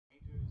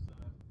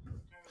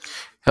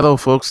Hello,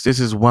 folks. This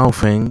is Wild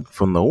Fang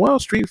from the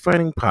Wild Street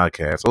Fighting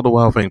Podcast, or the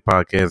Wild Fang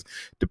Podcast,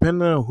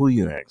 depending on who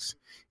you ask.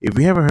 If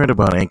you haven't heard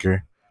about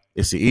Anchor,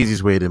 it's the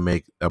easiest way to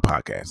make a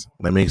podcast.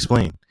 Let me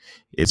explain.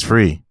 It's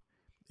free.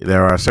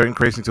 There are certain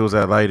creation tools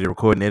that allow you to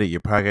record and edit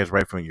your podcast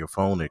right from your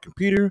phone or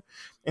computer,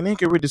 and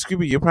Anchor will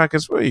distribute your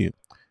podcast for you,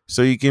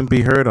 so you can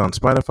be heard on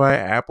Spotify,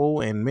 Apple,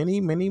 and many,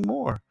 many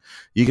more.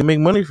 You can make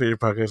money for your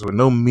podcast with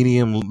no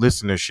medium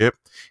listenership,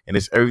 and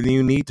it's everything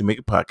you need to make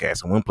a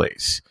podcast in one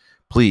place.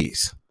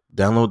 Please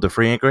download the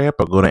free Anchor app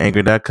or go to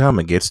anchor.com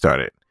and get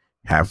started.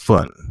 Have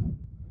fun.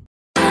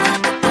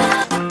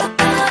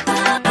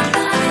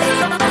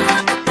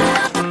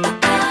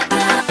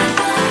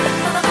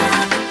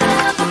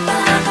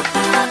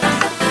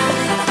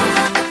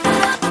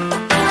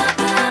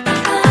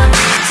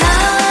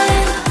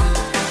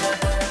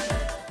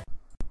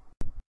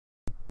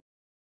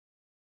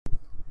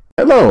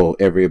 Hello,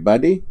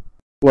 everybody.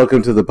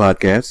 Welcome to the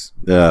podcast,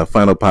 the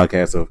final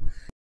podcast of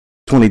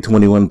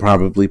 2021,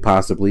 probably,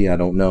 possibly. I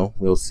don't know.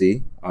 We'll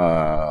see.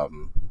 How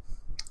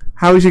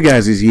was you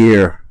guys'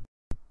 year?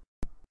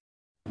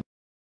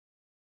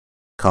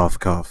 Cough,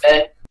 cough.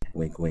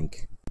 Wink,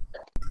 wink.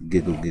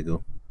 Giggle,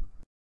 giggle.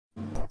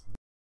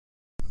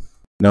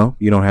 No,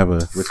 you don't have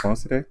a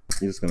response today?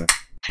 You're just gonna.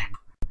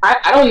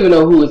 I don't even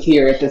know who is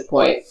here at this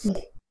point.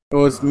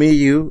 Oh, it's me,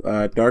 you,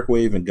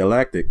 Darkwave, and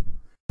Galactic.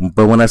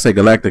 But when I say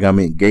Galactic, I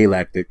mean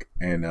Galactic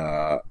and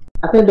I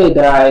think they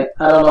died.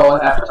 I don't know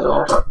what happened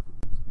to them.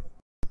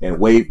 And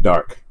Wave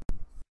Dark.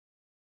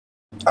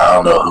 I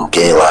don't know who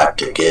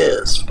Galactic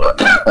is, but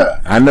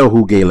I know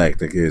who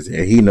Galactic is,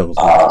 and he knows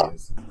who he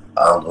is.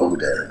 I don't know who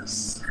that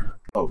is.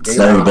 Oh, It's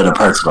never been a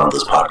person on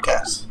this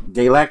podcast.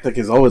 Galactic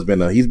has always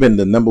been he's been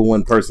the number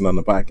one person on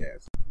the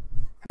podcast.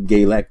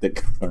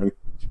 Galactic. I don't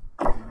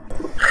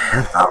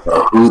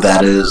know who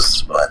that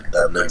is, but that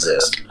doesn't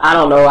exist. I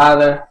don't know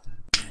either.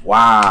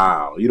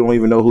 Wow, you don't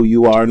even know who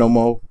you are no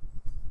more.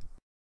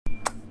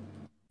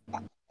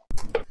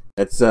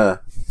 That's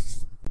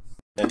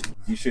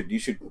you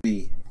shouldn't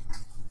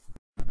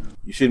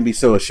be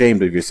so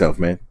ashamed of yourself,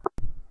 man.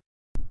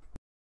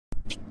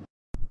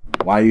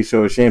 Why are you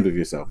so ashamed of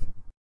yourself?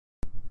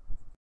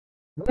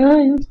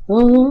 Who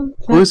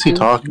is he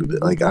talking to?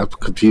 Like, I'm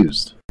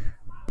confused.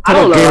 I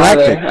don't know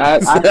either. I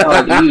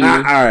thought you.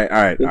 all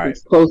right.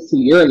 It's close to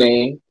your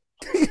name.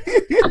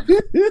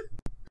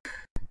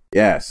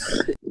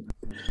 Yes,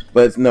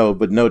 but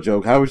no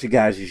joke. How was you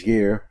guys this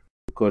year?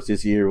 Of course,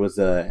 this year was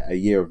a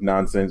year of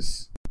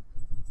nonsense.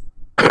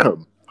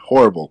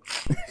 Horrible.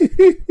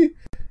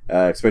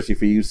 Especially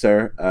for you,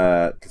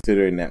 sir.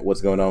 Considering that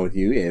what's going on with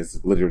you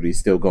is literally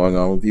still going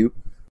on with you,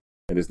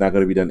 and it's not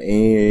going to be done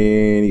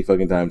any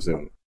fucking time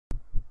soon.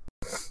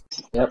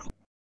 Yep.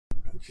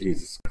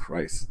 Jesus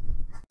Christ.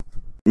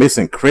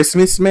 Missing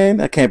Christmas, man?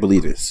 I can't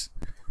believe this.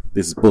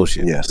 This is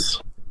bullshit. Yes.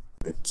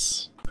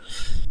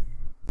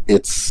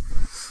 It's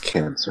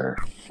cancer,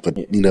 but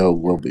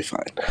we'll be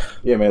fine.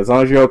 Yeah, man. As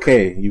long as you're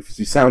okay. You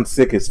sound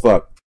sick as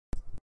fuck.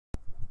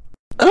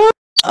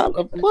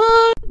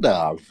 What? No,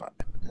 I'm fine.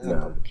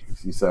 No,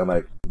 you sound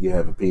like you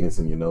have a penis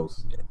in your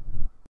nose.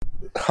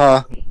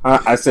 Huh?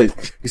 I said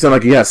you sound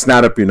like you got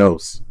snot up your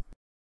nose.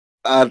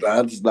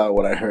 That's not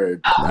what I heard.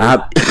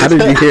 How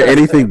did you hear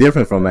anything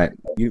different from that?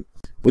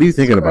 What are you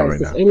thinking about right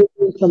now?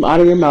 Anything come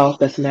out of your mouth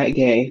that's not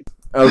gay.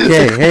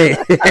 Okay, hey.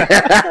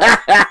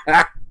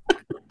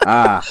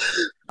 I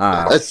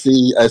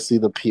see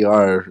the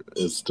PR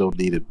is still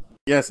needed.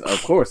 Yes,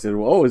 of course, it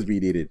will always be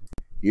needed.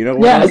 You know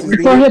what? Yeah,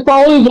 for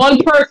only one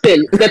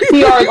person. The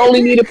PR is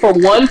only needed for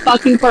one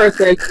fucking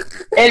person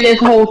in this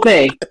whole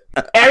thing.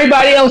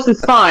 Everybody else is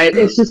fine.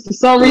 It's just for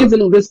some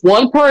reason this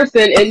one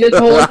person in this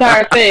whole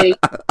entire thing.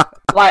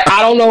 Like,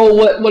 I don't know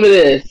what it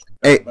is.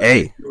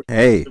 Hey!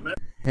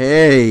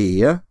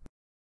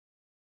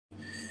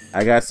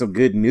 I got some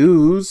good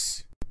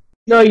news.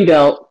 No, you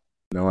don't.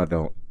 No, I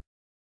don't.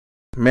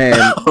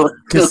 Man,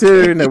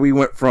 considering that we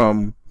went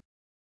from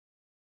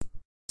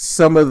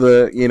some of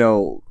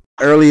the,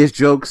 earliest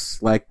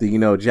jokes, like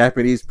the,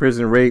 Japanese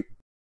prison rape,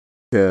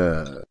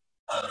 to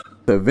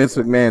Vince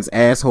McMahon's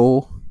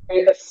asshole.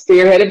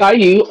 Spearheaded by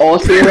you. All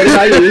spearheaded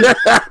by you.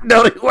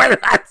 No, we're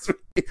not.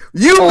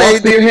 You all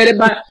made spearheaded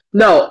by...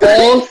 No,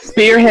 all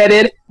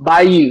spearheaded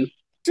by you.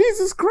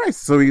 Jesus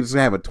Christ. So we just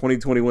have a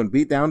 2021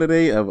 beatdown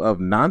today of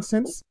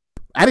nonsense?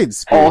 I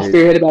didn't all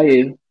spearheaded by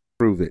you.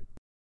 Prove it.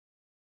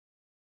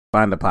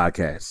 Find the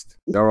podcast.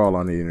 They're all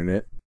on the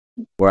internet.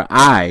 Where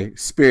I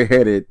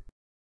spearheaded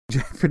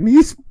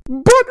Japanese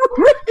butt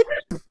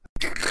rape.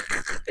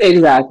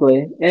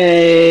 Exactly.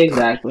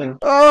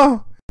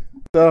 Oh,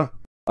 so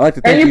I like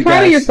to thank you guys. And you're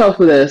proud of yourself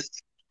for this.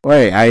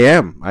 Wait, I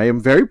am. I am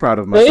very proud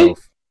of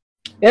myself.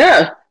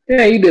 Yeah,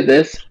 you did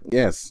this.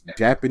 Yes,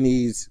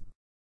 Japanese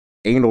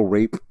anal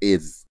rape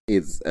is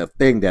a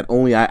thing that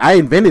only I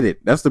invented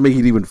it. That's to make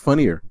it even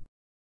funnier.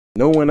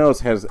 No one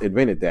else has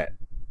invented that.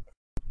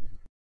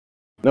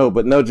 No,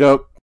 but no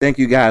joke. Thank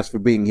you guys for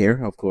being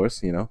here, of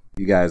course. You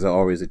guys are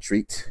always a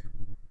treat.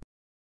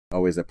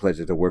 Always a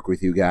pleasure to work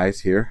with you guys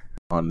here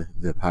on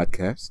the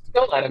podcast.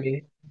 Don't lie to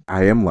me.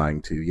 I am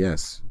lying to you,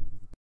 yes.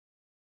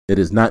 It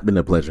has not been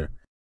a pleasure.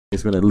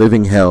 It's been a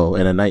living hell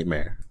and a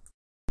nightmare,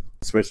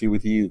 especially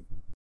with you,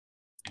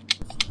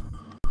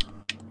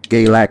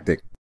 Galactic.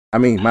 I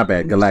mean, my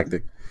bad,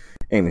 Galactic.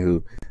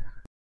 Anywho,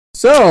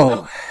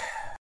 so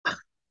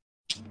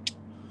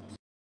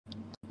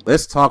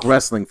let's talk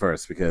wrestling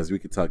first because we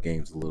could talk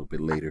games a little bit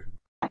later.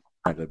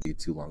 Not gonna be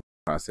too long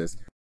process.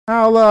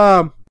 How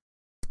have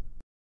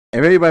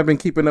everybody been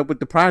keeping up with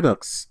the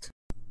products?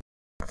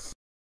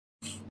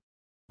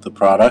 The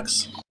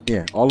products?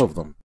 Yeah, all of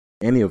them.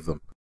 Any of them.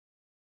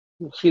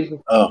 Excuse me.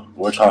 Oh,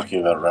 we're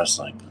talking about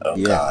wrestling. Oh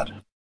Yeah.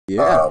 God.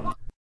 Yeah.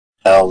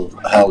 Hell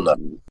no.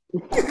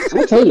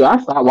 I told you, I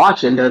stopped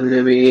watching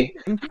WWE.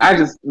 I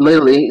just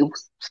literally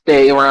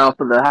stay around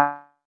for the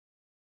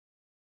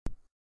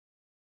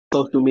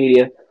social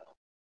media.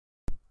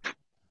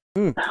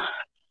 Hmm.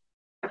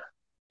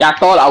 I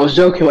thought I was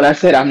joking when I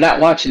said I'm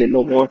not watching it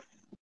no more.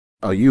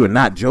 Oh, you are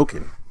not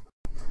joking.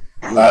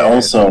 I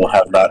also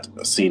have not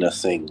seen a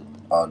thing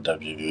on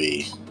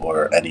WWE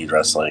or any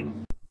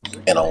wrestling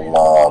in a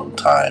long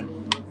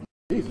time.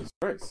 Jesus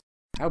Christ.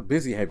 How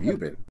busy have you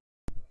been?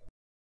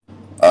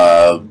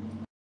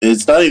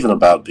 It's not even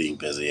about being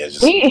busy.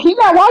 He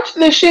not watching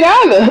this shit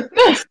either.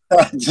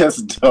 I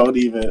just don't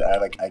even.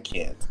 I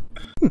can't.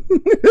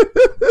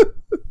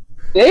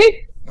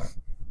 See?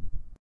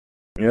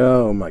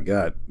 Oh my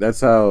god.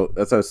 That's how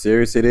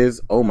serious it is.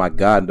 Oh my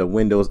god, the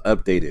Windows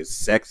update is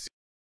sexy.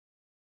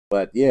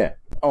 But yeah.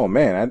 Oh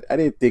man, I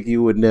didn't think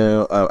you would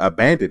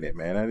abandon it,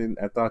 man.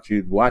 I thought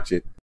you'd watch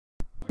it,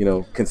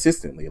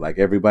 consistently like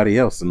everybody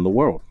else in the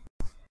world.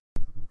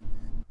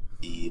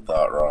 He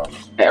thought wrong.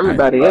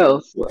 Everybody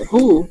else.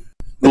 Who?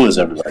 Who is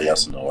everybody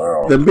else in the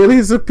world? The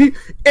millions of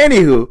people.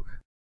 Anywho,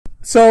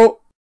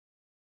 so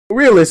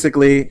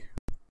realistically,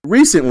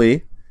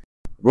 recently,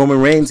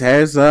 Roman Reigns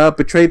has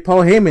betrayed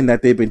Paul Heyman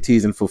that they've been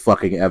teasing for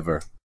fucking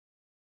ever.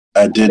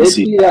 I did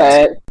see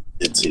that.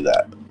 Did see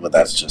that, but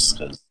that's just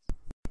because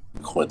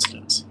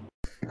coincidence.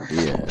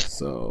 Yeah.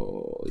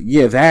 So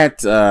yeah,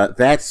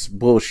 that's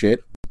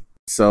bullshit.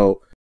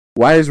 So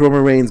why is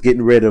Roman Reigns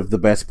getting rid of the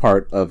best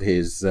part of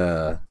his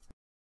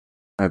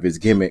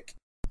gimmick?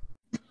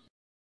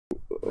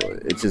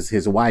 It's just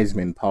his wise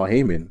man, Paul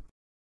Heyman.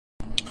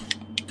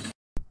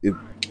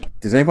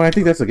 Does anybody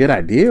think that's a good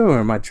idea, or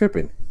am I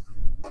tripping?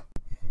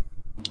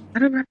 I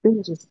don't know. I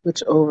think just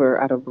switch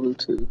over out of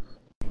Bluetooth.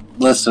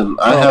 Listen,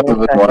 I haven't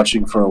been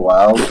watching for a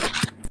while.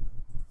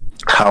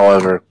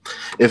 However,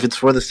 if it's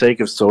for the sake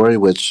of story,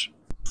 which,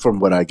 from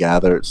what I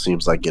gather, it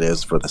seems like it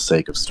is for the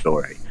sake of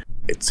story.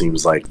 It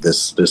seems like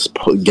this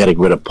getting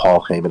rid of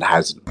Paul Heyman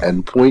has an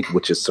endpoint,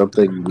 which is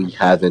something we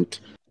haven't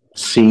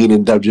seen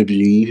in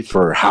WWE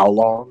for how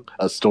long?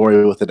 A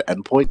story with an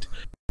endpoint?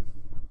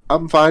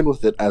 I'm fine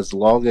with it as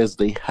long as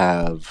they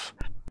have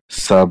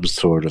some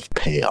sort of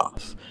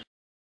payoff.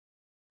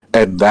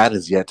 And that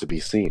is yet to be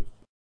seen.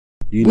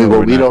 We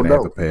don't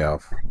know the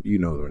payoff. We're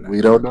not.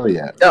 We don't know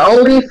yet. The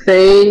only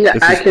thing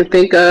I can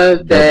think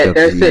of that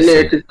they're sitting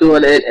there just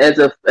doing it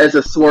as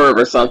a swerve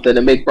or something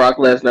to make Brock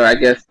Lesnar, I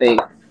guess,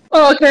 think,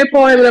 oh, okay,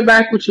 Paul Heyman,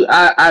 back with you.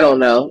 I don't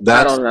know.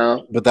 I don't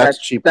know. But that's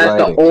cheap That's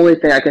writing. the only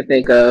thing I can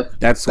think of.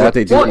 That's what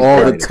they do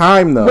all the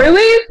time, though.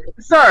 Really?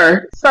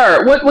 Sir,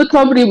 what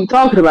company are we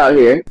talking about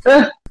here?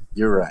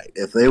 You're right.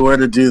 If they were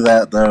to do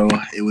that, though,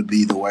 it would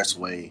be the worst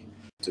way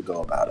to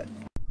go about it.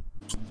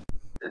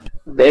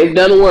 They've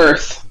done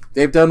worse.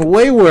 They've done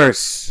way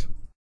worse.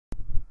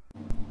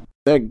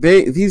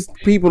 These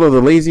people are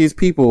the laziest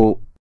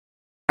people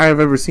I've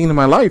ever seen in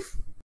my life.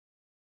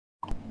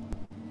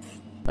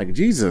 Like,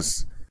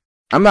 Jesus.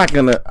 I'm not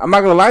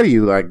gonna lie to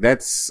you. Like,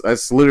 that's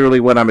literally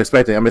what I'm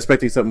expecting. I'm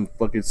expecting something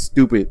fucking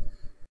stupid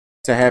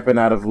to happen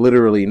out of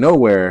literally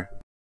nowhere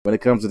when it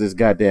comes to this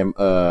goddamn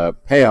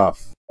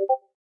payoff.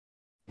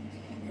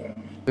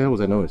 What the hell was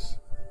that noise?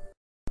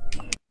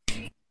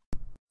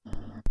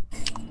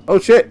 Oh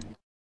shit!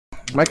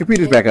 My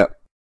computer's back up.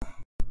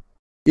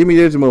 Give me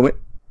just a moment.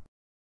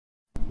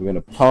 We're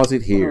gonna pause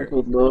it here.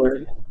 Oh,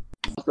 Lord.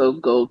 So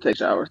go take a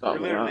shower or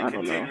something. We're I literally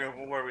don't know. continuing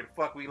from where the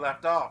fuck we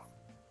left off.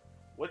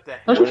 What the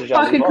hell? Don't you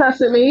fucking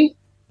cuss at me?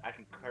 I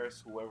can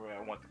curse whoever I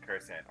want to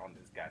curse at on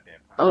this goddamn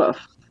podcast. Oh,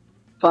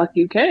 fuck,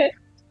 you can't.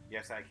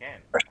 Yes, I can,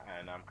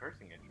 and I'm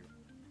cursing at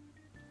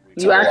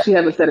you. You actually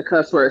haven't said a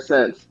cuss word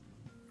since.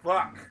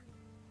 Fuck.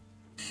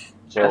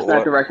 So That's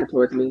not directed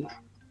towards me.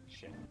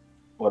 Shit.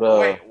 What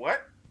Wait,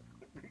 what?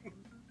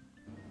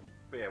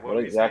 Yeah, what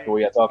exactly were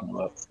you talking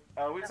about?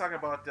 We're talking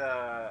about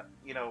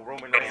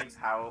Roman Reigns,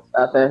 how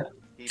Nothing.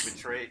 he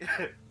betrayed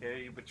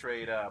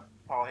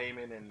Paul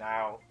Heyman, and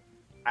now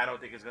I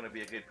don't think it's gonna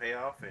be a good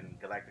payoff. And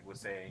Galactic was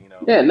saying,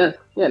 nothing.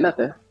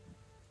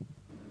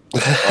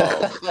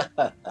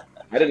 I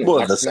didn't More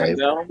watch of the same.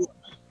 SmackDown.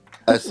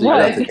 I see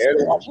What? nothing. Care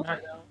to watch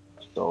SmackDown.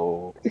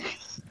 So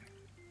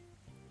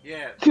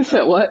yeah, You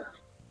said what?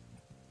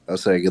 I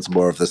was saying it's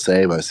more of the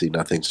same. I see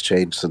nothing's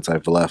changed since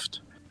I've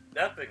left.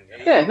 nothing.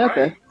 Yeah,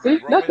 nothing. See,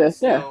 Roman's nothing.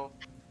 Still,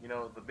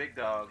 the big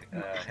dog,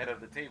 head of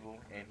the table,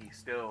 and he's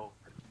still,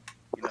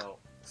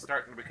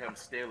 starting to become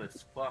stale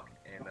as fuck.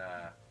 And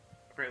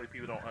apparently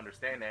people don't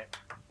understand that.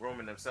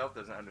 Roman himself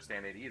doesn't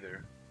understand it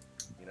either.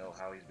 You know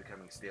how he's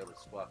becoming stale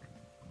as fuck.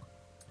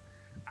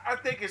 I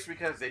think it's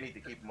because they need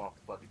to keep him off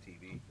the fucking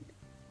TV.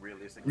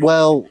 Realistically.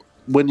 Well,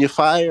 when you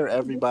fire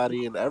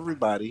everybody and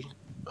everybody,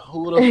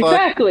 who the fuck?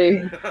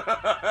 Exactly.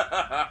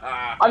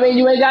 I mean,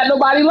 you ain't got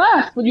nobody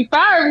left. When you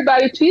fire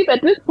everybody cheap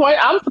at this point,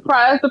 I'm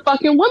surprised the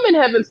fucking women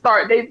haven't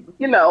started.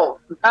 They,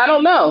 I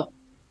don't know.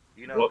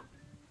 You know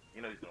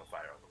he's gonna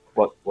fire all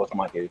the women. What's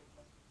my case?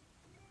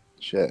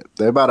 Shit,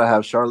 they about to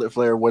have Charlotte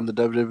Flair win the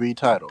WWE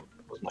title.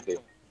 What's my case?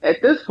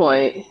 At this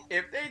point,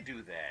 If they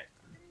do that,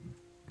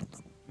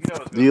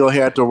 You'll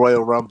hear at the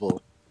Royal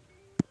Rumble.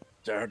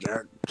 Oh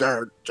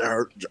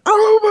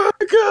my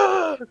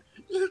God,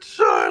 it's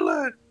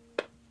Charlotte.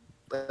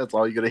 That's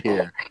all you're gonna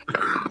hear.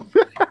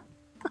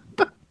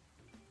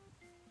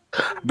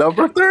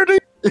 Number 30.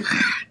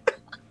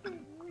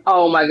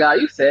 oh my God,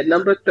 you said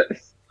number 30.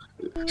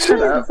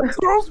 Shut up.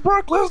 Throws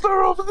Brock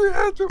Lesnar over the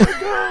edge of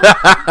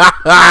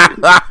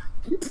the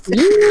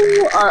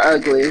You are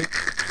ugly.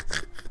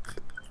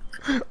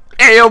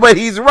 Hey, yo, but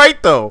he's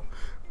right though.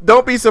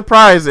 Don't be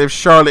surprised if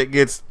Charlotte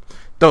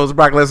throws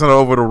Brock Lesnar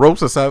over the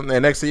ropes or something,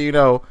 and next thing you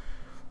know,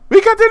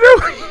 we got to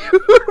do.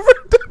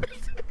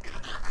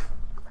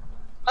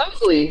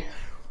 Ugly.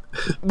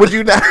 Would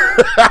you not?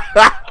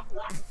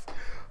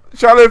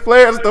 Charlotte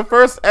Flair is the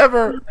first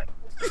ever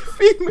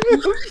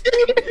female.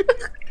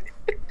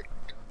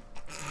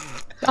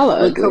 Y'all are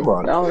ugly. Come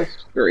on. Y'all are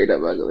straight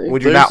up ugly.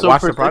 Would you They're not so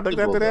watch the product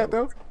after predictable, that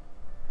though?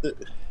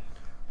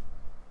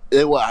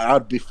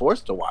 I'd be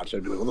forced to watch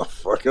it. What the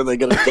fuck are they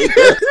gonna take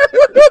this?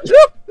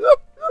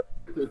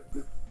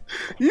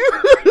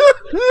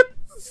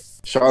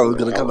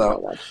 Charlotte's gonna come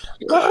out.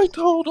 I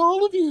told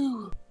all of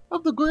you,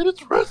 I'm the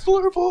greatest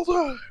wrestler of all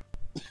time.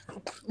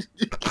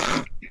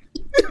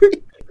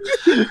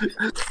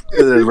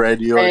 And then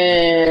Randy Orton.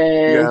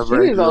 And she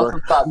needs to also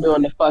Orton. stop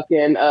doing the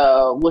fucking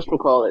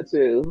whatchamacallit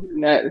too.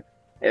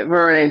 If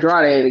her and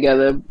Andrade ain't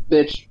together,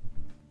 bitch,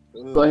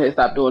 go ahead and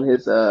stop doing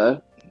his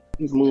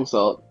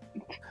moonsault.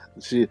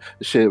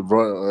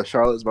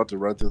 Charlotte's about to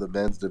run through the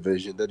men's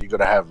division. Then you're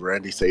gonna have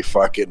Randy say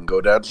 "fuck it" and go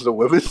down to the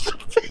women's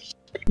division.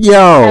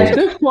 Yo, At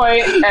this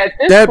point,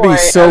 that'd be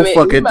so you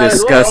fucking might as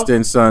well.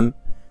 disgusting, son.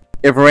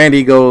 If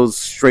Randy goes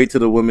straight to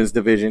the women's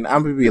division,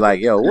 I'm gonna be like,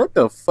 yo, what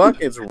the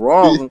fuck is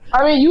wrong?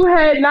 I mean, you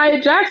had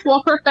Nia Jax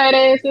walk her fat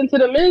ass into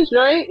the men's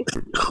joint.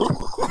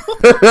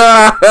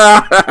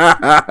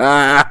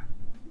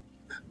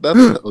 That's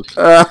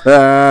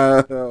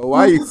okay.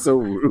 Why are you so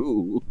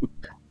rude?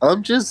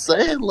 I'm just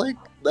saying, like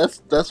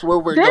that's where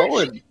we're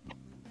going.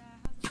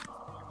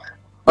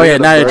 Oh yeah,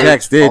 Nia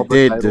Jax did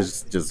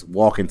titles. just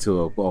walk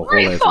into a whole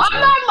Right, ass. so I'm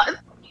not.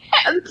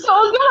 So it's not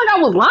like I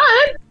was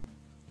lying.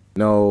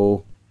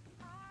 No.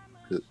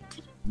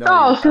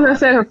 Oh, because I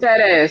said her fat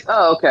ass.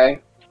 Oh,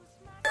 okay.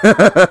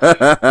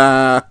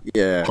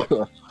 Yeah.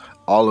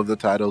 All of the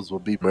titles will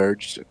be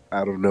merged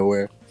out of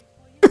nowhere.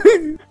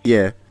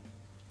 Yeah.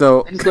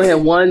 So Just go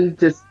ahead, one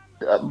just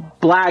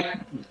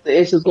black.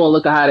 It's just gonna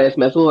look a hot ass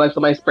mess. It look like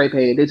somebody spray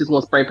painted. They're just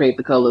gonna spray paint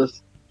the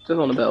colors just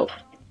on the belt.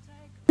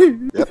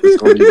 Yep,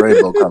 it's gonna be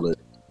rainbow colored.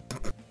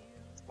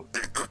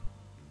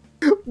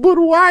 but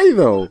why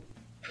though?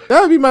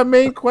 That would be my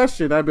main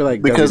question. I'd be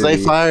like, Because they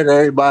WWE, fired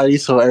everybody,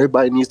 so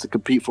everybody needs to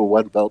compete for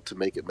one belt to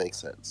make it make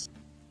sense.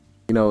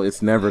 you know,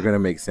 it's never gonna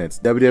make sense.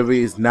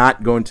 WWE is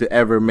not going to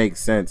ever make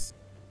sense.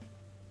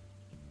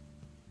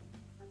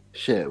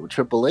 Shit, with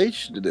Triple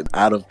H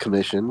out of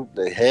commission,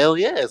 the hell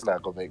yeah, it's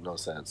not gonna make no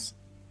sense.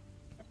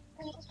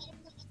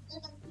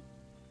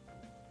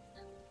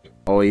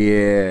 Oh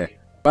yeah.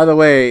 By the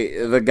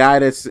way, the guy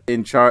that's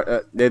in charge,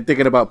 they're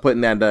thinking about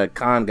putting that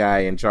Khan guy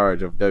in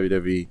charge of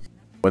WWE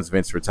once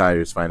Vince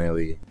retires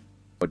finally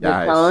or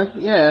dies.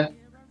 Yeah.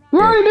 We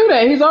already knew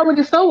that. He's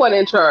already someone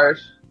in charge.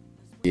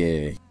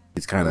 Yeah,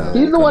 he's kind of.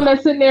 He's the one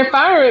that's sitting there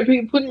firing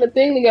people, putting the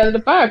thing together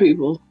to fire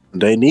people.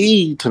 They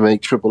need to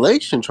make Triple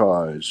H in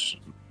charge.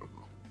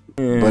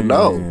 But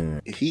no,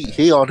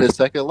 he on his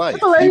second life.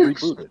 Triple He H,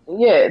 rebooted.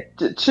 yeah,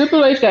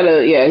 Triple H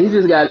he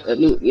just got a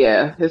new,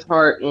 his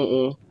heart,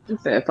 he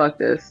said, fuck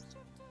this.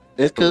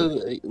 It's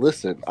cause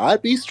listen,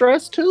 I'd be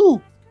stressed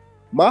too.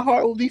 My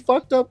heart would be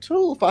fucked up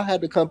too if I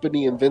had the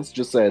company and Vince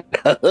just said,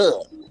 And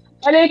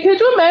then could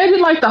you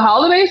imagine like the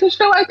holidays and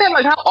shit like that?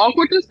 Like how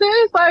awkward this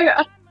is? Like,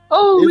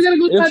 we gotta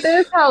go to my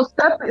dad's house.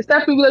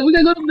 Stephanie be like, we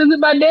gotta go visit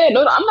my dad.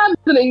 No, I'm not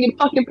visiting your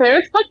fucking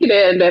parents. Fuck your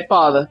dad and that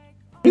father.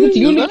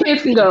 You and the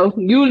kids can go.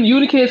 You and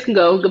the kids can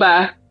go.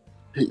 Goodbye.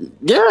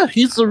 yeah,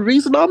 he's the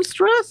reason I'm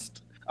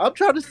stressed. I'm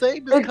trying to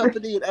save this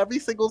company, and every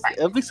single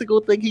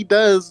thing he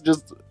does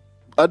just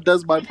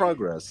undoes my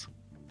progress.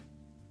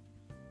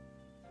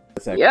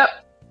 Yep.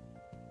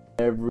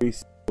 Every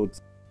single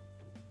time.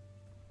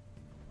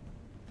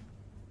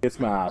 Kiss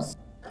my ass.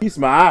 Kiss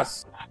my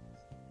ass.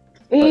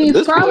 He's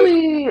This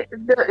probably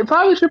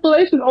Triple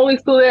H is only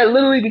still there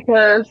literally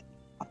because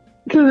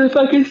of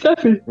fucking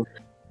Stephanie.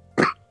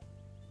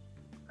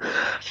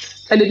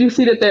 And did you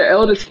see that their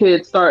eldest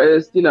kid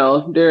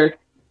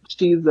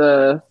she's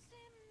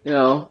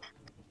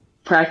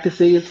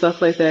practicing and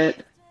stuff like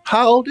that?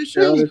 How old is she?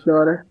 Eldest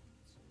daughter.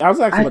 I was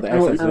actually about to ask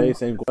don't that today, know.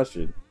 same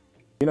question.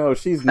 You know, if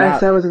she's I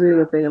not. was reading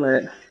a thing on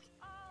that.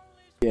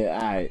 Yeah,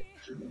 I.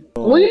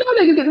 Well, you know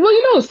they can get. Well,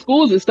 you know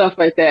schools and stuff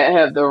like that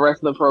have the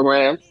wrestling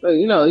programs, so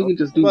you know you can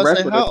just I'm do about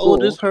to say, wrestling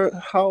at school.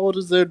 how old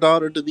is their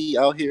daughter to be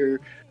out here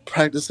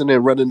practicing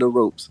and running the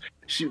ropes?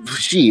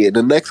 She in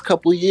the next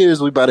couple of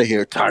years we about to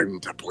hear time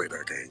to play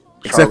that game.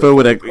 Except for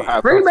with a.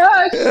 Pretty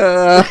much.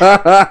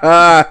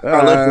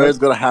 Charlotte Flair's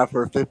gonna have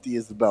her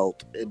 50th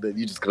belt, and then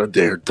you just gonna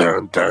dare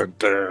dun dun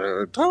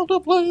dun time to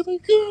play the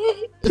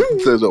game.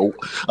 Says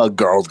a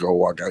girl's gonna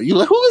walk out. You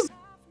like who is?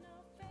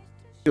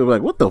 You're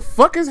like, what the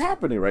fuck is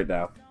happening right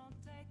now?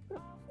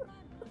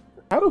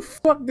 How the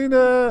fuck did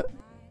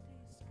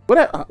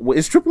what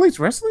is Triple H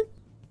wrestling?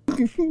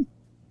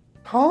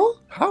 Huh?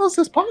 How is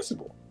this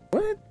possible?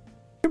 What?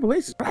 Triple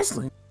H is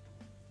wrestling?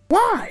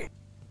 Why?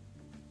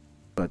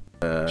 But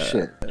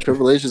Shit,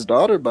 Triple H's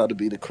daughter about to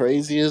be the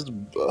craziest.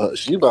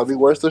 She about to be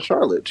worse than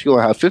Charlotte. She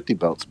gonna have 50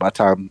 belts by the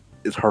time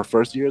her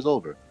first year is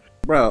over.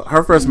 bro,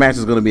 her first match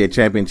is gonna be a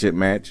championship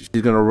match.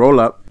 She's gonna roll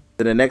up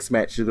to the next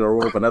match. She's gonna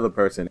roll up another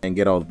person and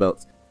get all the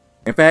belts.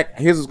 In fact,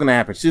 here's what's gonna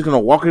happen. She's gonna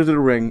walk into the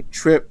ring,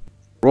 trip,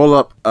 roll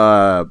up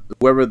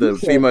whoever the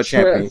female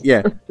champion.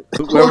 Yeah,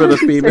 whoever the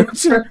female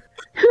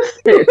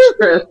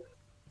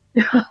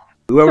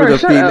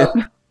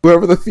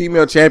whoever the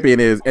female champion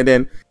is, and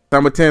then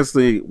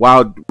simultaneously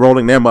while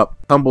rolling them up,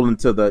 tumble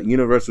into the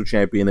Universal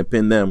Champion and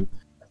pin them.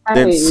 I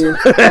hate you.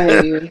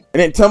 And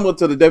then tumble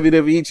to the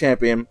WWE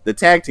Champion, the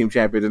Tag Team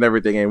Champions, and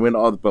everything, and win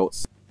all the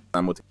belts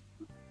simultaneously.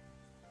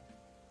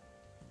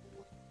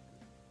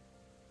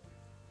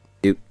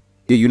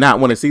 Do you not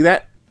want to see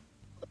that?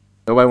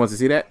 Nobody wants to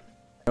see that?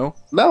 No?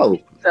 No.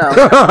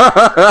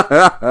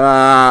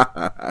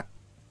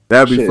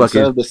 That'd be Shit, fucking.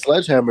 instead of the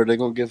sledgehammer, they're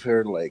gonna give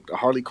her like a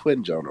Harley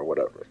Quinn Joan or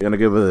whatever. They're gonna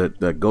give her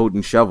the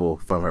golden shovel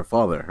from her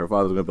father. Her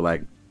father's gonna be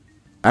like,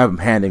 I'm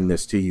handing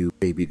this to you,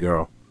 baby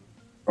girl.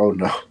 Oh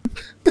no.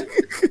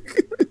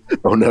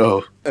 Oh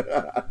no.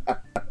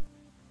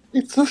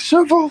 It's a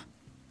shovel.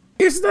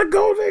 It's the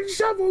golden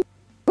shovel.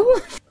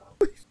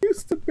 We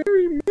used to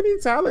bury many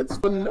talents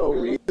for no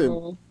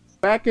reason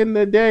back in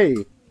the day.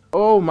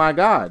 Oh my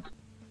god.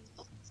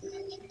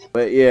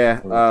 But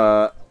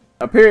yeah,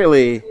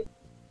 apparently,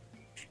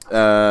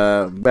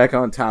 back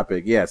on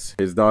topic. Yes,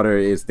 his daughter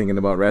is thinking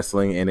about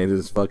wrestling, and it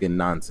is fucking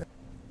nonsense.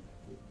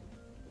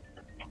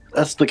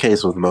 That's the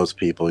case with most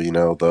people, you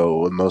know,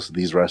 though. With most of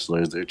these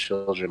wrestlers, their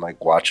children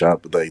like watch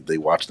up. They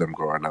watch them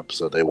growing up,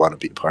 so they want to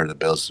be part of the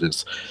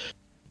business.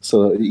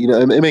 So, you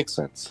know, it makes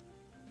sense.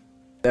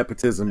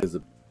 Nepotism is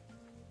a.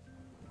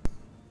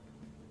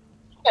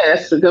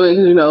 Yes,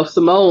 you know,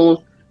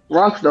 Simone,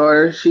 Rock's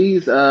daughter,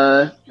 she's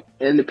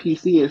in the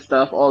PC and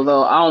stuff.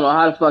 Although I don't know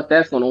how the fuck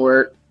that's gonna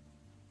work.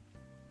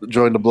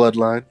 Join the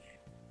bloodline.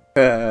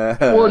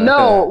 Well,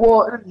 no.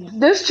 Well,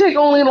 this chick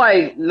only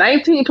like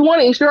 19,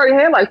 20. She already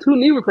had like 2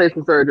 knee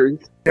replacement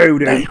surgeries. Damn.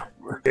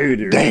 I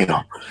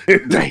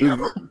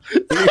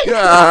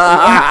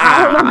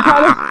don't know how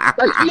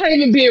to, like, I'm not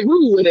even being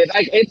rude with it.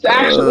 Like, it's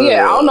actually,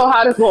 I don't know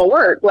how this gonna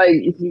work.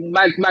 Like,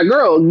 my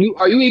girl,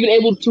 are you even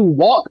able to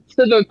walk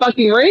to the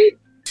fucking ring?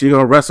 She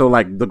gonna wrestle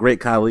like the Great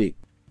Khali.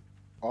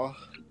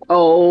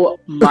 Oh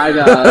my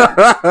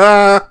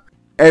god!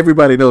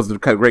 Everybody knows the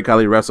Great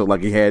Khali wrestled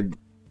like he had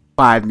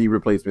 5 knee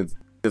replacements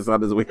just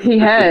on his way. He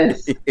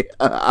has. He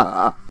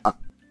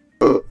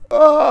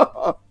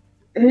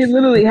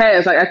literally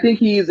has. Like, I think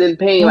he's in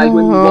pain. Like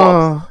when he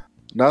walks.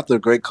 Not the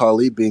Great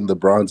Khali being the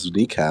bronze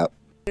kneecap.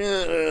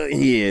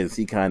 He is.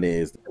 He kind of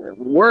is.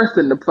 Worse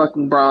than the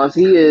fucking bronze.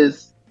 He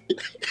is.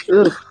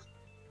 Ugh,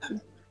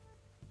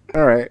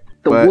 All right.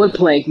 the wood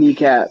plank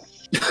kneecap.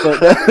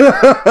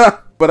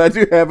 But I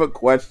do have a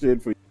question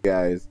for you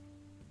guys.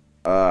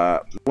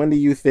 When do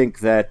you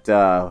think that?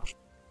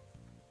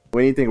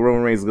 When do you think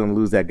Roman Reigns is going to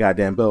lose that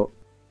goddamn belt?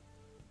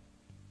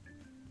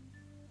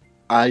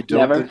 I don't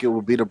Never. think it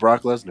will be to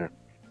Brock Lesnar.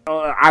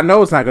 I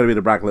know it's not going to be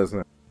the Brock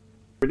Lesnar.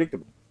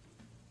 Predictable.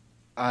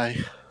 I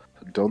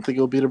don't think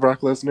it'll be to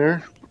Brock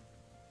Lesnar,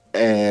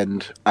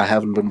 and I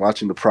haven't been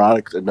watching the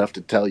product enough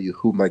to tell you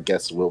who my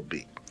guess will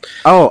be.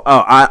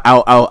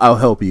 I'll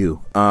help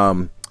you.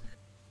 No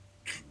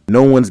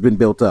one's been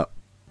built up.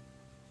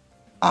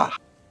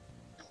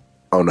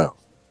 Oh no.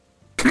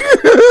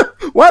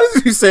 Why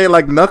did you say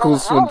like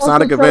Knuckles from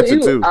Sonic Adventure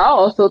 2? I'll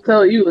also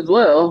tell you as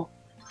well.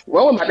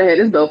 Roman might have had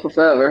his belt for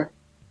forever.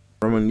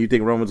 Roman, you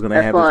think Roman's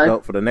gonna have his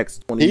belt for the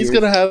next 20 years? He's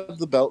gonna have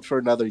the belt for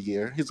another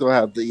year. He's gonna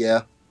have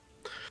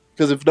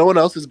because if no one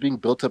else is being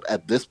built up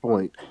at this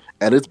point,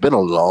 and it's been a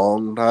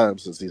long time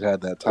since he's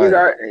had that title,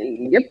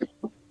 Yep.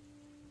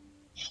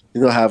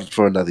 he's gonna have it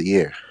for another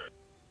year.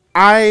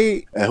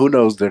 And who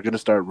knows? They're gonna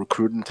start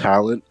recruiting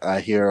talent.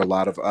 I hear a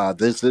lot of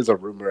this is a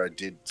rumor I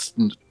did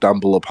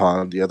stumble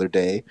upon the other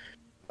day.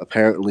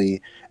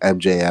 Apparently,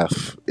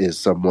 MJF is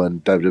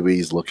someone WWE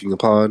is looking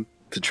upon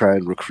to try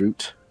and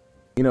recruit.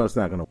 You know it's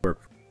not gonna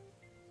work.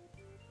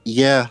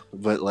 Yeah,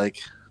 but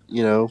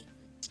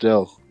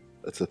still,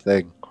 it's a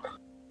thing.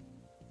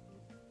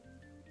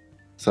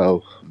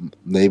 So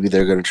maybe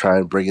they're going to try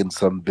and bring in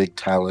some big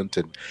talent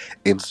and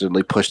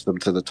instantly push them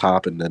to the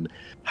top and then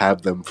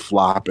have them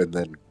flop and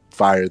then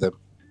fire them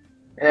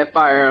And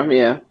fire him,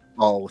 yeah.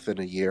 all within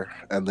a year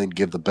and then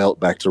give the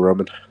belt back to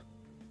Roman.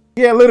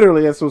 Yeah,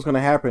 literally, that's what's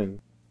gonna happen.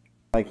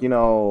 Like,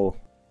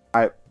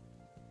 I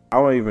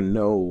don't even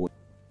know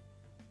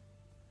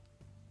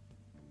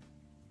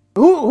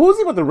who's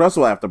he about to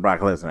wrestle after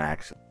Brock Lesnar.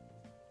 Actually,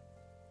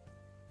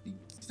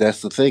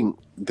 That's the thing.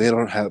 They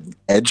don't have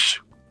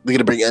Edge. They're going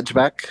to bring Edge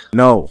back?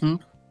 no, Hmm?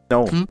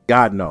 no, Hmm?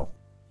 God, no.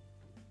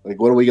 Like,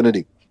 what are we going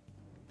to do?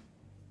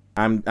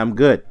 I'm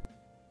good.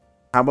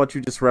 How about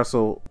you just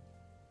wrestle?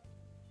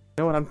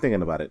 You know what? I'm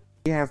thinking about it.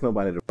 He has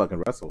nobody to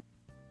fucking wrestle.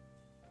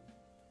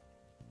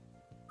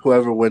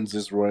 Whoever wins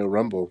this Royal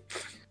Rumble.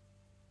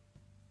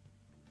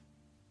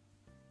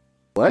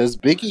 What? Does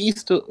Big E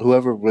still...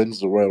 Whoever wins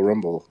the Royal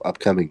Rumble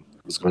upcoming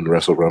is going to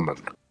wrestle Roman.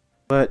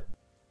 But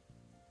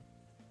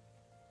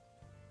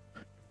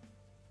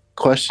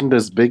Question,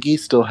 does Big E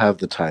still have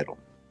the title?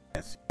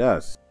 yes, he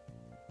does.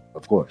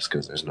 Of course,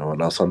 because there's no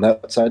one else on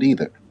that side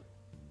either.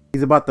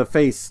 He's about to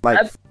face like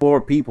 4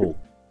 people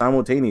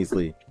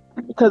simultaneously.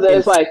 Because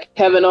there's like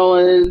Kevin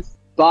Owens,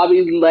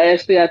 Bobby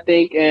Lashley, I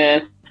think,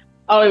 and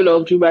I don't even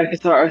know if Drew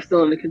McIntyre are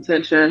still in the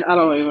contention. I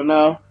don't even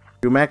know.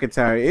 Drew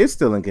McIntyre is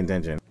still in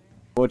contention.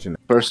 Fortunate.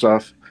 First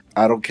off,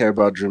 I don't care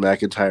about Drew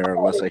McIntyre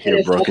unless I hear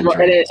And Broken then-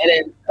 Dreams.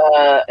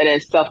 and then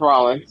Seth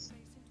Rollins.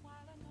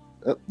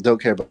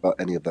 Don't care about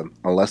any of them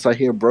unless I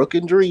hear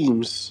Broken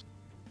Dreams,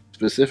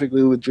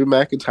 specifically with Drew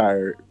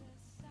McIntyre,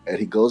 and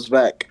he goes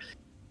back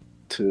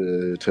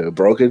to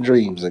Broken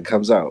Dreams and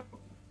comes out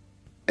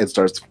and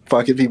starts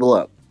fucking people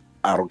up.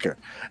 I don't care.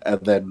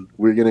 And then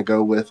we're gonna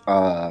go with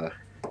out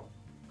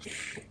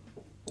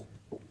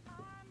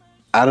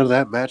of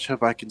that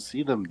matchup, I can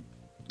see them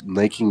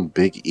making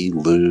Big E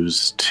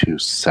lose to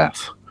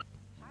Seth.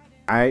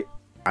 I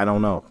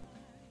don't know.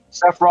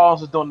 Seth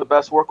Rollins is doing the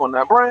best work on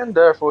that brand,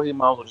 therefore he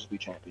might as well just be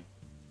champion.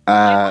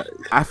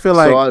 I feel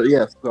like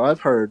So I've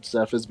heard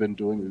Seth has been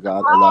doing a I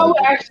lot would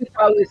of. actually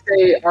probably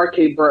say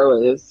RK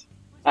Bro is,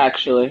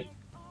 actually.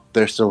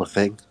 They're still a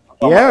thing.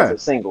 Yeah. As a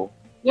single.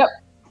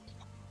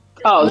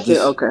 Oh, But shit, this-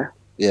 okay.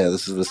 Yeah,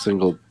 this is the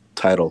single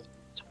title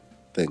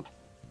thing.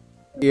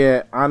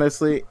 yeah,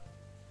 honestly,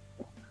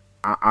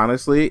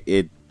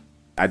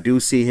 I do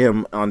see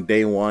him on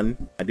day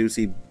one. I do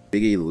see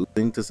Big E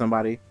losing to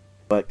somebody,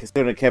 but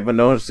considering Kevin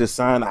Owens just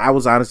signed, I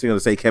was honestly going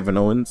to say Kevin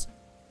Owens.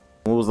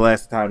 When was the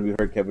last time you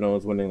heard Kevin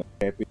Owens winning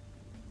a champion?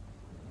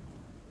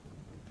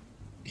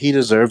 He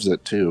deserves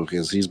it too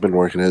because he's been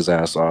working his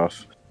ass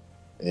off,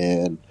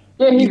 and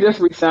Yeah, he just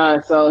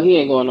resigned, so he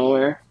ain't going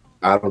nowhere.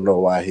 I don't know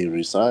why he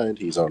resigned.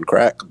 He's on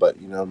crack, but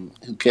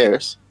who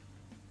cares?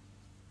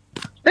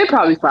 They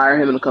probably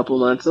fire him in a couple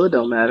months, so it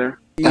don't matter.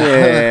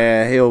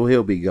 Yeah,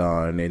 he'll be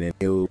gone, and then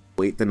he'll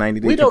wait the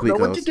 90 days. We don't know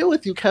what to do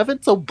with you,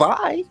 Kevin. So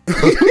bye.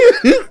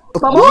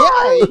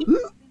 Bye-bye.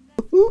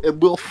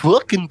 And we'll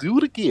fucking do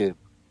it again.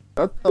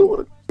 I'll do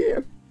it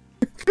again.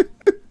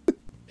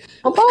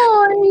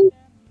 Bye-bye.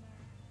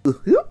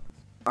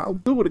 I'll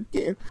do it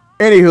again.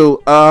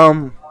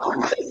 Anywho,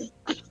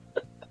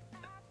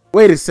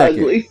 wait a second.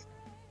 Ugly.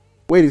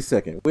 Wait a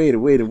second. Wait a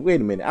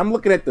minute. I'm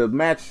looking at the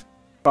match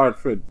card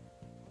for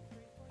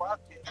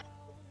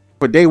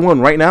day one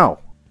right now.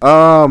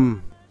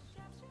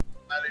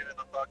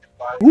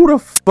 Who the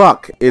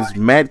fuck is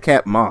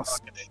Madcap Moss?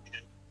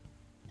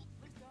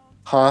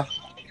 Huh?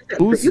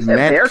 Who's You said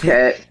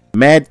Bearcat.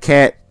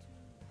 Madcap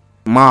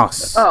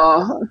Moss?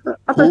 Oh,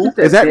 I thought Who? you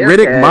said Is that Bearcat.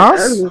 Riddick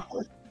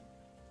Moss?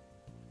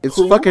 It's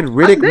fucking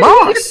Riddick Didn't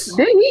Moss.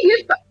 Didn't he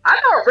get? I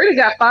thought Riddick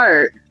got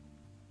fired.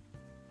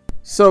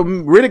 So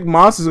Riddick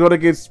Moss is going to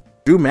get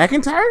Drew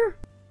McIntyre?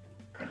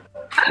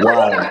 I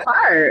thought he got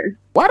fired.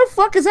 Why the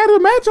fuck is that a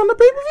match on the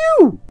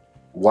pay-per-view?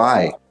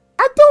 Why?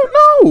 I don't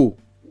know.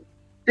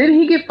 Didn't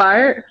he get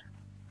fired?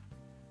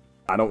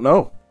 I don't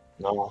know.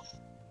 No.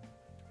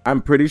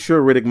 I'm pretty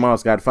sure Riddick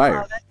Moss got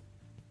fired.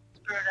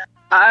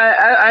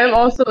 I am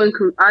also in.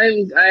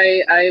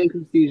 I am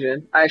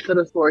confusion. I could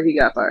have swore he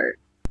got fired.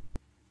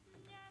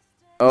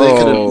 They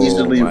could have Oh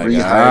easily my rehired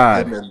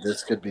God. him, and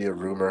this could be a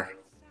rumor.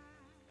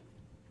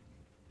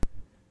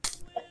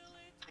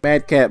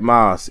 Madcap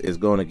Moss is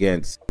going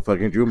against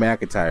fucking Drew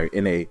McIntyre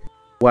in a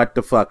what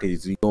the fuck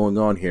is going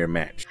on here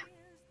match.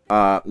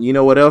 You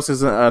know what else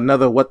is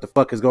another what the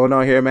fuck is going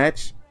on here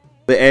match?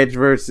 The Edge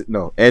versus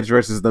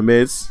The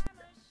Miz.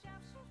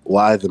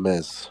 Why the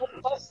Miz?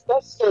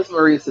 That's because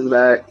Maurice is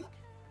back.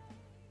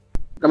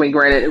 I mean,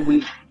 granted,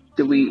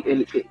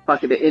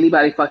 did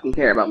anybody fucking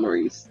care about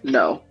Maurice?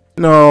 No.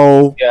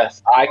 No.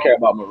 Yes, I care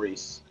about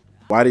Maurice.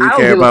 Why do you I don't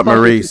care give a about fuck what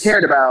Maurice? you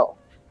cared about.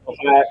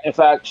 In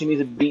fact, she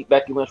needs to beat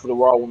Becky Lynch for the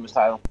Raw Women's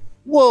title.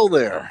 Whoa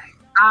there.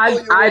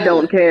 I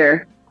don't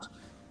care.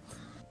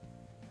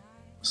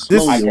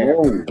 This I is care.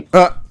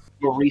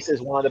 Maurice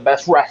is one of the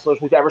best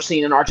wrestlers we've ever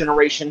seen in our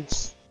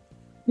generations.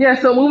 Yeah,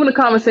 so moving the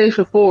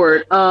conversation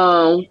forward,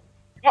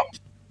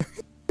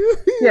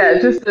 yeah,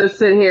 just to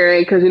sit here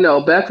and because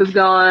Beth is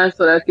gone,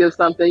 so that gives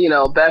something.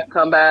 Beth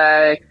come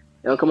back,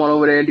 come on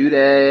over there and do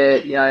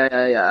that.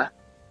 Yeah.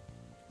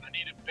 I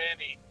need a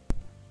penny.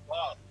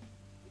 Wow.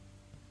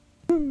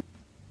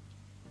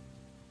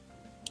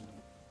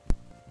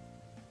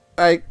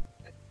 Like,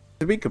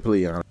 to be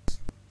completely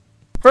honest,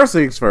 first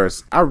things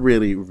first, I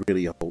really,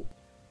 really hope,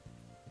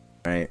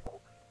 right?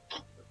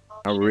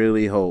 I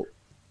really hope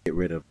get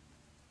rid of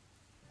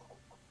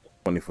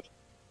 24.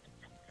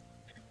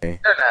 Okay?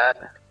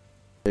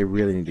 They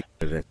really need to get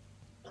rid of that.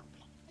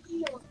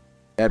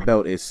 That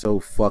belt is so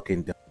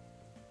fucking dumb.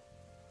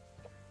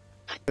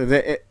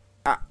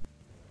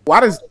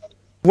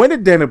 When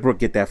did Dana Brooke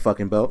get that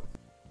fucking belt?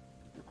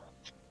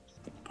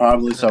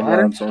 Probably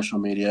somewhere on social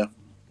media.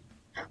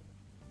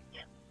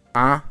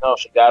 No,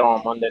 she got it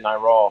on Monday Night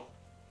Raw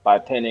by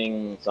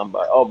pinning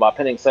somebody. Oh, by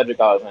pinning Cedric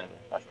Alexander.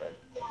 That's right.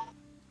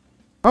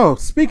 Oh,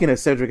 speaking of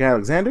Cedric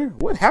Alexander,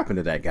 what happened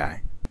to that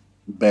guy?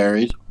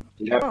 Buried.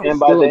 He got pinned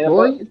by Dana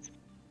Brooke.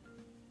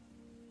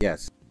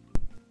 Yes.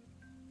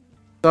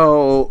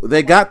 So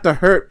they got the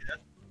Hurt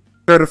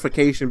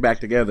certification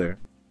back together.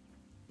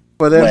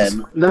 For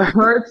them, the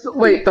Hurt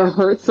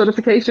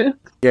certification?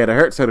 Yeah, the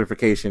Hurt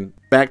certification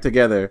back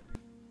together.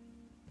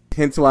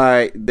 Hence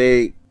why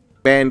they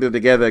banded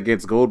together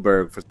against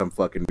Goldberg for some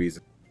fucking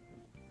reason.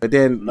 But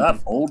then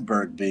not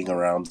Goldberg being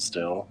around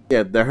still.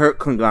 Yeah, the Hurt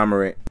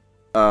conglomerate.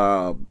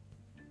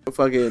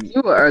 Fucking.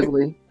 You were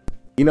ugly.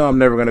 You know I'm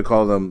never gonna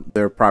call them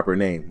their proper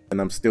name, and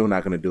I'm still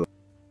not gonna do it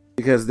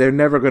because they're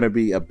never gonna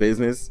be a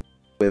business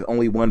with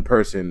only one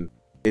person.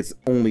 It's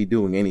only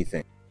doing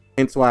anything.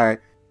 Hence why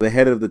the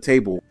head of the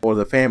table or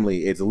the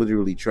family is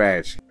literally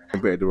trash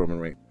compared to Roman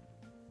Reigns.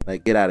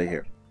 Like, get out of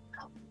here.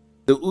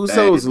 The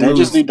Usos they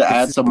just need to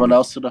add someone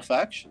else to the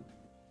faction.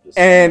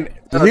 And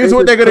here's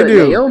what they're gonna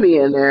do. Naomi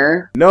in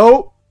there.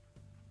 Nope.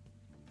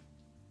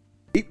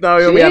 Keep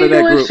Naomi out of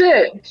that group.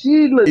 Shit.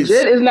 She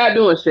legit is not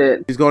doing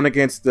shit. She's going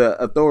against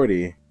the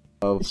authority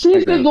of.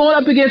 She's been going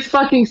up against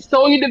fucking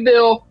Sonya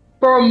Deville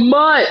for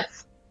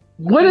months.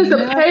 What is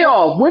the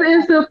payoff? What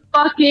is the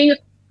fucking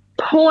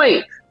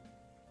point?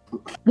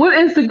 What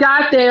is the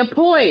goddamn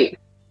point?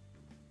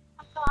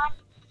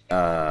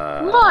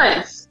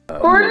 Months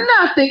for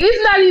nothing.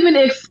 It's not even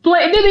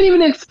explain. They didn't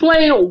even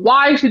explain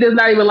why she does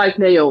not even like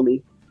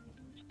Naomi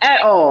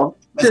at all.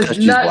 Just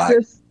not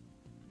just.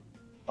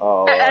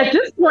 At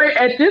this point,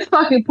 at this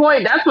fucking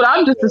point, that's what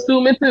I'm just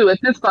assuming too. At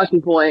this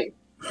fucking point.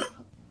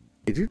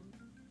 Did you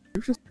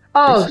just?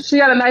 Oh, she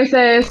got a nice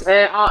ass,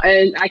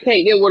 and I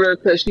can't get with her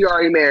because she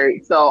already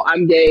married. So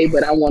I'm gay,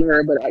 but I want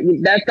her. But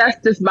that's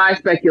just my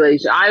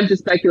speculation. I'm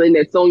just speculating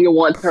that Sonya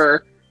wants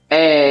her,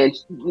 and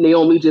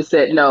Naomi just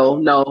said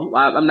no,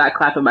 I'm not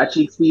clapping my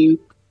cheeks for you.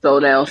 So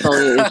now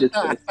Sonya is just.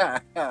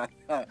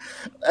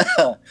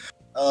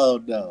 Oh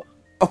no.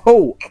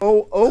 Oh,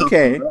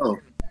 okay. Oh, no.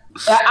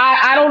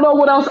 I don't know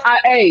what else.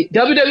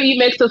 WWE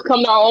makes us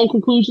come to our own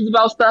conclusions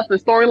about stuff and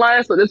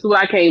storylines. So this is what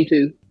I came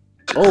to.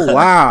 Oh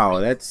wow,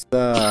 that's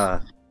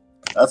a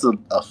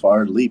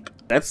far leap.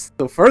 That's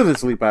the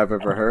furthest leap I've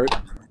ever heard.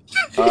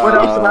 What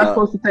else am I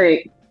supposed to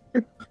think?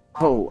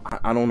 Oh,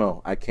 I don't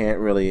know. I can't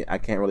really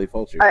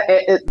fault you.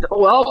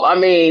 Well, I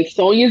mean,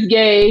 Sonya's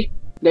gay.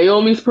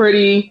 Naomi's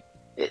pretty.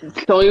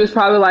 Sonya was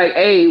probably like,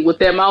 "Hey, what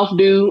that mouth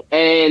do?"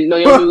 And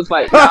Naomi was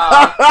like,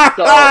 "Nah."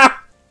 So,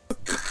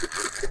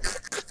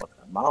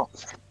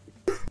 mouth.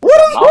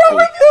 What is wrong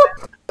with you?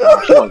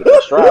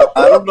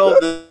 I don't know.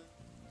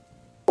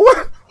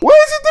 Why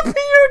is it the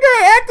PR guy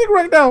acting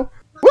right now?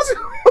 What's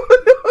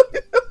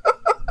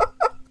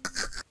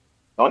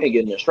Don't even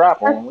getting a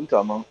strap on. We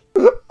talking about?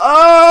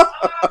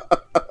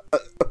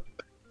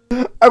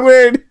 I'm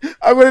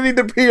gonna need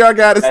the PR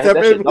guy to step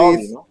in,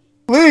 please.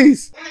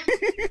 Please.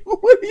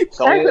 What are you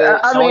saying?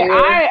 I mean,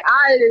 I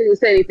didn't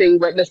say anything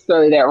but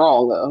necessarily that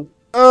wrong though.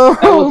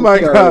 Oh my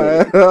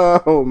god!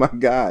 Oh my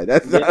god!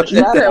 That's not.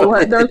 You said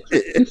what?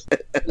 You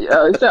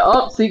said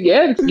up. See,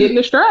 yeah, it's getting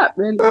the strap,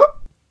 man.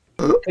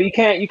 You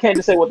can't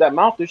just say what that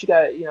mouth do. She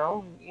got you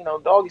know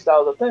doggy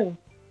style is a thing.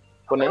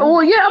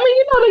 Well, yeah, I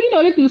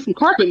mean they do some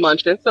carpet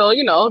munching, so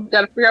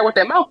got to figure out what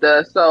that mouth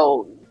does.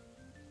 So,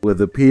 will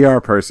the PR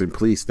person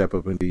please step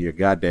up and do your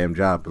goddamn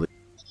job, please?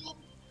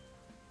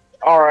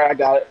 All right, I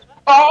got it.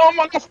 Oh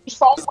my god!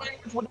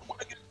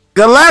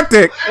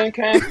 Galactic.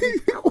 Okay.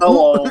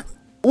 Hello.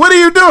 What are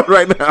you doing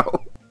right now?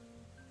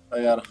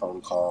 I got a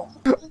phone call.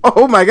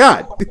 Oh my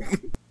god.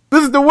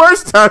 This is the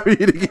worst time for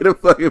you to get a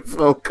fucking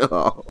phone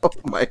call. Oh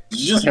my. Did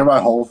you just hear my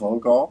whole phone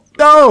call?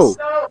 No.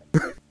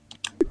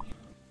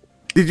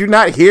 Did you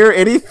not hear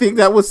anything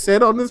that was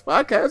said on this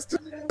podcast?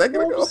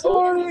 I'm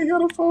sorry, I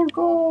got a phone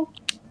call.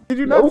 Did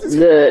you not?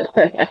 Good.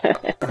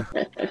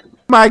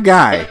 My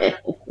guy.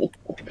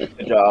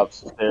 Good job.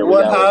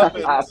 What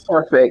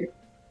happened?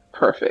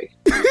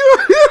 Perfect.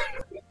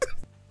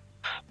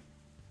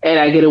 And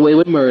I get away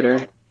with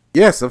murder.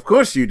 Yes, of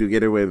course you do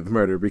get away with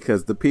murder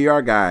because the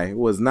PR guy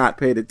was not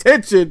paying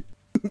attention.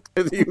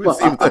 He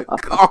received a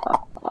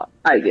call.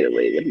 I get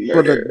away with murder.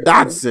 For the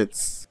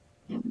nonsense.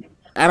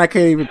 And I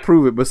can't even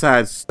prove it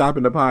besides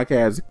stopping the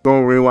podcast,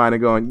 going rewind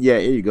and going, yeah,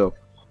 here you go.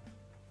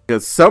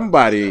 Because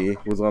somebody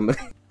was on the...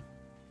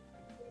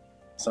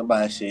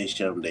 Somebody said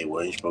something they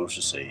weren't supposed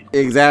to say.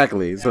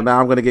 Exactly. So now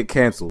I'm gonna get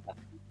canceled.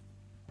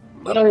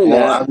 Well, I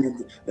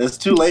mean, it's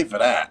too late for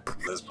that.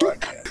 This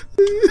podcast.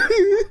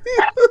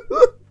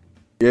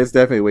 Yeah, it's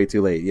definitely way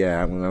too late.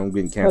 Yeah, I'm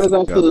getting What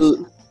canceled. about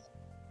food?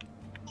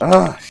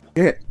 Ah,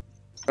 shit.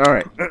 All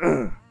right.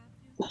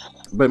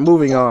 But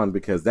moving on,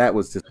 because that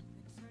was just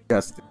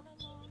disgusting.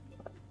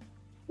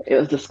 It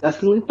was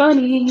disgustingly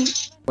funny.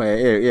 Well,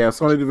 yeah, if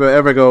somebody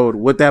ever go,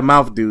 what that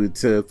mouth do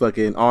to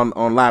fucking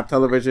on live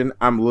television,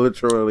 I'm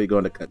literally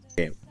going to cut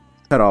the game.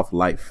 Cut off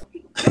life.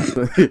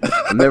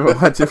 Never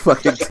watch a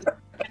fucking...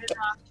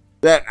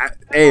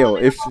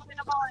 Ayo,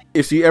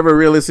 if she ever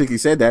realistically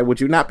said that,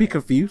 would you not be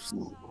confused?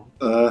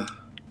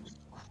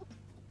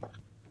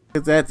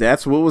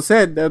 That's what was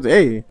said. That's,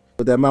 hey,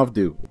 what that mouth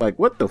do? Like,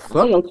 what the I fuck?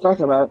 don't know what you're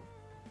talking about.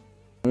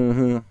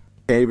 Mm-hmm.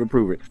 Can't even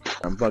prove it.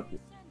 I'm fucking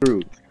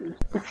screwed.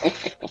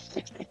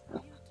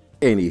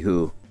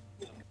 Anywho.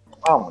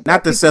 Oh,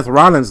 Not the Seth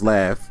Rollins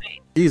laugh.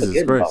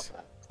 Jesus Christ.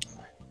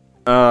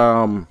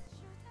 Now,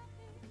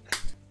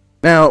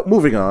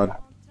 moving on.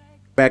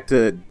 Back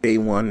to day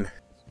one.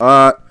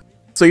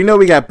 So you know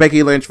we got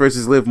Becky Lynch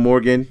versus Liv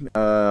Morgan.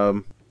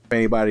 If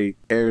anybody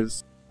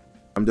cares,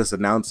 I'm just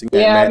announcing that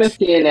match. I've been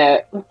seeing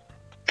that.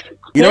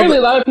 Apparently,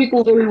 a lot of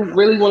people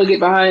really want to get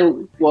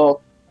behind.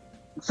 Well,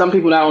 some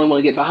people not only want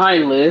to get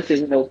behind Liz,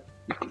 you know.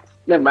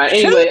 Never mind.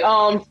 Anyway,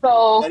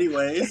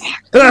 Anyways,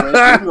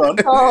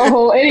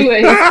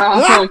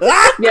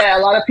 yeah, a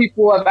lot of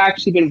people have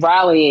actually been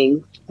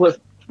rallying with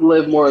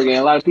Liv Morgan.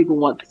 A lot of people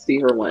want to see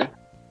her win.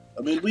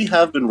 I mean, we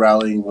have been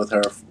rallying with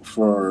her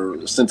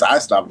since I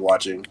stopped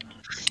watching,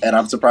 and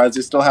I'm surprised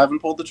they still haven't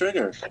pulled the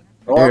trigger.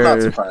 Well, I'm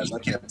not surprised. I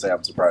can't say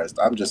I'm surprised.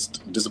 I'm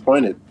just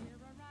disappointed.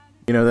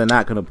 You know, they're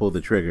not going to pull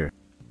the trigger.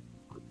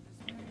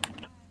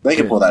 They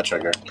can pull that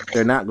trigger.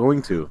 They're not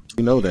going to.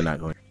 You know they're not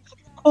going to.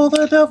 Pull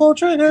the devil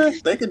trigger.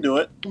 They can do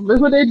it.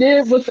 That's what they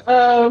did with,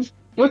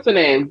 what's her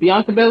name?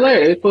 Bianca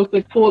Belair. They're supposed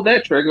to pull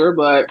that trigger,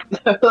 but...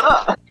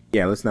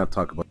 Yeah, let's not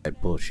talk about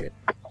that bullshit.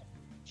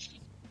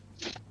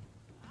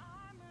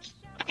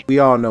 We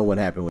all know what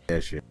happened with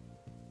that shit.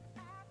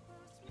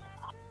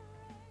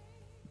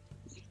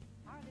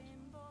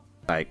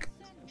 Like,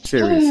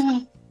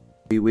 serious.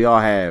 We all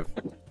have.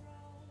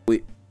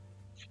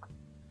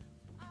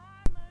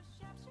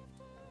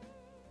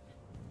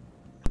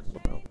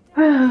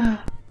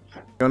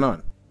 What's going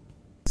on?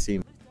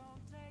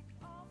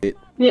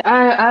 Yeah,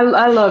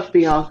 I love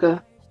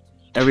Bianca.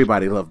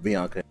 Everybody loved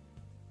Bianca.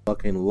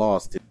 Fucking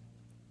lost in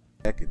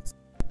seconds.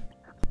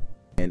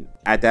 And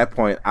at that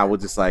point, I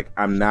was just like,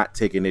 I'm not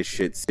taking this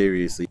shit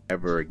seriously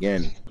ever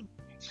again.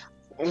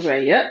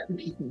 Okay, yep.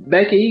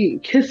 Becky, you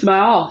kiss my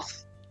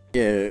ass.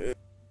 Yeah.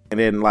 And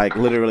then, like,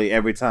 literally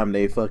every time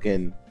they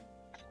fucking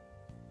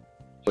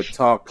would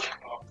talk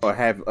or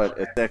have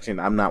a section,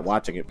 I'm not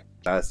watching it.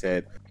 I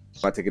said,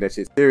 I'm not taking that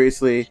shit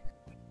seriously.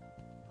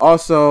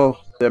 Also,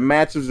 the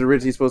match was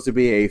originally supposed to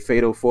be a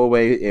fatal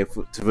four-way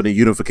for the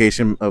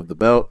unification of the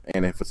belt,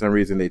 and if for some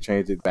reason they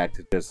changed it back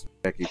to just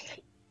Becky.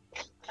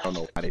 I don't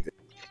know why they did.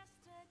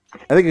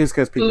 I think it's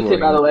because people Tuesday,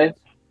 by the way.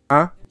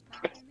 Huh?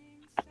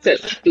 Said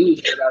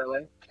Tuesday, by the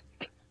way.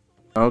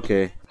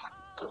 Okay.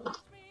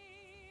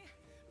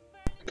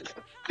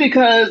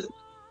 Because,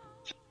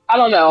 I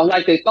don't know,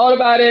 like they thought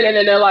about it, and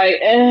then they're like,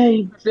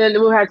 then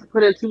we'll have to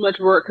put in too much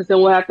work, because then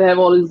we'll have to have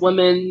all these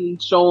women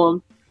show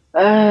them.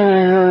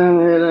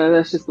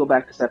 Let's just go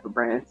back to separate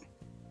brands.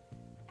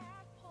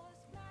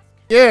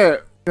 Yeah,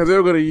 because they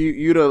were going to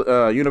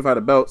unify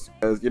the belts.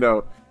 Because, you know,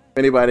 if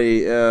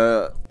anybody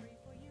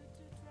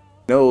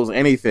knows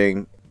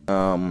anything,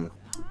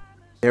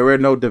 there were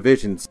no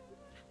divisions.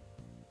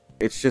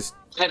 It's just...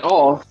 At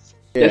all.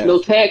 Yeah. There's no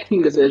tag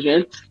team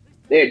division.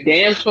 They're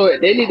damn sure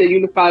they need to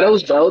unify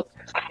those belts,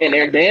 and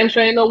they're damn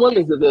sure ain't no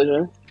women's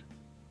division.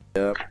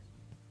 Yep.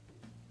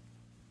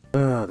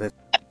 That's...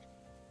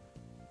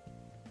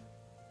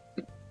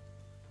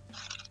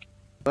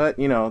 But,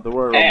 you know, the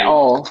Royal Rumble... At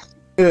all.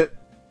 Yeah,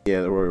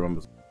 the Royal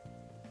Rumble.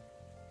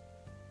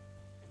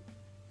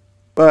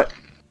 But,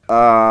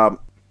 I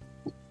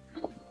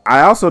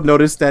also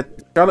noticed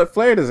that Charlotte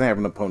Flair doesn't have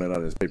an opponent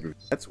on this pay-per-view.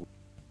 That's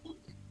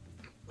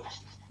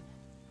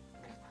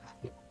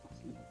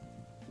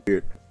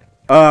weird.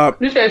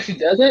 You said she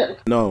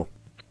doesn't? No.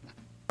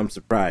 I'm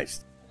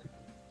surprised.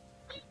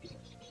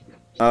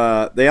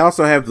 They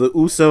also have the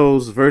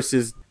Usos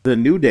versus the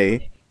New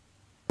Day.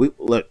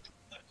 Look.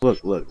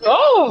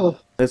 Oh!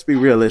 Let's be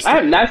realistic. I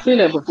have not seen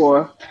that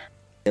before.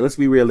 Yeah, let's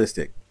be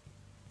realistic.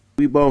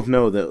 We both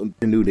know that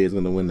the New Day is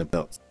going to win the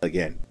belts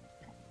again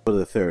for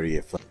the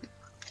 30th.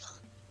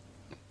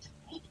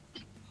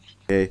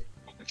 Okay,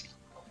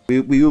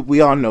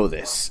 we all know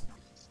this.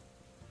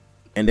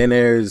 And then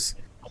there's,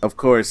 of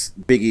course,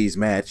 Big E's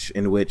match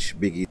in which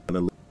Big E's going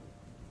to lose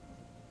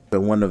to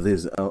one of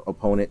his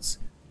opponents.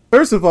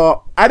 First of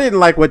all, I didn't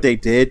like what they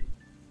did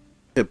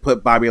to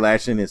put Bobby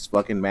Lashley in this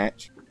fucking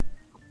match.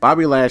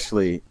 Bobby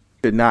Lashley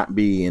should not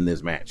be in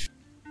this match.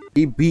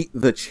 He beat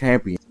the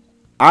champion.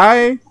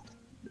 I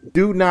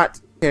do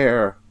not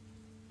care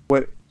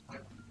what,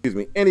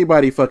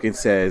 anybody fucking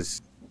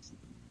says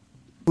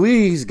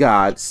please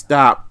God,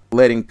 stop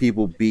letting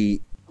people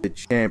beat the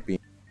champion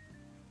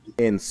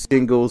in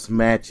singles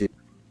matches.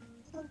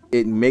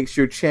 It makes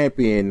your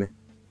champion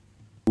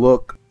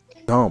look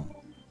dumb.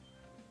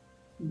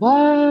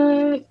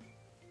 What?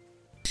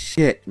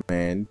 Shit,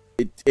 man.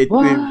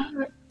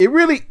 What? It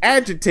really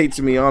agitates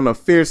me on a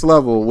fierce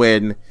level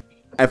when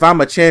if I'm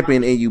a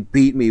champion and you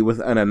beat me with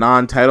a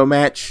non-title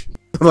match,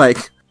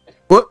 like,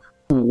 what?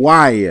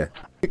 Why?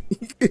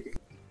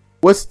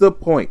 What's the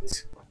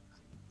point?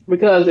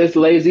 Because it's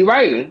lazy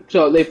writing.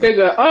 So they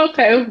figure,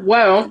 okay,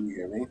 well, Can you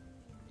hear me?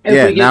 if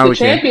Yeah, we now get the we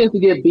can. champions to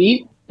get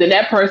beat, then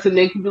that person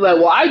then can be like,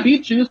 well, I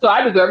beat you, so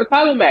I deserve a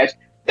title match.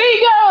 There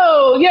you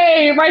go!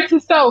 Yay, right to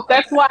self.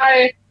 That's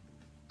why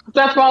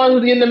Seth Rollins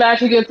was getting the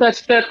match against such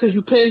and such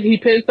because he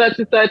pinned such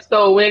and such,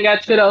 so we ain't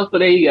got shit else, so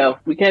there you go.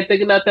 We can't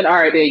think of nothing. All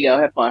right, there you go.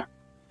 Have fun.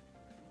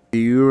 Do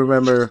you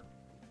remember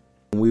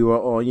when we were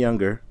all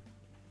younger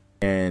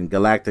and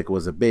Galactic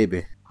was a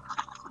baby?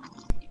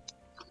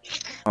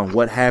 On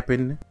what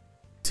happened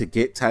to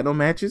get title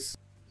matches?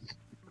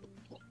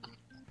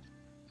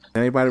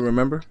 Anybody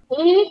remember?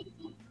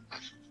 Mm-hmm.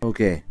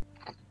 Okay.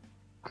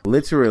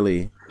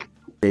 Literally,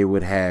 they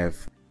would have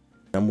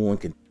number one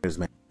contenders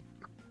match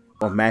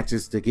or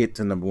matches to get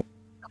to number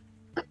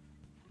one.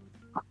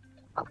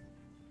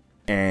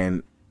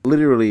 And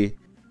literally,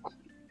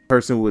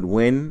 person would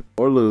win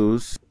or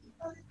lose.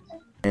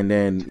 And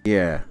then,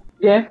 yeah.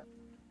 Yeah.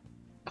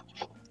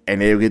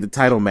 And they would get the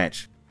title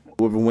match.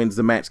 Whoever wins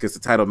the match gets the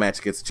title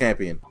match, gets the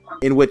champion.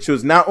 In which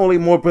was not only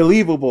more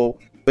believable,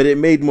 but it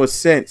made more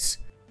sense.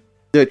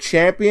 The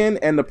champion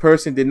and the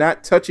person did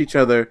not touch each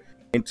other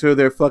until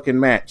their fucking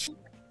match.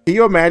 Can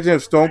you imagine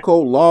if Stone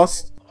Cold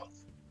lost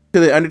to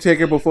The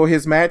Undertaker before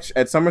his match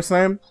at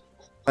SummerSlam?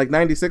 Like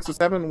 96 or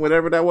 7,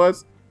 whatever that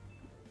was?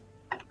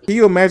 Can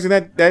you imagine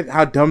that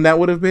how dumb that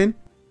would have been?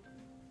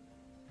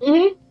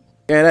 Mm-hmm.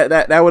 Yeah,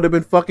 that would have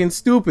been fucking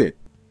stupid.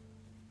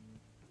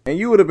 And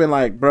you would have been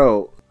like,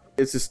 bro,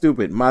 it's just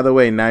stupid. By the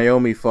way,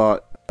 Naomi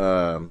fought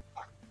Shayna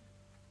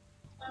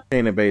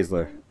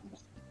Baszler.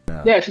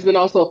 No. Yeah, she's been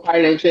also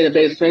fighting Shayna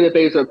Baszler. Shayna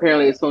Baszler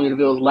apparently is Sonya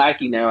Deville's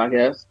lackey now, I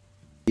guess.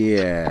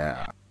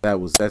 Yeah,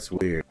 that's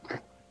weird.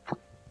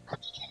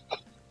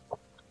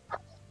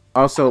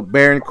 Also,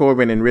 Baron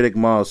Corbin and Riddick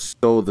Moss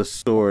stole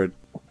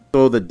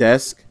the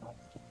desk.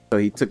 So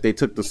they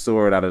took the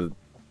sword out of,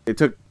 they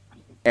took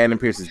Adam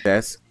Pearce's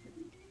desk,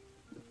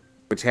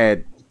 which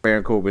had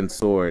Baron Corbin's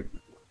sword.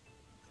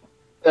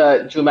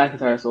 Drew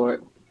McIntyre's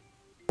sword.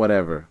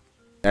 Whatever.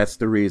 That's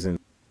the reason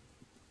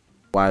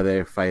why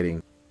they're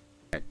fighting.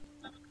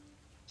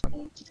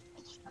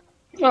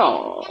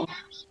 Oh.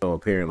 So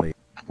apparently,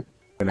 we're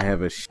gonna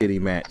have a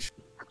shitty match.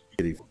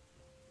 Shitty.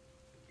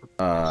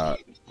 Shayna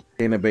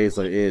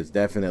Baszler is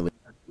definitely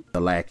the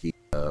lackey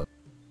of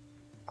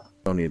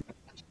Sonya.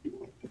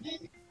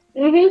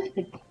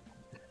 Mm-hmm.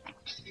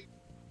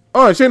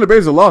 Oh, and Shayna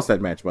Baszler lost that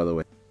match, by the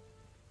way.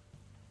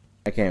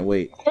 I can't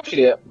wait. Of course she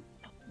did.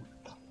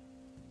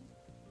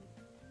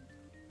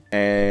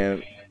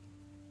 And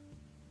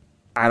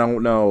I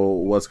don't know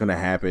what's gonna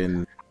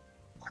happen.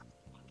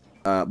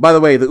 By the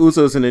way, the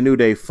Usos and the New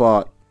Day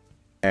fought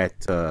at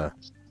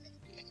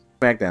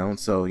SmackDown,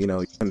 so you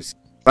know,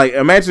 like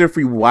imagine if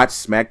we watched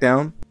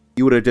SmackDown,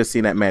 you would have just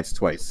seen that match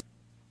twice.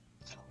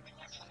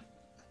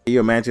 Can you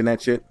imagine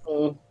that shit?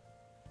 Mm.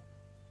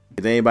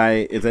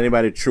 Is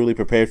anybody truly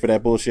prepared for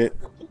that bullshit?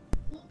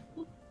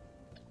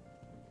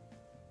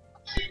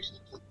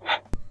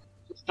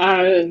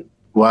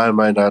 Why am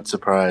I not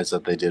surprised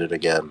that they did it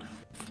again?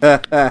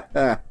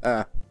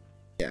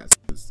 Yes.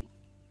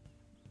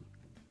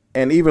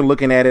 And even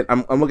looking at it,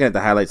 I'm looking at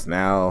the highlights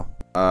now.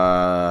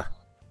 The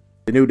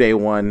New Day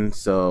won,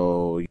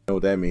 so you know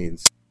what that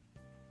means.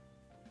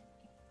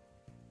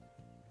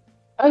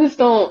 I just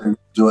don't.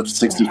 Do it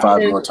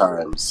 65 more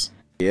times.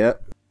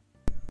 Yep.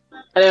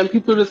 And then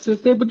people just say,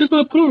 but they're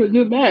gonna put on a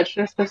good match.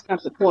 That's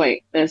not the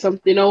point. And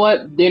you know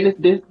what? Then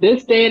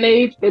this day and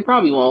age, they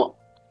probably won't.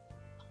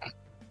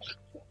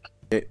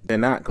 They're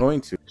not going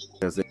to,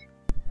 because they're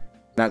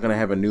not going to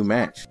have a new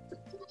match.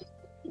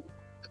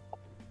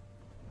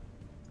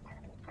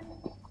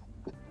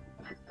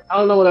 I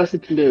don't know what else you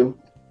can do.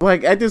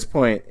 Like, at this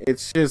point,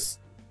 it's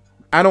just,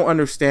 I don't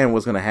understand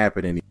what's going to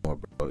happen anymore,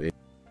 bro.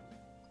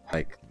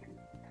 Like,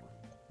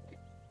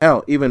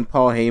 hell, even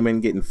Paul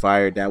Heyman getting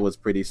fired, that was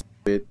pretty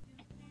stupid.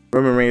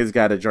 Roman Reigns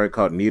got a joint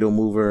called Needle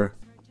Mover,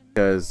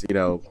 because, you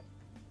know,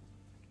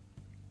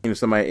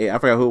 somebody, I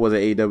forgot who it was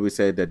at AEW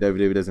said that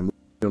WWE doesn't move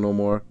needle no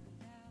more.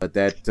 But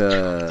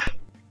that,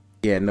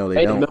 yeah, no,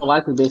 they don't. Don't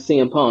like to be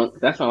CM Punk.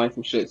 That sounds like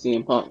some shit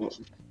CM Punk.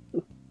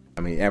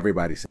 I mean,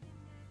 everybody said,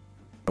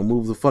 don't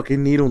move the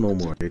fucking needle no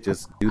more. They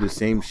just do the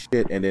same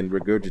shit and then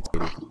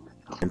regurgitate it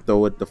and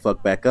throw it the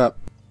fuck back up.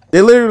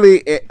 They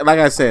literally, like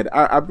I said,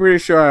 I'm pretty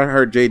sure I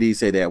heard JD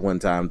say that one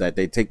time, that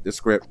they take the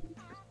script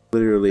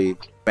literally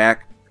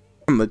back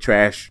from the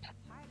trash,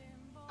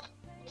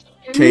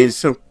 change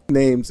some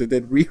names, and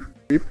then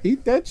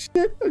repeat that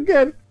shit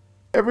again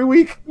every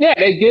week. Yeah,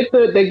 they get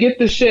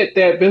the shit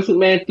that Vince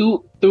McMahon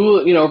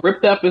threw,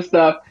 ripped up and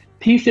stuff,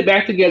 piece it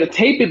back together,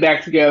 tape it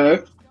back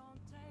together,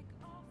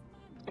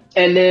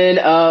 And then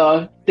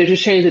they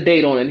just changed the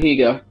date on it. Here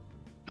you go.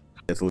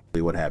 That's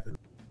literally what happened.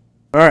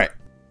 All right,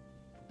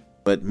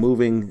 but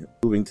moving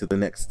to the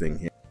next thing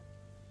here.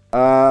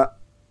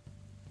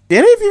 Did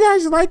any of you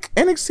guys like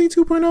NXT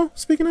 2.0?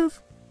 Speaking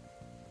of,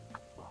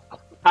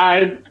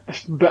 I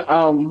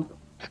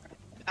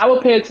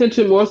would pay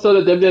attention more so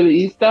to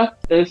WWE stuff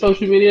and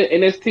social media.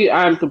 NXT,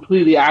 I'm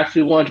completely,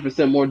 actually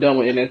 100% more done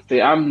with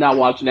NXT. I'm not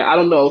watching that. I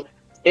don't know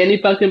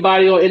any fucking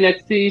body on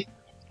NXT.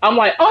 I'm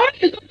like, oh,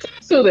 hey,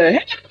 so there.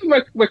 Hey,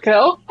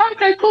 Raquel.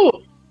 Okay,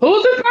 cool.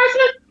 Who's this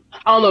person?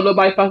 I don't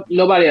know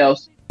nobody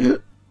else.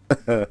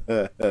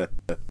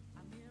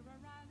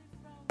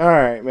 all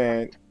right,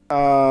 man.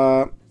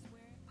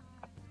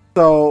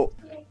 So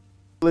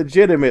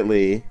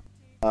legitimately,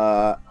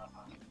 I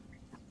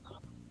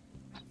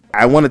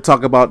want to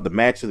talk about the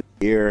match of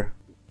the year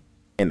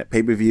and the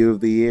pay-per-view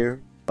of the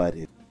year, but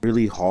it's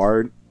really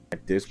hard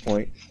at this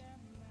point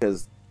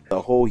because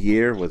the whole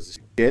year was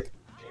shit,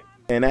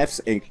 and that's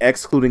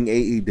excluding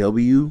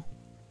AEW.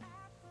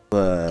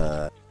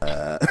 But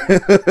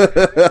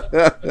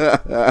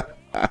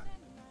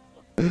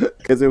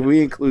because if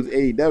we include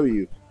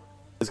AEW,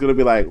 it's gonna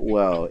be like,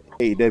 well,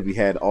 AEW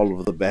had all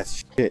of the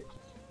best shit.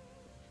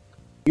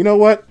 You know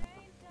what?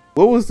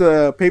 What was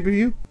the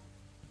pay-per-view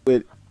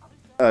with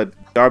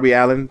Darby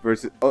Allin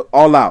versus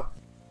All Out?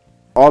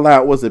 All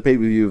Out was the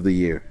pay-per-view of the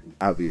year,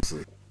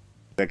 obviously.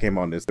 That came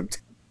on this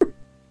September.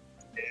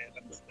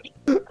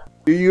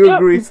 Do you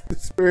agree,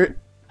 Spirit?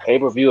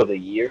 Pay-per-view of the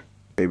year?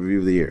 Pay-per-view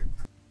of the year.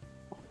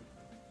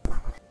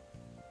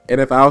 And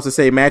if I was to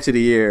say match of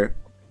the year,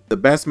 the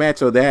best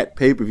match of that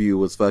pay-per-view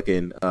was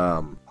fucking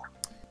what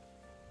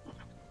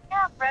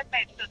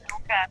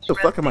the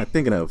fuck am I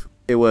thinking of?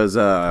 It was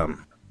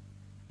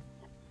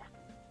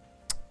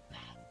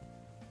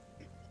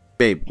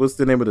babe, what's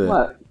the name of the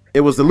What?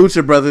 It was the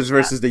Lucha Brothers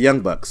versus the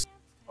Young Bucks.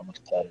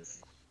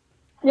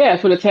 Yeah,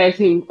 for the tag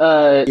team.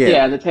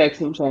 Yeah, the tag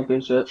team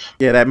championship.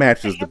 Yeah, that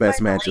match was the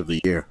best match of the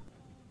year.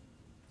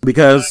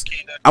 Because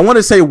I want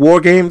to say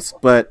War Games,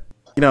 but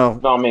you know.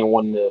 No, I mean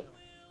one the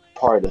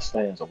part that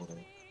stands over there.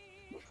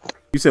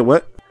 You said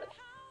what?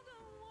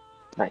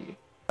 Not you.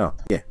 Oh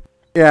yeah,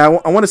 yeah.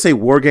 I want to say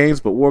War Games,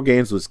 but War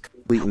Games was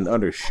complete and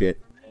utter shit.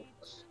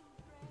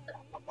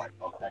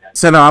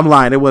 So no, I'm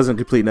lying. It wasn't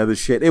complete and utter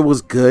shit. It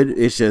was good.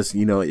 It's just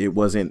it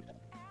wasn't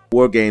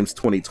War Games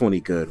 2020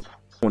 good,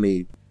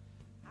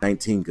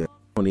 2019 good,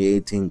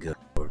 2018 good.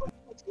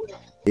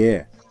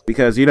 Yeah,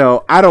 because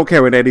I don't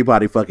care what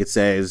anybody fucking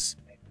says.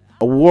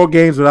 A War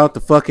Games without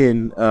the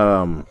fucking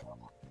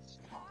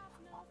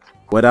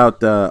without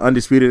the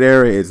Undisputed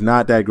Era is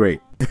not that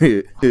great.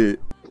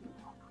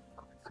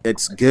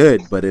 It's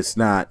good, but it's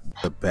not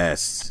the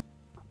best.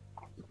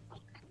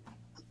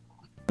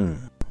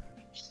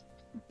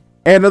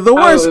 And the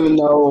worst. I don't even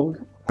know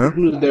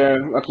who's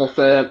there. Like I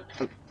said,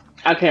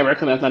 I can't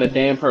recognize not a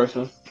damn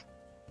person.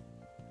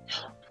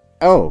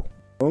 Oh,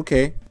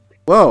 okay.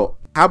 Well,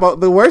 how about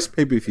the worst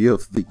pay-per-view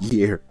of the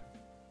year?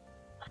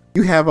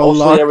 You have a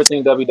lot.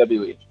 Everything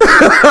WWE.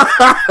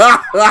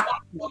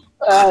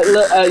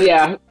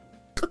 Yeah.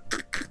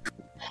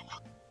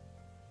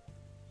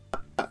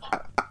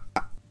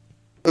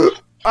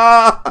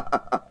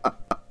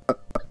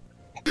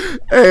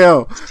 Hey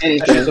yo.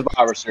 Anything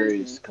Survivor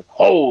Series.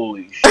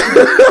 Holy shit.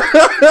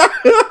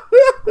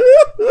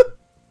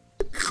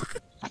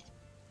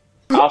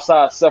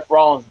 Outside Seth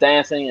Rollins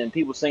dancing and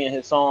people singing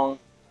his song.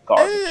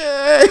 Garbage.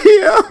 Hey,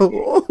 yo.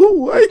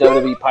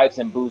 WWE pipes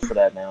and booze for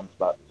that now.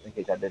 In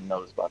case I didn't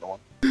notice, by the way.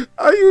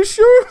 Are you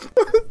sure?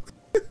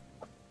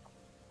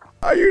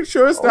 Are you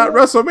sure it's not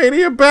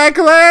WrestleMania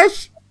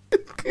Backlash?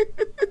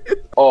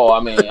 Oh, I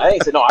mean, I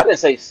didn't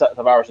say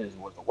Survivor Series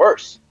was the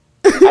worst.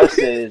 I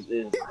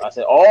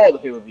said all the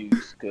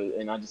pay-per-views,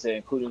 and I just said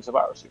including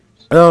Survivor Series.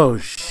 Oh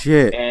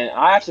shit! And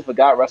I actually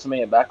forgot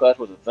WrestleMania Backlash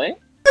was a thing.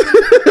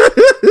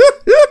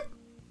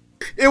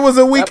 It was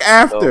a week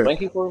after.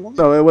 Thank you for remembering.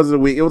 No, it wasn't a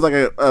week. It was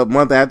like a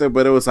month after,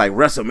 but it was like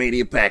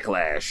WrestleMania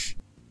Backlash.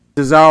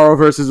 Cesaro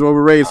versus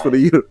Roman Reigns for the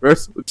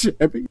Universal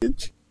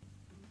Championship.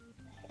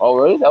 Oh,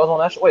 really? That was on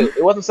that show? Wait,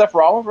 it wasn't Seth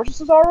Rollins versus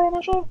Cesaro on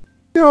that show?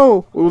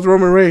 No, it was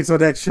Roman Reigns on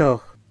that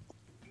show.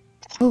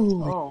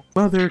 Oh,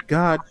 mother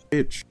God,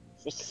 bitch.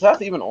 Was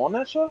Seth even on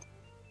that show?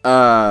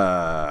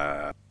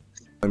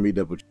 Let me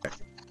double check.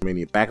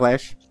 WrestleMania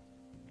Backlash?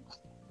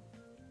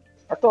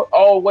 I thought.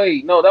 Oh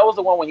wait, no, that was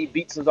the one when he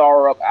beat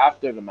Cesaro up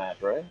after the match,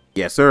 right?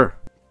 Yes, sir.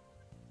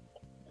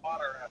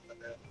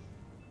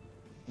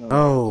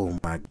 Oh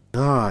my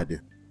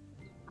God,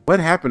 what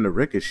happened to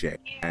Ricochet?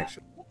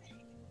 Actually,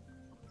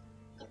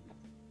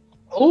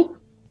 Oh,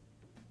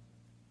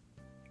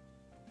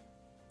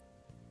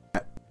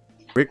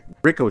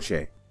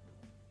 Ricochet.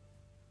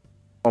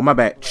 Oh my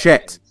bad,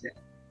 Chet.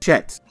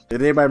 Did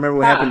anybody remember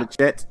what happened to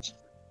Chet?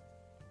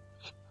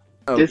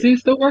 Oh, does he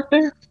still work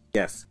there?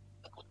 yes.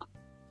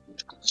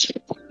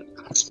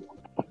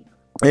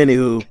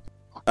 Anywho,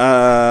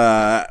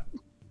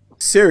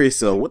 serious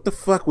though, what the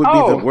fuck would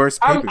be the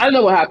worst pay-per-view? I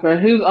know what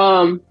happened. Who's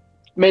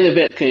main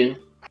event team?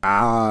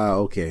 Ah,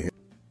 okay.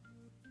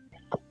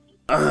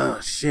 Oh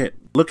shit.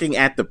 looking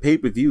at the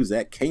pay-per-views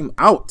that came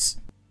out,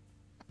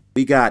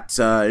 we got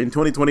in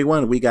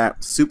 2021 we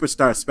got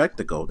Superstar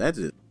Spectacle. That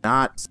is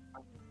not.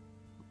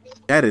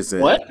 That is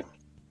it. What?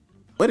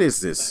 What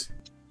is this?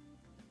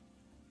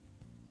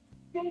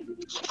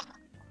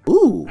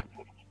 Ooh.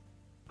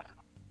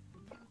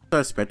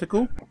 Superstar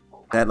Spectacle?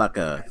 That like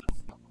a.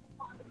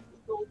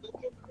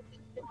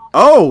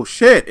 Oh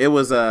shit! It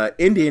was a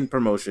Indian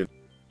promotion.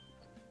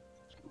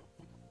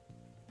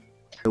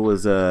 It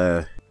was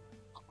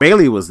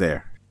Bailey was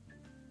there.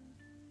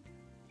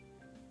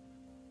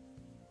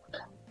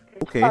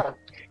 Okay.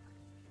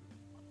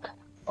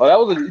 Oh, that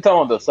was you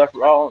talking about the Seth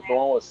Rollins, the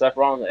one with Seth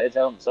Rollins and Edge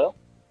out himself?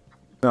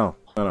 No.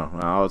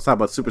 I was talking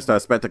about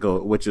Superstar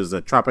Spectacle, which is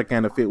a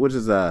Tropicana Fit, which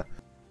is a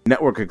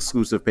network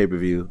exclusive pay per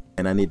view,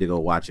 and I need to go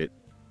watch it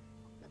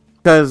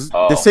because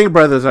the Singh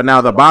brothers are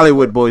now the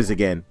Bollywood boys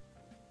again,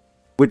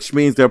 which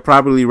means they're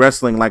probably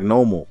wrestling like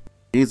normal.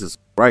 Jesus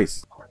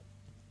Christ.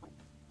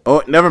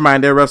 Oh, never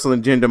mind. They're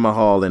wrestling Jinder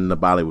Mahal and the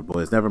Bollywood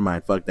boys. Never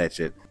mind. Fuck that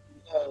shit.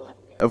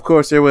 Of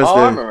course, there was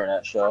I remember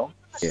that show.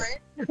 Yeah.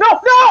 No!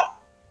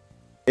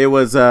 It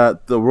was the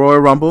Royal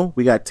Rumble.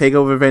 We got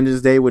Takeover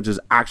Vengeance Day, which is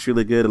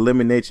actually good.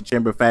 Elimination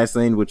Chamber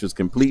Fastlane, which was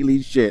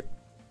completely shit.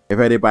 If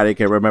anybody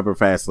can remember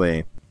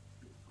Fastlane.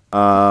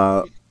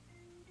 Fuck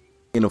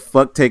the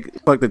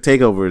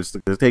takeovers.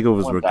 The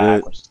takeovers were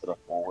good.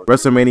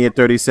 WrestleMania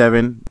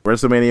 37,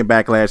 WrestleMania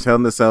Backlash, Hell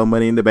in a Cell,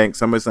 Money in the Bank,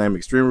 SummerSlam,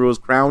 Extreme Rules,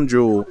 Crown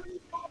Jewel,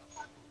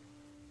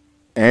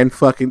 and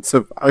fucking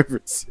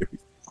Survivor Series.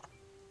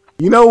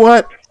 You know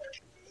what?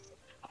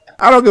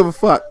 I don't give a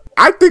fuck.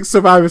 I think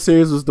Survivor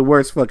Series was the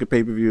worst fucking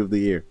pay-per-view of the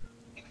year.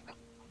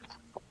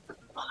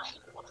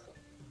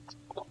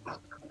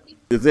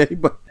 Does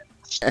anybody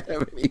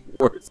have any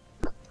worse?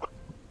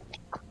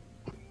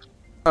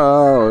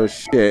 Oh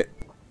shit!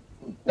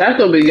 That's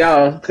gonna be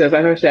y'all because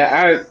like I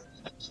said,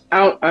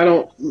 I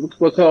don't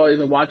recall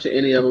even watching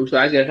any of them, so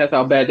I guess that's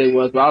how bad they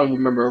was. But I don't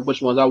remember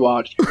which ones I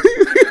watched.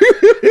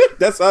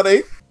 That's how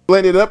they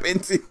blended up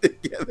into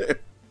together.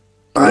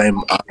 I'm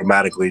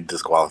automatically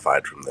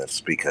disqualified from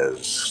this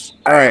because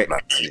All I right. have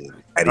not seen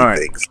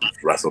anything since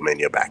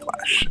WrestleMania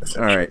Backlash.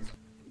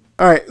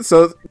 All right.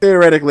 So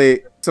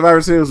theoretically,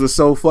 Survivor Series was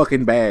so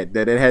fucking bad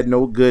that it had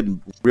no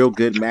real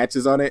good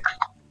matches on it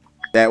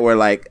that were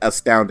like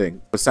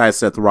astounding. Besides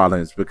Seth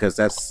Rollins, because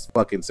that's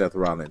fucking Seth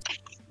Rollins.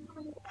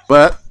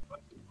 But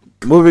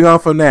moving on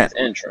from that,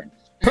 Entrance.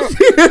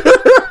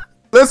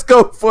 let's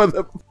go for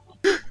the.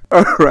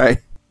 All right.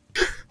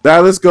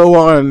 Now let's go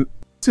on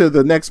to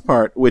the next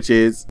part, which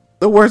is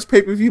the worst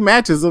pay-per-view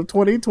matches of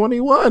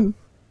 2021.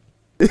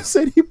 Does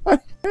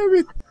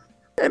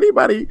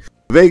anybody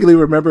vaguely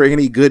remember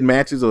any good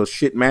matches or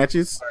shit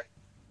matches?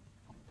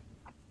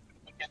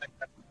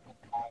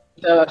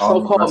 The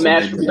so-called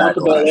match from Bianca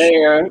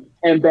Belair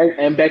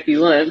and Becky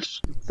Lynch,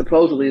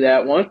 supposedly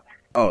that one.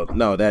 Oh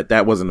no,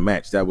 that wasn't a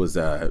match. That was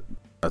a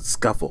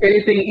scuffle.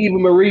 Anything Eva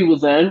Marie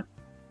was in.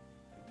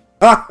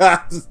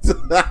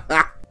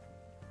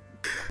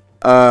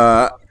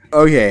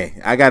 Okay,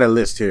 I got a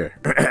list here.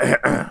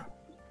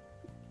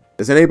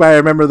 Does anybody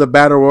remember the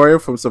Battle Royal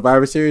from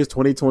Survivor Series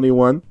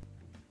 2021?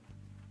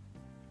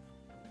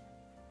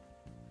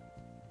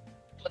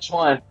 Which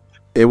one?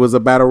 It was a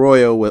Battle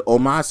Royal with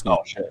Omos. Oh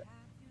shit.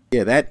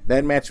 Yeah,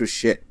 that match was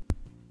shit.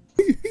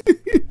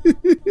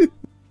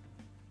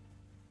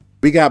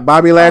 We got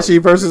Bobby Lashley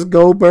versus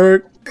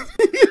Goldberg.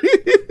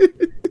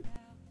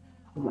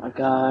 Oh my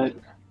god.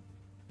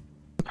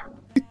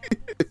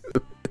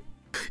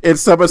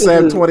 It's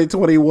SummerSlam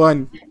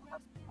 2021.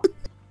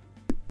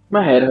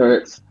 My head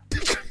hurts.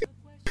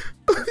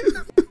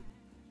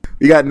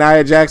 You got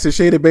Nia Jackson,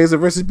 Shayna Baszler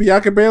versus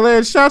Bianca Belair,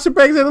 and Sasha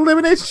Banks at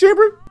Elimination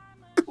Chamber.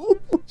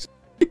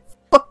 She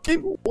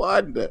fucking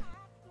won.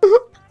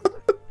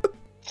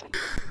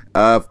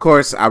 Of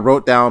course, I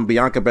wrote down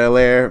Bianca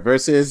Belair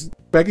versus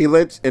Becky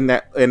Lynch in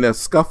the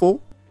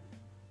scuffle.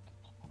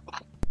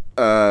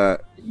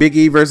 Big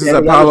E versus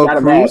Apollo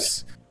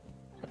Crews.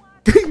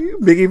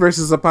 Big E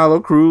versus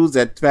Apollo Crews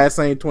at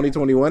Fastlane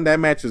 2021. That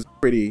match was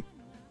pretty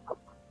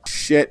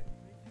shit.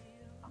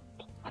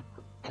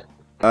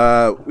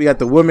 We got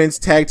the women's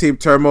tag team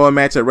turmoil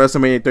match at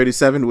WrestleMania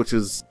 37, which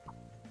is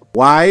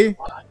why.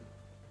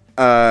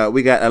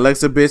 We got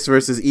Alexa Bliss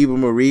versus Eva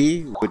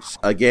Marie, which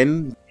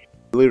again,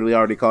 literally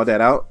already called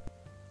that out.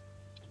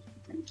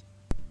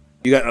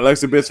 You got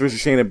Alexa Bliss versus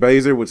Shayna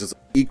Baszler, which is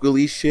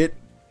equally shit.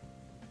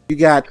 You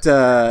got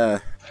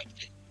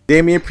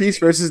Damian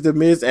Priest versus The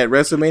Miz at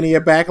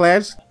WrestleMania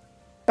Backlash.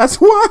 That's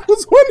why I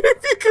was wondering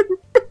if you could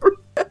remember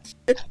that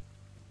shit.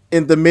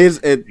 And The Miz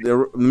and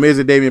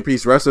Damian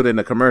Priest wrestled in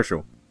a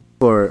commercial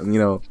for,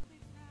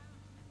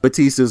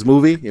 Batista's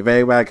movie. If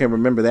anybody can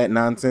remember that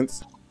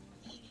nonsense.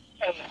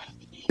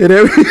 And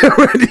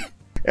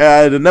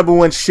the number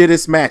one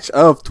shittest match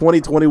of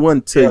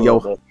 2021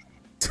 to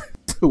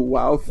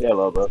Wow. Yeah, a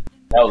little bit.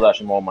 That was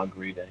actually more of my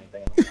greed than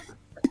anything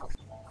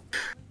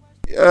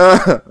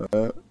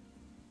else.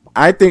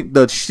 I think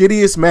the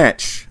shittiest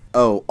match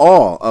of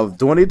all of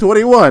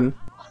 2021,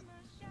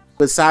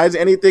 besides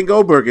anything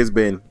Goldberg has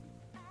been,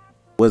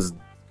 was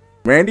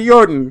Randy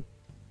Orton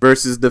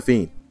versus The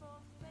Fiend.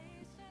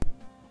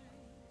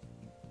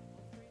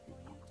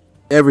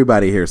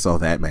 Everybody here saw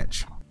that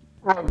match.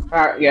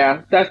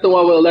 Yeah, that's the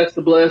one with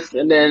Alexa Bliss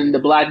and then the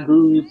black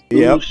goo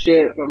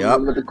shit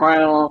from with the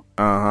crown.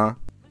 Uh-huh.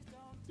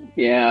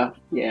 Yeah.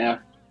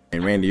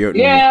 And Randy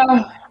Orton.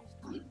 Yeah.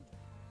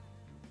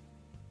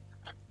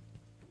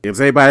 Does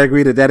anybody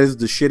agree that is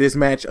the shittest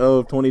match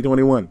of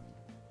 2021?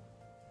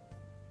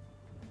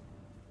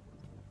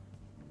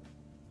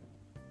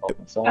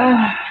 Yes.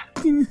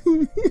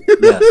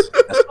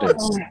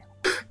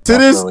 To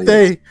this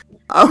day,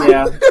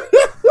 Yeah.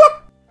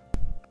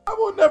 I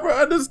will never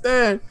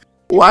understand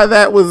why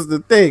that was the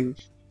thing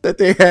that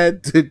they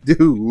had to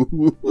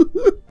do.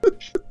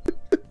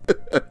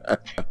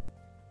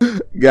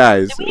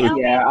 Guys.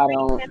 Yeah, I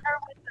don't.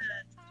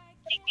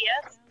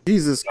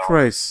 Jesus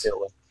Christ.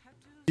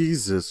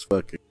 Jesus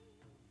fucking.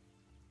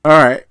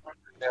 Alright.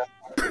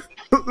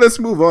 Let's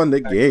move on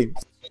to games.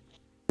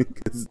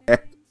 Because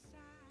that.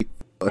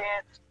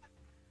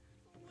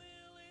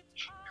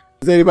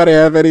 Does anybody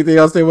have anything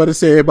else they want to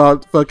say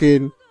about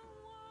fucking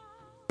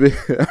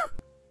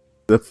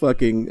the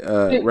fucking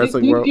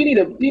wrestling world? Do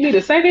you need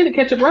a second to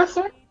catch a breath,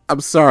 sir? I'm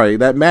sorry,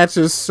 that match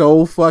is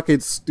so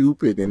fucking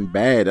stupid and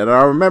bad. And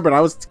I remember I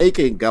was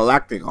taking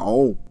Galactic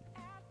home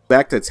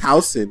back to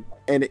Towson,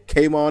 and it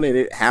came on and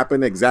it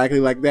happened exactly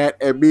like that.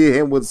 And me and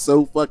him was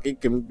so fucking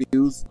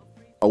confused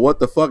on what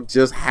the fuck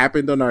just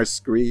happened on our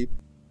screen.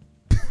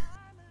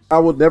 I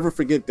will never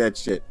forget that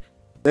shit.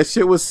 That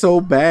shit was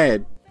so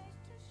bad.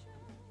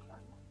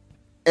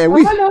 And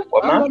we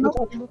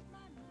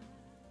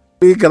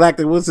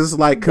Galactic was just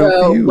like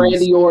confused.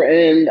 Randy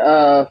Orton,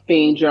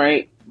 Fiend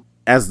joint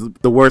as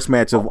the worst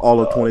match of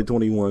all of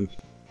 2021.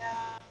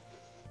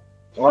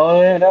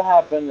 Oh yeah, that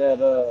happened at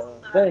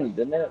thing,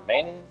 didn't it?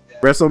 Mania?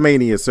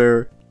 WrestleMania,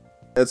 sir.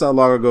 That's how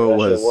long ago it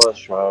was. It was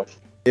trash.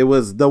 It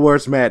was the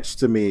worst match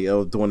to me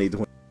of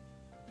 2020.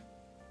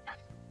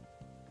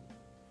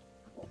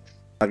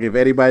 Like, if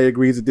anybody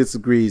agrees or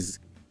disagrees,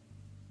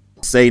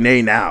 say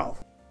nay now,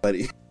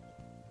 buddy.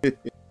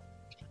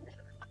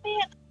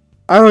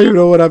 I don't even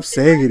know what I'm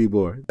saying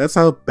anymore. That's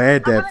how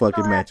bad that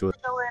fucking match was.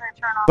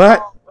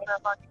 But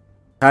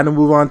time to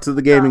move on to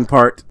the gaming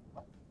part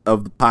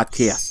of the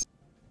podcast,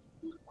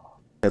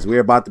 because we're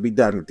about to be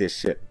done with this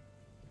shit.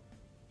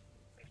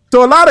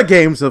 So a lot of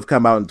games have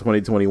come out in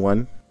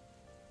 2021.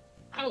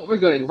 Oh, we're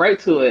going right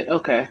to it.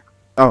 Okay.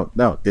 Oh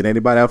no! Did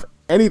anybody have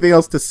anything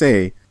else to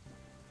say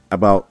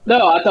about?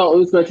 No, I thought we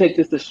was going to take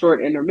just a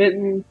short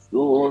intermittent,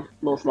 little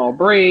small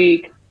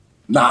break.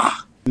 Nah.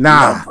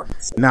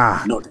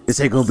 This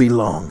ain't gonna be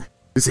long.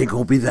 This ain't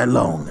gonna be that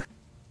long.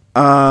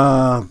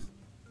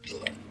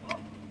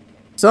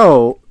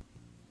 So,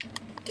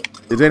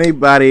 did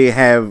anybody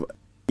have,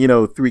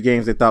 3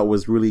 games they thought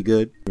was really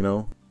good?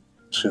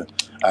 Sure.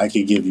 I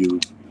could give you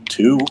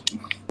 2.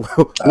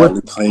 What? I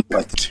only played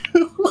like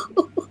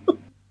 2.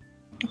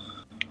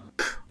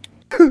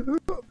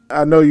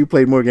 I know you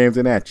played more games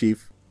than that,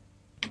 Chief.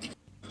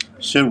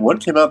 Shit, what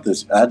came out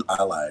this? I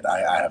lied.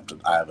 I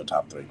have a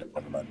top 3.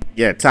 Never mind.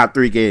 Yeah, top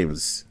 3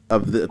 games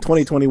of the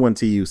 2021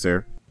 to you,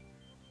 sir.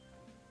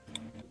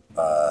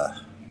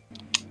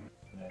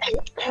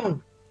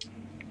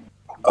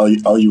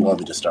 You want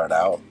me to start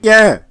out?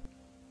 Yeah.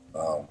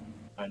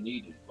 I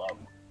need it.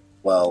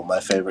 Well, my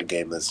favorite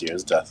game this year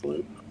is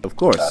Deathloop. Of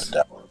course.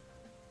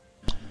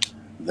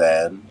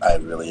 Then I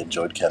really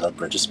enjoyed Kena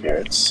Bridge of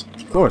Spirits.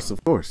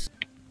 Of course.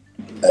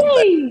 And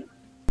then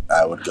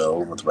I would go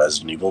with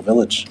Resident Evil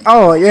Village.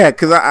 Oh yeah,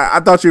 because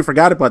I thought you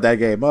forgot about that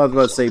game. I was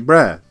about to say,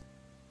 bruh.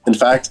 In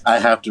fact, I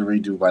have to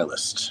redo my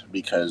list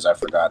because I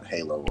forgot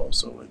Halo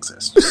also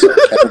exists. So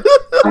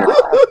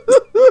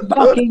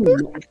fucking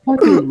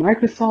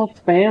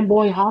Microsoft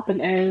fanboy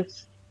hopping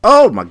ass.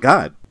 Oh my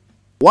god.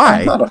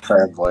 Why? I'm not a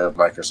fanboy of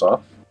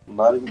Microsoft. I'm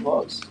not even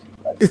close.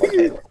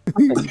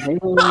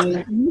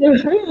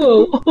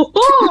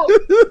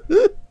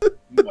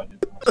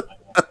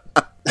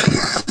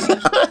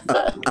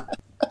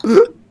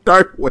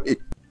 Dark Wave.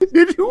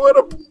 Did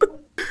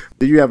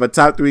you have a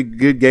top 3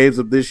 good games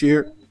of this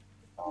year?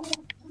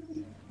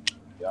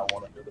 Yeah, I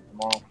want to do it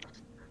tomorrow.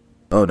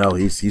 Oh no,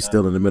 he's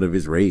still in the middle of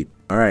his raid.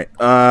 All right.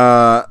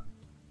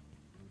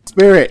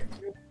 Spirit,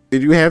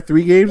 did you have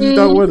 3 games you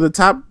thought were the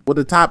top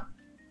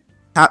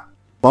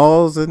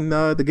balls in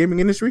the gaming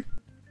industry?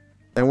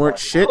 That weren't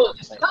shit.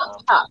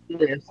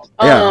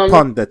 Yeah,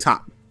 upon the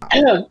top.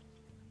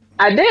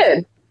 I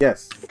did.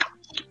 Yes.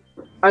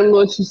 I'm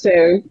going to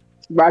say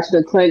Ratchet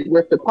and Clank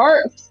Rift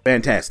Apart.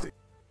 Fantastic.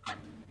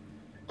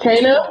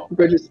 Kena,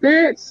 Bridge of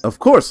Spirits. Of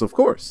course.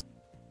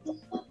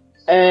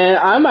 And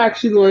I'm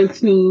actually going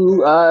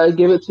to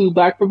give it to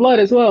Back 4 Blood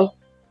as well.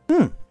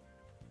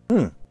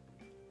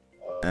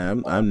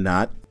 I'm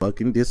not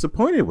fucking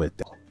disappointed with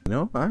that.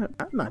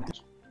 I'm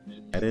not.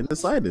 I didn't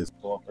decide this.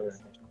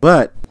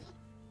 But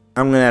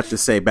I'm gonna have to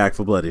say Back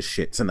 4 Blood is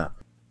shit. So no.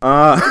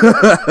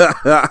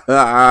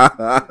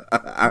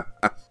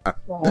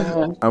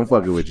 I'm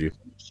fucking with you.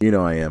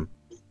 I am.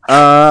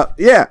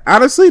 Yeah,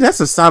 honestly, that's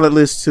a solid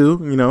list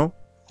too.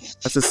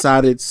 That's a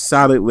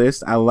solid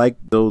list. I like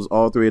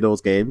all three of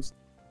those games.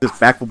 This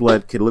Back for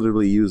Blood could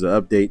literally use an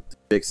update to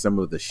fix some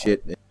of the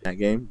shit in that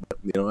game. But,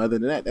 other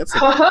than that,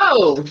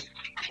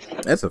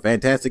 that's a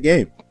fantastic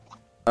game.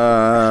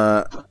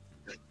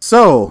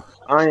 So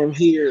I am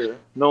here,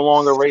 no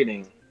longer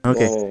rating.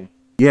 okay, Yay.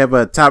 you have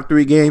a top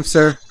 3 game,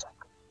 sir?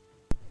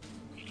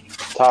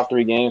 Top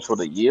 3 games for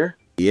the year?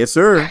 Yes,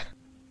 sir.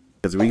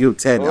 Because we go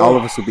 10, all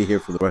of us will be here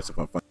for the rest of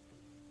our fun.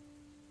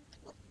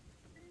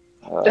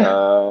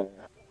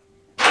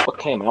 What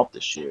came out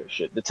this year?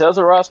 Shit, did Tales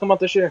of Arise come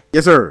out this year?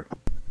 Yes, sir.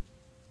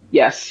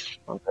 Yes.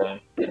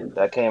 Okay,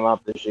 that came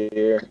out this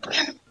year.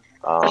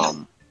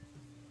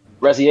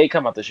 Resi 8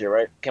 come out this year,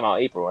 right? Came out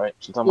April, right?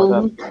 Something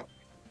like that.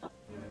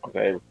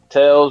 Okay,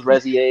 Tales,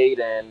 Resi 8,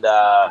 and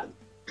I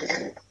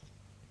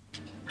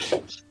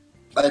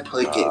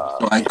play games,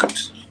 so I could.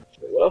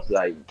 what else did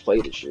I even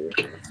play this year?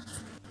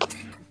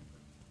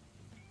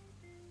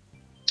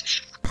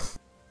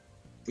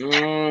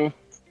 I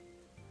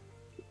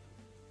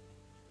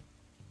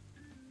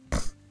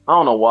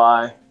don't know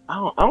why.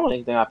 I don't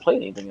even think I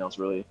played anything else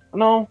really.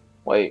 No,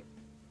 wait.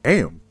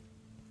 Damn.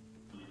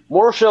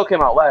 Mortal Shell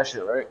came out last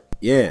year, right?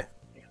 Yeah.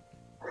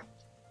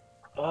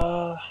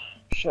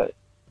 Shit.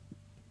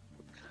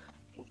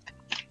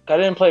 I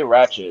didn't play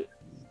Ratchet.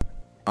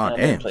 Oh, I damn.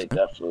 didn't play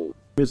Deathloop.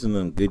 Missing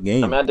a good I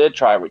game. mean, I did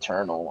try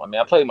Returnal. I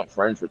mean, I played my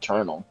friend's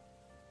Returnal.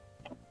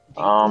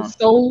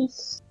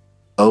 Souls.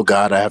 Oh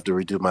God, I have to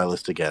redo my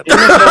list again. You're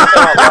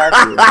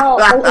right.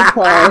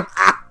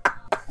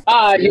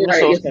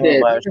 Yes, it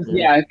did.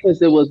 Yeah,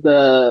 because it was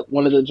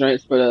one of the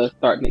joints for the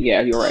start.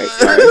 Yeah, you're right.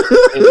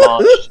 It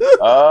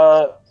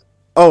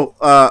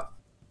launched.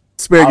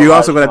 Spirit, you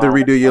also gonna have to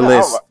redo your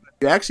list.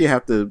 You actually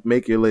have to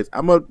make your list.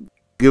 I'm gonna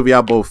give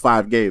y'all both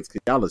 5 games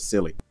because y'all are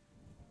silly.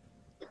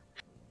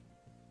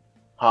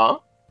 Huh?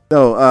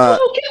 So,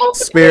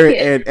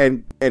 Spirit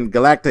and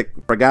Galactic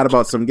forgot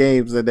about some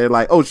games, and they're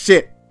like, "Oh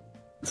shit!"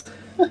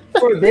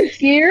 For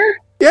this year?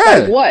 Yeah.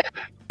 Like what?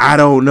 I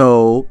don't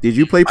know. Did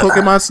you play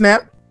Pokemon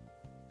Snap?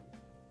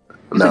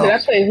 No. Did I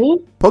play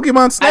who?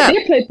 Pokemon Snap. I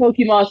did play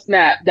Pokemon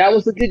Snap. That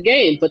was a good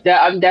game, but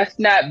that's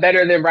not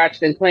better than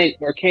Ratchet and Clank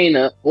or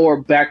Kana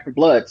or Back for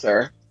Blood,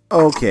 sir.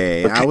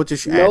 Okay, I would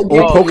just No ask.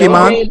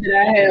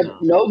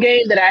 Pokemon. No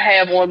game that I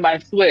have on my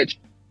Switch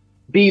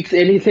beats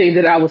anything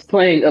that I was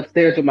playing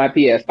upstairs with my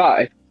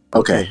PS5.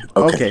 Okay.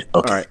 All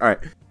right.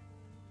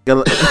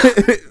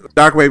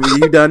 Darkwave, were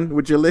you done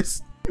with your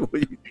list? Your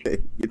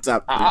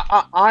top 3?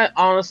 I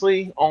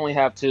honestly only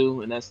have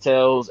 2, and that's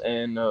Tales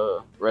and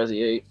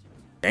Resi 8.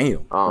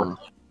 Damn. All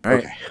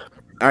right.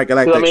 All right,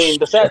 Galactic. I mean,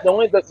 the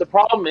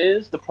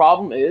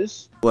problem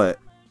is what?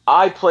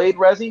 I played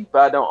Resi,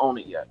 but I don't own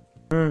it yet.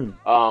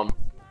 I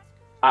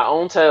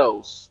own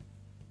Tales,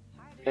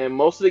 and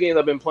most of the games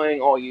I've been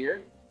playing all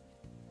year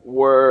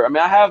were.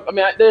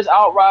 There's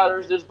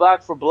Outriders, there's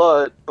Back for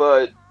Blood,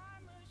 but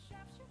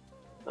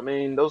I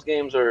mean, those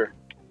games are.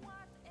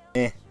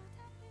 That's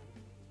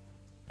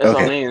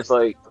what I mean. It's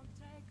like.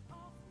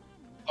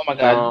 Oh my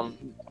god.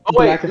 Oh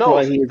wait, no!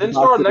 Didn't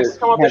Scarlet Nexus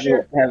come out this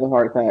year? Have a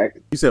heart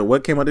attack. You said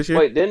what came out this year?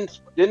 Wait,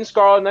 didn't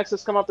Scarlet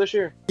Nexus come out this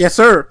year? Yes,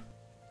 sir.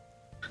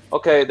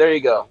 Okay, there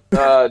you go.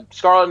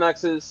 Scarlet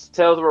Nexus,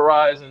 Tales of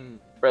Arise, and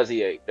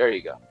Resi 8. There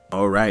you go.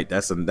 All right,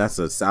 that's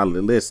a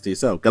solid list to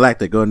yourself.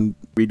 Galactic, go and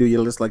redo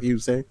your list like you were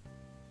saying.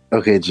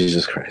 Okay,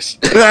 Jesus Christ.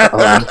 Yeah,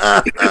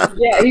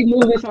 he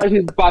moved this like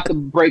he's about to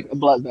break a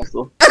blood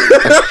vessel.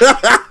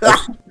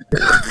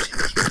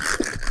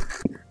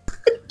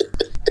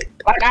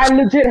 Like, I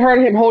legit heard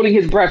him holding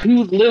his breath. He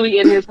was literally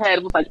in his head.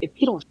 It was like, if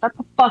you don't shut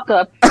the fuck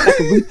up, I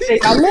can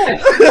retake my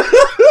list.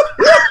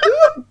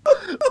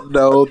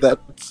 No,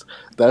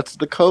 that's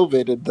the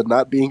COVID and the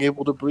not being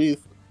able to breathe.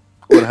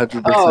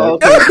 100%. Oh,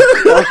 okay.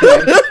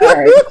 All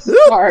right.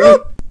 Sorry. You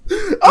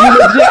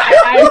legit,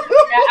 I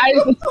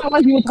it sounded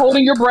like he was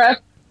holding your breath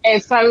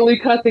and silently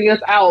cussing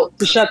us out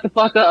to shut the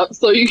fuck up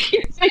so you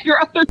can't say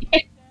your other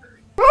game.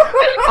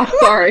 I'm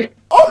sorry.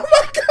 Oh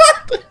my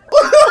god!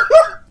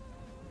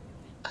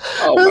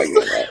 Oh my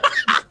god.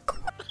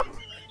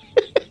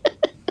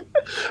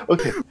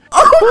 Okay.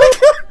 Oh my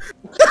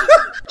god!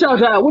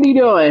 Jojo, what are you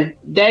doing?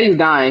 Daddy's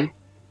dying.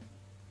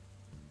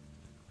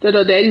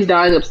 Jojo, Daddy's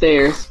dying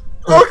upstairs.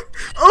 Okay.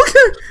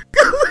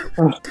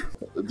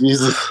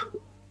 Jesus.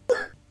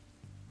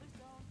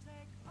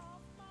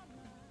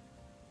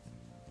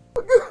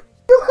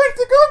 You like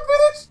to go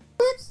finish,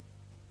 please?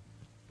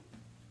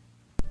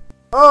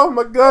 Oh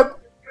my god.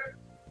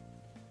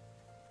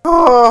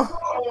 Oh.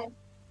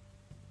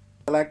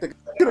 I like to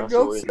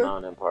go.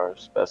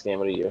 Empires, best game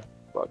of the year.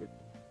 Fuck it.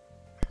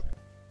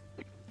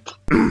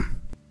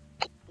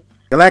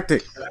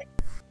 Galactic.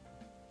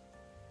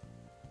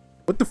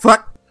 What the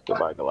fuck?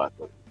 Goodbye,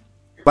 Galactic.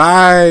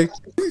 Bye.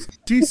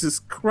 Jesus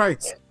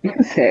Christ.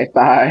 Okay,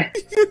 bye.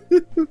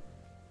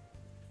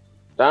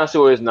 Dynasty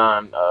Warriors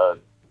 9,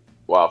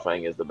 Wild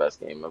Fang is the best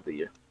game of the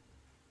year.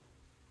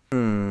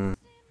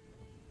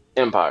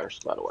 Empires,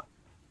 by the way.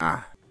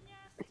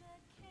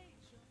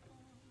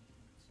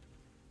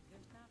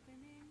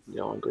 You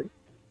don't agree?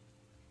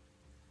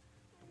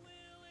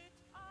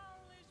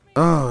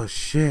 Oh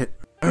shit.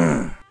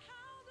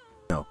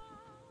 No.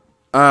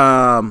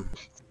 All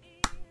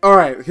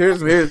right.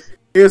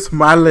 Here's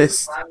my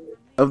list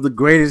of the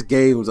greatest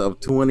games of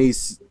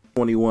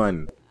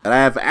 2021 that I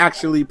have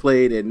actually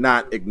played and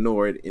not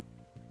ignored.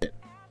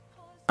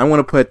 I'm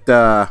gonna put.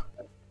 I'm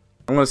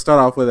gonna start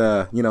off with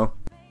I'm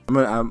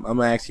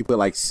gonna actually put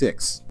like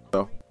 6.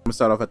 So I'm gonna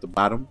start off at the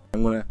bottom.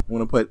 I'm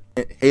gonna put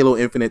Halo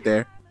Infinite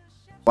there.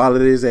 While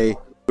it is a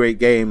great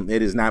game,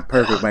 it is not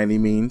perfect by any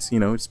means.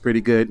 It's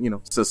pretty good.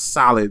 It's a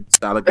solid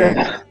game.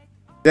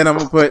 Then I'm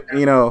gonna put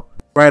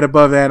right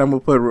above that, I'm gonna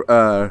put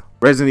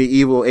Resident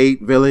Evil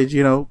 8 Village.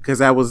 Because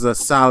that was a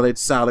solid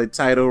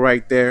title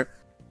right there.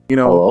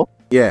 Hello?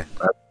 Yeah.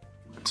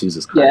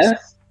 Jesus Christ.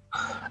 Yes.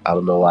 I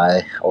don't know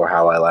why or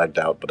how I lagged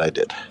out, but I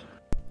did.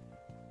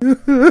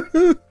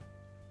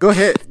 Go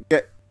ahead.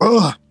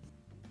 Go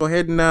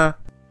ahead and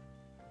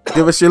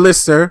give us your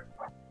list, sir.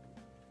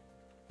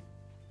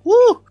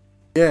 Woo!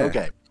 Yeah.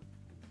 Okay.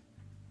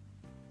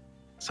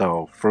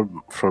 So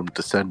from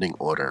descending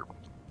order.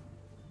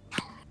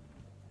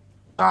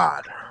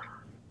 God.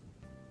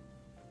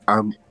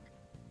 I'm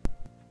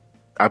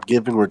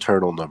giving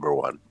Returnal number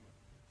 1.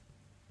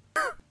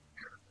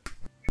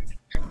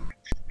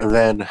 And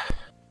then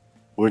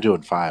we're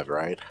doing 5,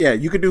 right? Yeah,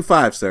 you could do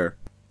 5, sir.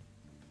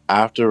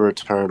 After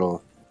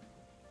Returnal,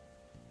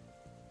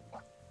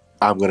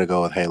 I'm gonna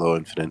go with Halo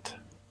Infinite.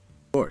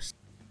 Of course.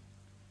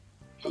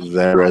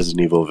 Then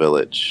Resident Evil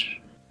Village.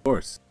 Of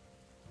course.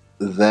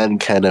 Then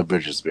Kenna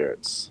Bridge of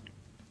Spirits.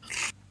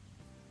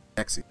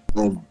 Sexy.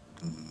 And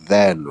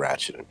then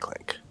Ratchet and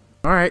Clank.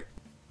 All right.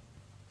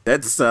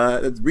 That's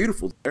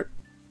beautiful, sir.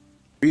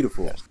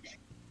 Beautiful. Yes.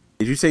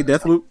 Did you say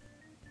Deathloop?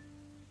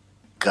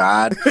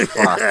 God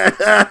fuck.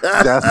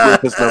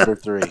 Deathloop is number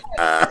 3.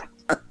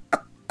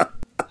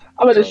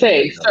 I'm gonna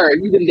say, sir,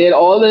 you did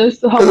all this.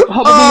 Fucking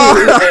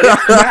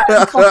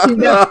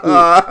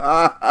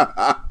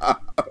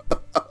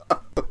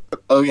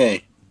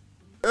Okay.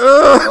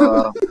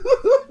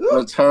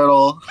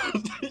 Returnal.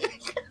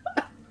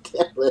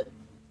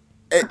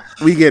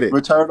 We get it.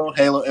 Returnal,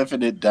 Halo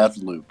Infinite,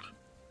 Deathloop.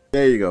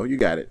 There you go. You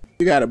got it.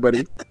 You got it,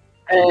 buddy.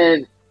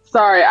 And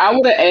sorry, I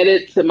would have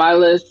added to my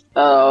list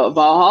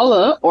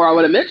Valhalla, or I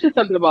would have mentioned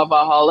something about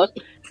Valhalla.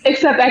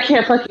 Except I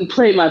can't fucking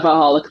play my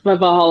Valhalla because my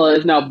Valhalla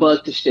is now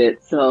bugged to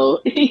shit. So,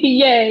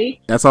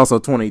 yay. That's also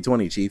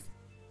 2020, Chief.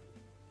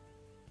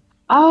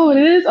 Oh, it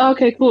is?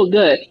 Okay, cool,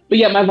 good. But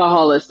yeah, my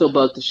Valhalla is still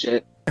bugged to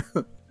shit.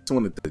 Just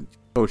wanted to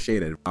throw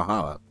shade at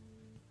Valhalla.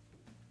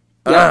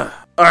 Yeah.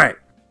 All right.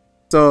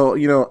 So,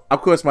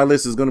 of course, my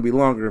list is going to be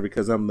longer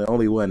because I'm the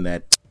only one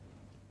that,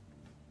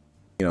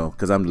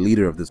 because I'm the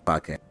leader of this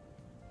podcast.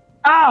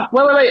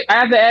 Wait. I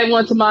have to add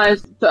one to mine.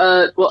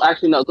 Well,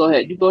 actually, no. Go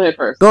ahead. You go ahead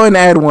first. Go ahead and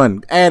add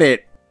one. Add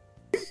it.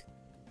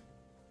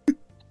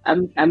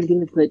 I'm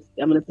gonna put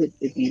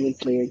the Demon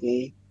Slayer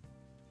game.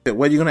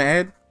 What are you gonna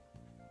add?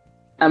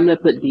 I'm gonna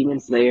put Demon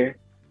Slayer.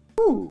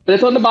 Ooh. But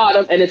it's on the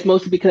bottom, and it's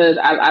mostly because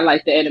I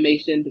like the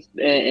animation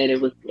and it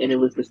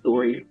was the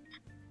story.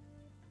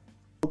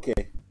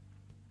 Okay.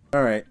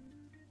 All right.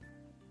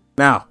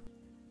 Now,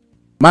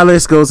 my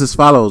list goes as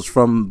follows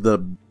from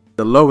the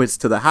lowest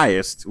to the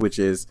highest, which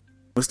is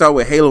we'll start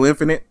with Halo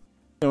Infinite.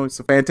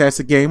 It's a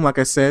fantastic game. Like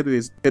I said,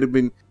 it could have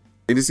been.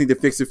 They just need to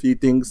fix a few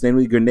things,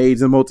 namely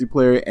grenades and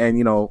multiplayer,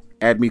 and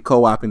add me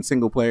co-op and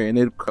single player, and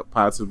it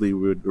possibly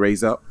would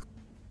raise up.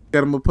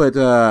 Then I'm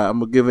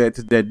gonna give it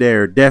to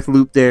there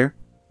Deathloop there,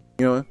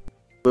 a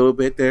little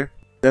bit there.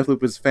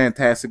 Deathloop is a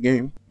fantastic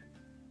game,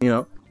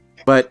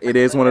 but it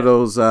is one of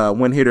those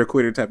one hitter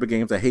quitter type of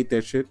games. I hate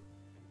that shit.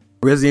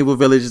 Resident Evil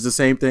Village is the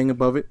same thing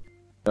above it.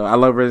 I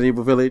love Resident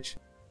Evil Village.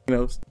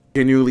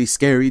 Genuinely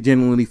scary,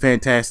 genuinely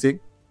fantastic.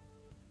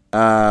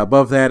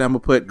 Above that, I'm gonna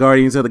put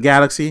Guardians of the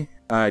Galaxy.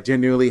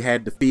 Genuinely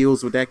had the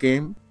feels with that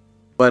game,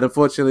 but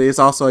unfortunately, it's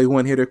also a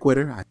one-hitter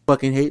quitter. I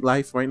fucking hate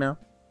life right now.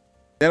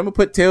 Then I'm gonna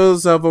put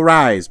Tales of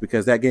Arise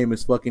because that game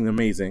is fucking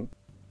amazing.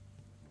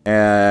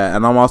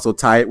 And I'm also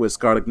tied with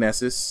Scarlet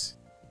Nexus.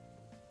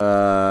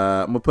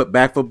 I'm gonna put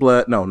Back for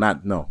Blood. No.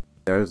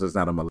 There's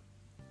not on my list.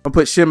 I'm gonna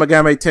put Shin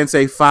Megami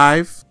Tensei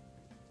 5.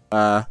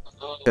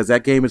 Because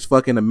that game is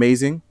fucking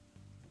amazing.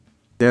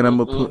 Then I'm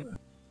gonna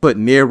put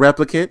Near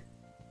Replicate,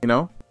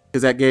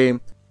 because that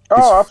game.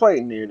 I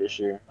played Near this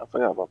year. I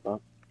forgot about that.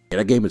 Yeah,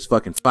 that game is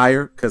fucking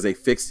fire because they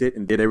fixed it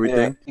and did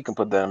everything. Yeah, you can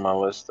put that in my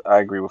list. I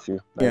agree with you.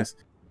 Yes.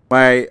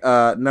 My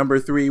number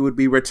 3 would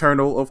be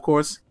Returnal, of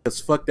course,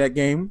 because fuck that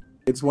game.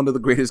 It's one of the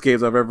greatest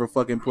games I've ever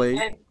fucking played.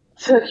 It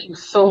took you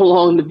so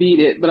long to beat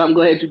it, but I'm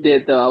glad you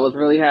did, though. I was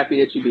really happy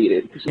that you beat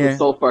it because you were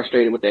so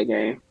frustrated with that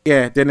game.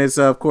 Yeah, then it's,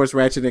 of course,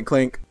 Ratchet and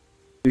Clank.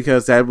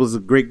 Because that was a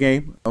great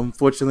game.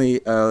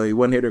 Unfortunately,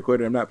 one hitter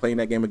quitter. I'm not playing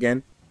that game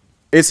again.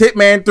 It's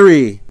Hitman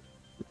 3.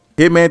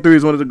 Hitman 3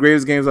 is one of the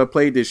greatest games I've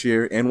played this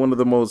year, and one of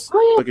the most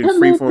fucking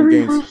freeform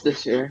games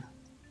this year.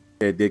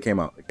 Yeah, it did came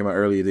out. It came out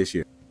earlier this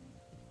year.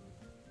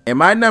 And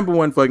my number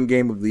 1 fucking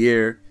game of the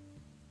year,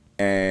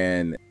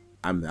 and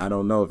I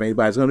don't know if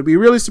anybody's going to be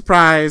really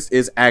surprised,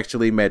 is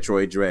actually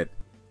Metroid Dread.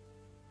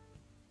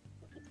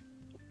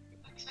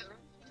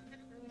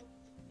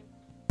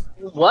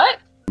 What?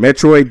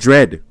 Metroid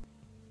Dread.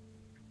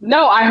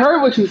 No, I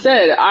heard what you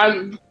said.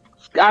 I'm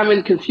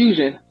in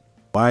confusion.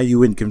 Why are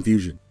you in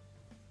confusion?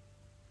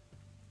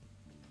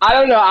 I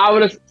don't know. I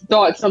would have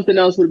thought something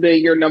else would have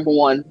been your number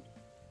one.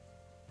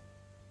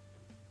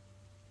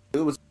 It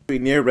was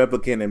between Nier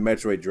Replicant and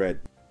Metroid Dread.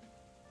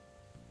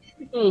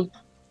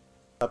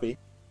 Puppy.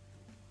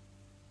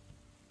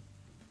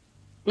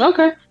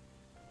 Okay.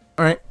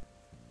 All right.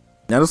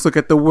 Now let's look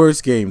at the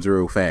worst games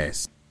real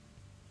fast.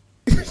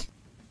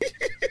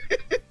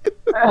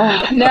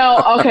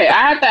 Now, okay,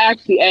 I have to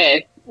actually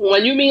ask.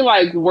 When you mean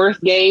like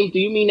worst games, do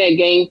you mean that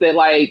games that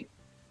like,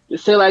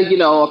 say like, you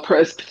know, a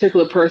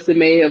particular person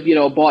may have, you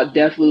know, bought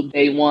Deathloop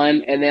day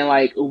one and then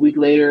like a week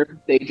later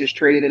they just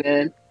traded it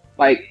in?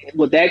 Like,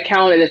 would that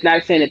count? And it's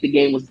not saying that the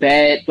game was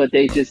bad, but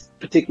they just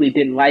particularly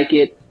didn't like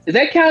it. Does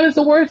that count as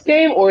the worst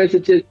game, or is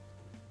it just?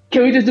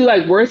 Can we just do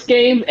like worst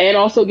games and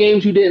also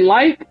games you didn't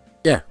like?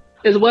 Yeah.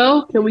 As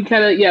well? Can we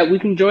kind of? Yeah, we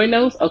can join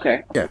those.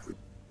 Okay. Yeah.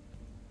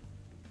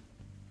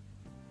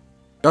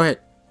 Go ahead.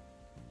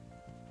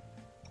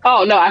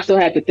 Oh no, I still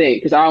have to think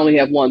because I only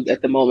have one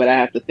at the moment. I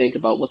have to think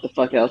about what the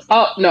fuck else.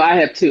 Oh no, I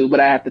have two, but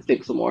I have to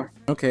think some more.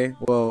 Okay.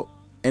 Well,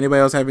 anybody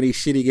else have any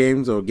shitty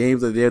games or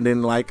games that they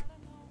didn't like?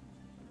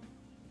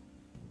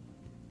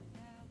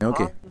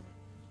 Okay.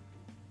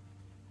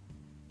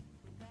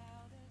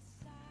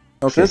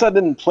 Okay. Since I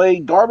didn't play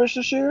garbage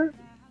this year,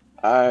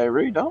 I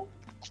really don't.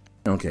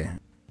 Okay.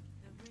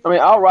 I mean,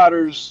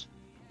 Outriders,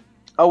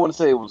 I wouldn't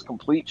say it was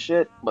complete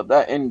shit, but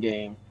that end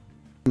game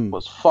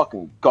was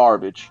fucking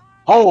garbage.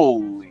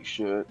 Holy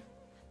shit.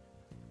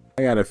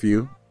 I got a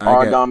few.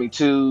 Origami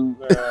 2.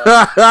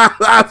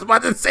 I was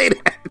about to say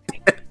that.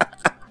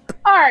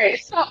 All right,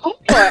 so hold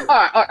on.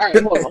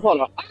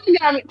 Hold on.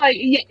 Origami, like,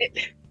 yeah,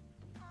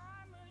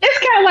 it's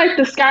kind of like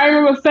the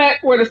Skyrim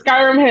effect, where the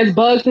Skyrim has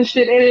bugs and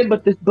shit in it,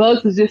 but the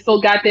bugs is just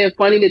so goddamn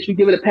funny that you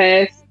give it a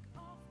pass.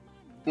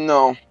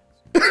 No.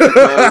 At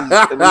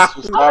least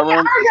with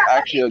Skyrim, it's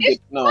actually a good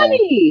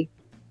Funny.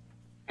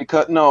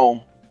 Because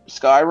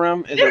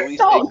Skyrim is at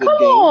least a good come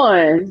game.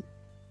 On.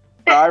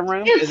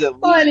 Skyrim It's is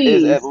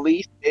funny. at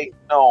least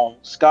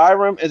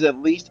Skyrim is at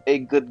least a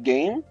good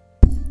game,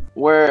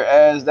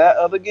 whereas that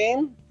other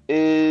game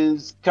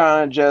is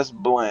kind of just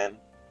bland.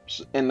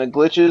 And the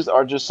glitches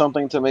are just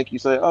something to make you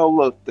say, "Oh,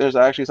 look, there's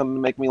actually something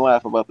to make me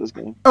laugh about this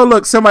game." Oh,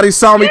 look, somebody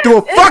saw me through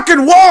a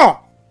fucking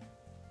wall.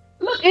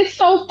 Look, it's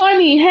so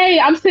funny. Hey,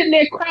 I'm sitting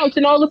there crouched,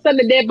 and all of a sudden,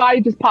 the dead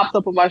body just pops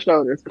up on my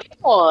shoulders. Come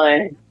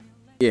on.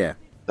 Yeah.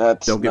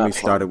 That's Don't get me not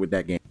started with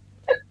that game.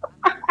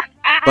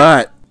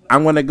 But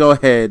I'm gonna go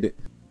ahead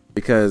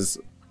because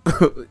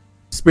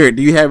Spirit,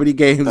 do you have any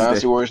games?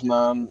 Dynasty Warriors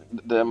 9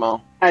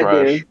 demo. I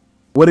Trash. do.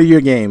 What are your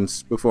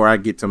games before I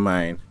get to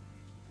mine?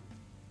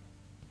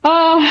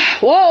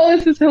 Well,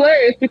 this is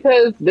hilarious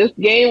because this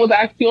game was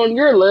actually on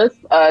your list,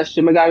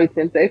 Shin Megami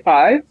Tensei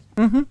 5.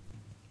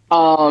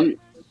 Mm-hmm.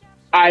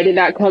 I did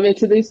not come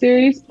into this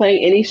series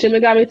playing any Shin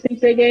Megami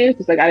Tensei games.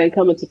 It's like I didn't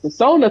come into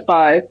Persona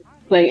 5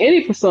 playing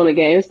any Persona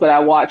games, but I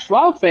watched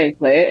Wild Fang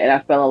play it, and I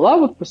fell in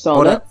love with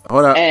Persona.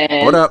 Hold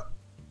up.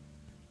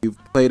 You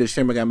played a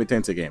Shin Megami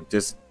Tensei game.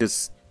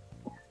 Just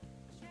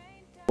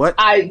what?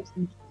 I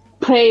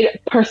played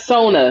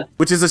Persona.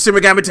 Which is a Shin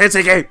Megami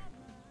Tensei game.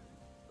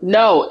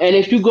 No, and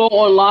if you go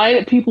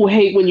online, people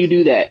hate when you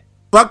do that.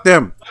 Fuck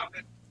them.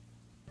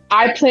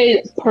 I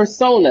played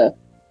Persona.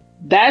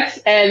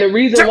 And the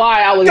reason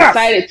why I was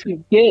excited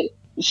to get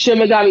Shin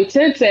Megami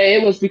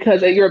Tensei was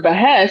because at your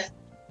behest.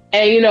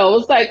 And, you know,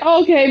 it's like,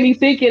 okay, me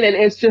thinking, and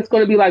it's just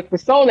going to be like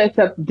Persona,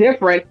 except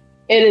different.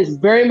 It is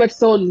very much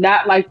so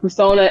not like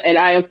Persona, and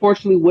I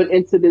unfortunately went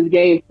into this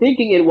game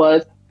thinking it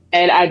was,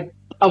 and I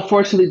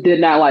unfortunately did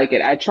not like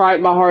it. I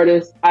tried my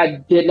hardest. I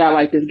did not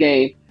like this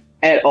game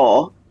at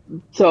all.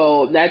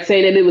 So, not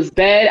saying that it was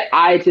bad,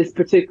 I just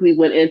particularly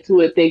went into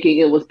it thinking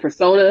it was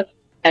Persona,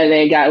 and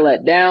then got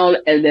let down,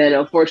 and then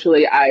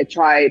unfortunately I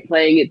tried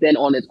playing it then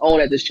on its own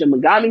as a Shin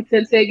Megami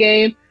Tensei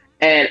game,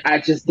 and I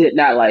just did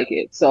not like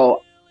it.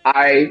 So,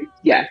 Shin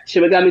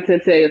Megami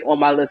Tensei is on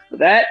my list for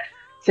that.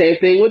 Same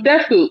thing with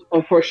Deathloop,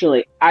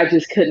 unfortunately. I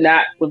just could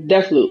not with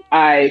Deathloop.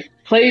 I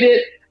played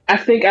it. I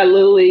think I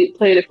literally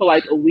played it for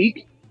like a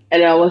week,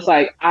 and I was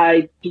like,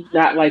 I do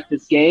not like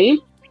this game.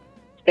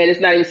 And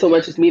it's not even so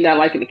much as me not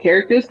liking the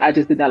characters. I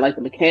just did not like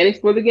the mechanics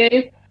for the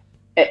game.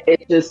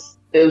 It was,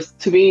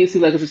 to me, it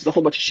seemed like it was just a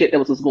whole bunch of shit that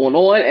was going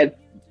on at,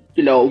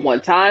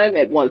 one time,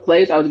 at one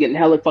place. I was getting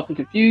hella fucking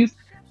confused.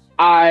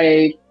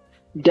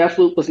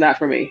 Deathloop was not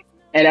for me.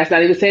 And that's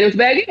not even saying it was a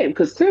bad game,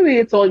 because clearly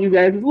it's on you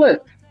guys'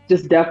 list.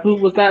 Just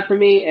Deathloop was not for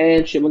me,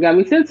 and Shin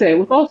Megami Tensei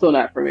was also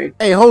not for me.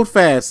 Hey, hold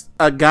fast.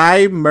 A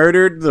guy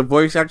murdered the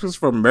voice actress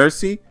from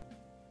Mercy.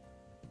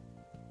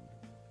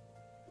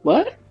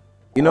 What?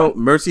 You know,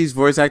 Mercy's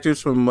voice actress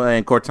from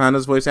and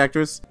Cortana's voice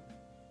actress?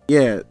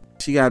 Yeah,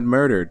 she got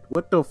murdered.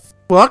 What the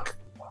fuck?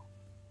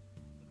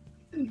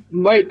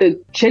 Wait,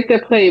 the chick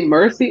that played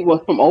Mercy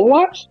was from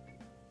Overwatch?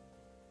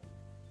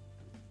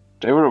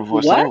 They were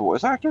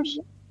voice actors?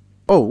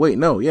 Oh, wait,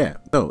 no,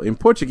 in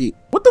Portuguese.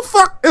 What the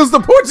fuck? It was the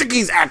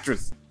Portuguese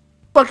actress.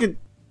 Fucking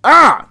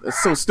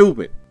That's so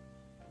stupid.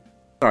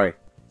 Sorry.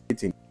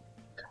 Continue.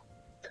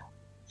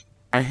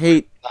 I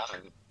hate.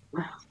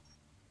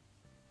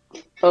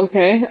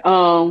 Okay.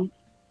 That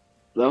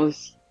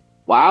was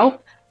wow.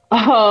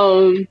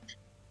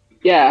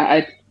 Yeah.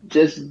 I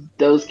just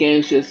those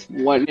games just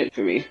weren't it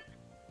for me.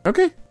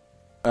 Okay.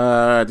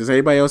 Does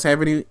anybody else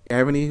have any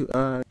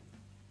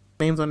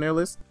names on their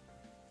list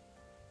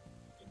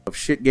of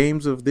shit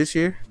games of this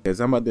year? Because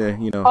I'm about to,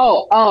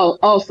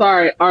 Oh,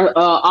 sorry.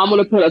 I'm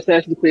gonna put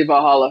Assassin's Creed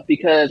Valhalla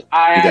because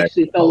I You got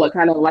actually felt like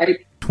kind of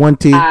like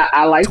 2020.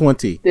 I like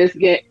this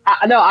game.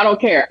 No, I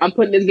don't care. I'm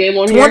putting this game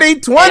on here.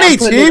 2020,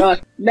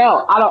 Chief.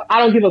 No, I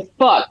don't give a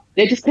fuck.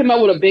 They just came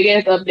out with a big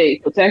ass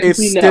update. So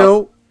technically, It's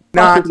still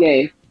not this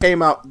game.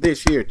 came out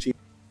this year, Chief.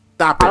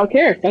 Stop it. I don't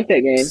care. Fuck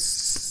that game.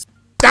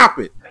 Stop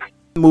it.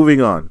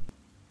 Moving on.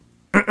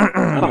 I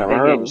never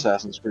heard of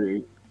Assassin's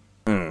Creed.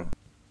 You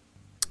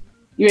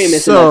ain't missing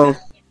So,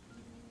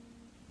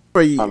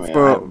 nothing. I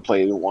haven't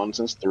played it one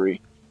since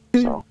 3.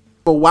 So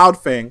for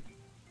Wild Fang,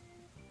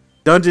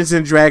 Dungeons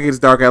and Dragons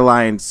Dark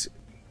Alliance,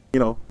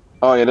 oh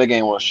yeah, that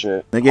game was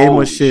shit. The game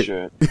was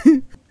shit.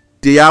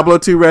 Diablo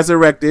 2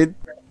 Resurrected.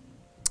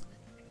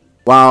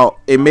 While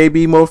it may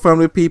be more fun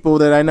with people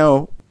that I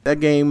know, that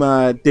game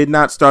did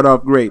not start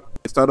off great.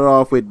 It started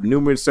off with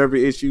numerous server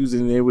issues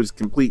and it was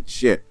complete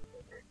shit.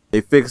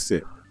 They fixed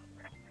it.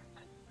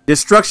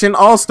 Destruction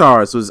All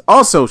Stars was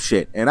also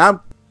shit, and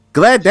I'm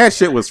glad that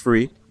shit was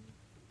free.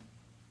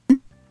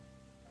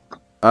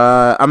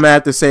 I'm gonna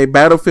have to say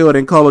Battlefield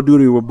and Call of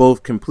Duty were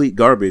both complete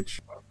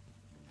garbage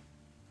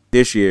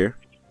this year.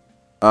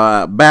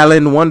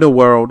 Balan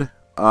Wonderworld.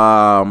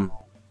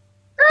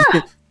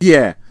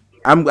 Yeah.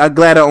 I'm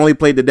glad I only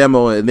played the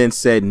demo and then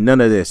said none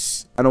of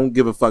this. I don't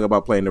give a fuck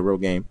about playing the real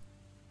game.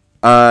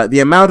 The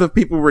amount of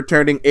people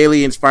returning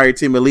Aliens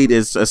Fireteam Elite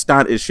is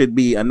it should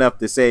be enough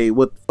to say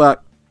what the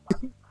fuck.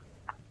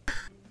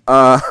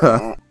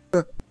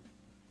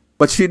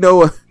 But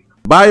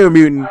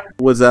Biomutant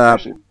was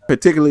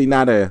particularly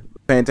not a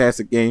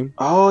fantastic game.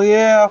 Oh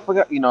yeah, I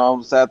forgot.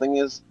 The sad thing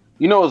is,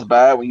 it's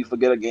bad when you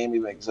forget a game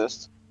even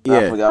exists. Yeah.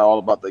 I forgot all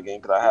about the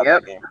game because I have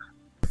that game.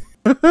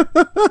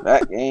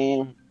 That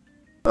game.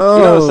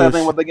 Oh, the sad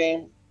thing about the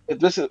game? If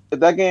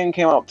that game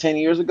came out 10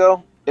 years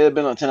ago, it'd have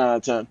been a 10 out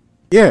of 10.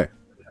 Yeah.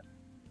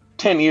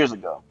 10 years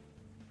ago.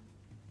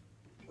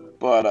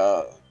 But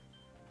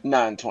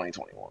not in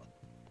 2021.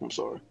 I'm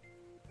sorry.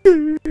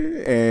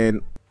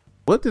 And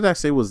what did I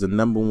say was the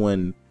number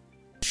one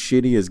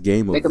shittiest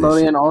game of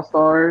Nickelodeon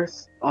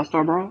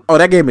All-Star Brawl? Oh,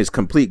 that game is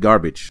complete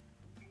garbage.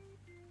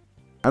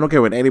 I don't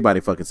care what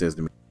anybody fucking says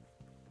to me.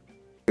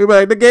 They're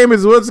like, the game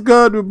is what's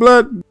called with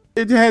blood.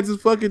 It has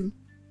this fucking...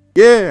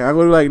 Yeah, I'm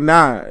gonna be like,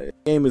 nah, the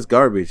game is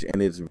garbage and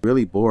it's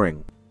really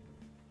boring.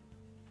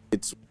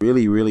 It's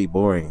really, really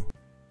boring.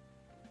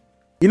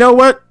 You know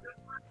what?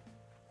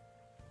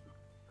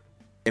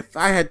 If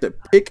I had to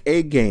pick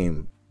a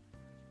game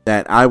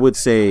that I would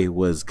say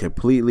was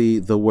completely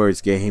the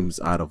worst games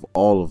out of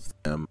all of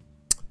them,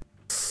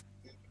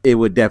 it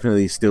would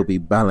definitely still be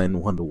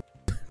Balan Wonderworld.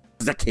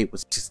 That game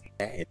was just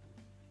bad.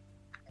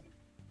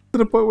 To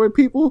the point where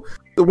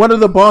one of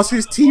the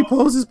bosses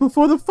T-poses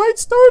before the fight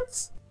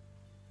starts.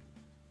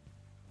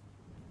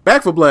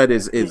 Back for Blood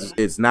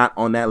is not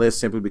on that list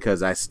simply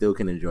because I still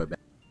can enjoy Back.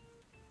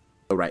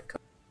 The right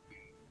color.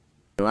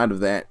 So out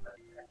of that,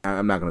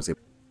 I'm not gonna say.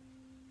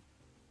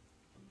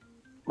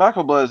 Back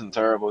 4 Blood isn't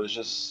terrible. It's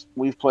just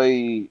we've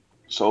played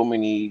so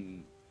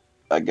many,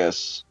 I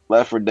guess,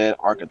 Left 4 Dead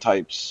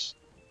archetypes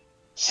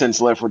since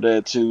Left 4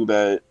 Dead 2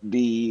 that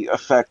the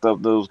effect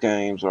of those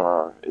games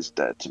is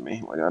dead to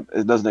me. Like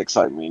it doesn't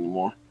excite me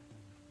anymore.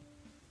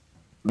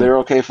 They're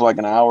okay for like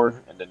an hour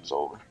and then it's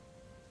over.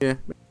 Yeah.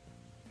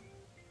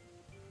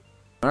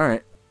 All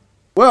right.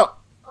 Well,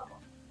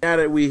 now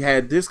that we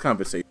had this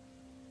conversation,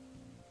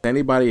 does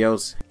anybody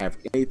else have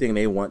anything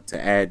they want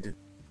to add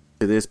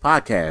to this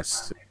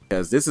podcast?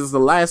 Because this is the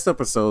last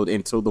episode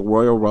until the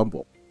Royal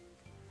Rumble,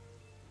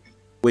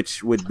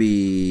 which would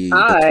be the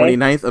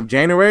 29th of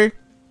January.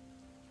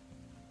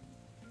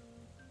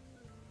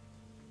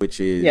 Which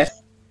is...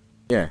 Yes.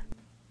 Yeah.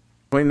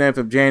 29th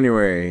of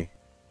January.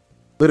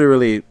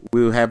 Literally,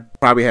 we'll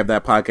probably have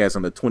that podcast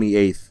on the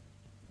 28th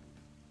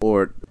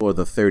or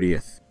the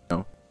 30th.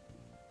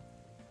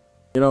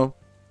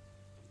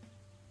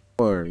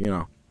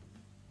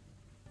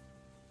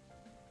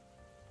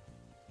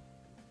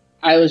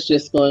 I was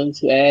just going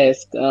to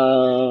ask,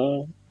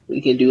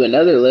 we can do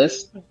another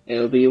list.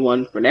 It'll be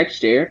one for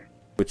next year.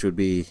 Which would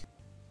be...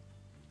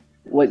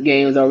 What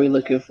games are we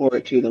looking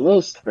forward to the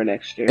most for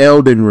next year?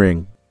 Elden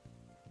Ring.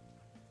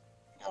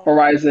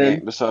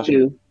 Horizon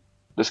 2.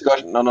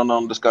 Discussion.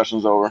 No.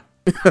 Discussion's over.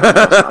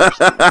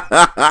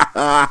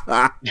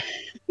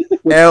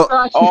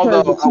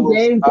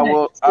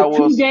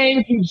 Two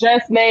games you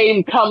just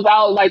named comes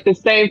out like the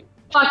same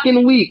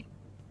fucking week.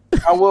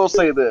 I will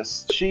say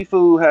this: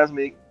 Shifu has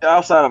me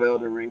outside of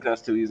Elden Ring.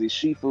 That's too easy.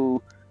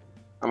 Shifu,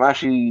 I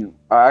actually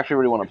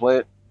really want to play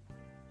it.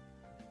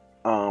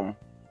 Yeah,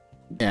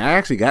 I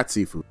actually got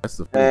Sifu. That's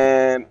the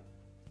and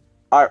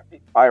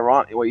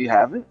Ironic. Well, you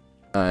have it.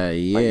 Like,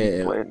 you can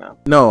Yeah. play it now.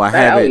 No, I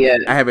have Oh, it. yeah.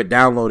 I have it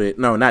downloaded.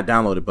 No, not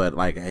downloaded, but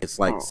like it's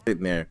like Oh.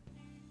 sitting there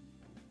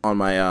on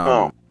my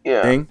Oh,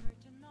 yeah. thing,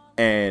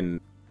 and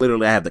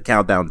literally I have the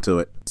countdown to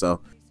it.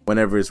 So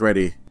whenever it's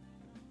ready,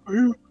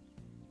 Some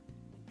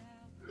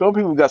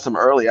people got some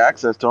early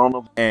access to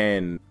them.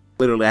 and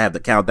literally I have the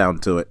countdown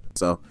to it.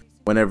 So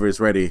whenever it's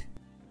ready,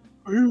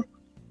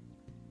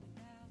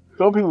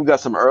 Some people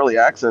got some early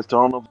access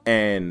to them.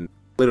 and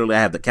literally I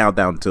have the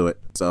countdown to it.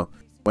 So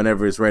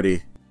whenever it's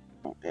ready,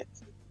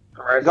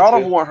 God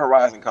of War and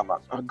Horizon come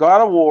out.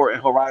 God of War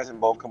and Horizon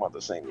both come out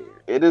the same year.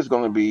 It is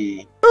going to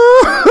be.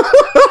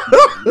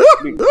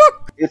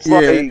 It's yeah,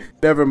 like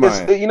never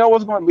mind. you know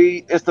what's going to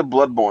be? It's the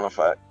Bloodborne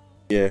effect.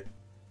 Yeah,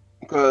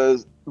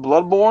 Because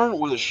Bloodborne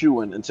was a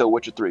shoo-in until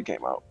Witcher 3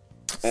 came out.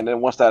 And then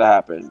once that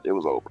happened, it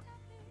was over.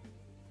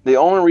 The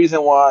only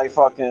reason why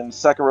fucking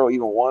Sekiro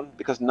even won,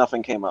 because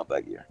nothing came out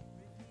that year.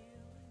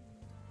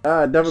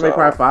 Devil May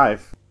Cry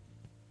 5.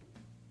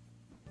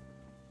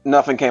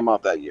 Nothing came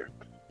out that year.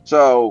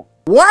 So,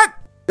 What?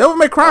 Devil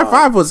May Cry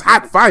 5 was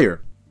hot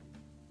fire.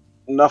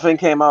 nothing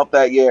came out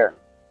that year.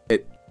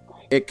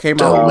 It came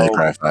Devil out. May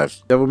Cry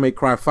 5. Devil May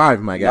Cry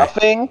 5, my guy.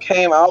 Nothing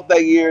came out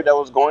that year that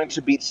was going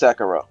to beat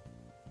Sekiro.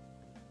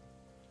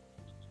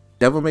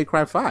 Devil May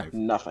Cry 5.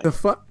 Nothing. The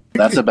fuck?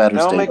 That's a better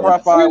Devil May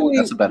statement. Cry 5 Really?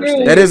 That's a better Really?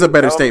 statement. That is a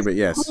better No. statement,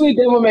 yes. Really,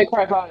 Devil May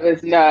Cry 5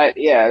 is not.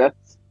 Yeah,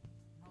 that's.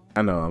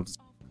 I know.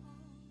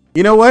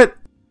 You know what?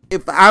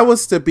 If I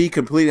was to be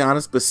completely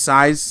honest,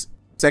 besides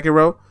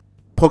Sekiro,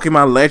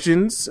 Pokemon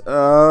Legends,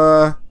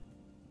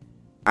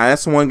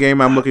 that's one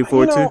game I'm looking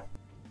forward to.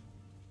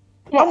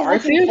 Come on, I'm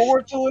looking Arceus?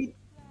 forward to it.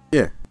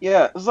 Yeah.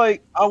 Yeah, it's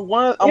like I'm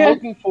Yeah.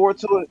 looking forward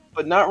to it,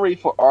 but not really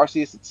for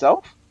Arceus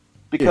itself,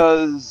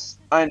 because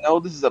I know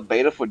this is a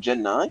beta for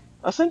Gen 9,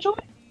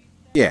 essentially.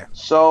 Yeah.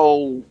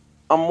 So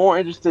I'm more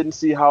interested in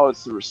see how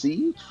it's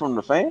received from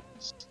the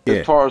fans, Yeah.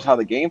 as far as how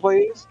the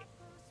gameplay is.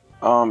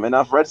 And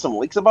I've read some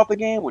leaks about the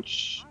game,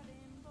 which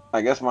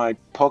I guess my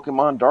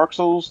Pokemon Dark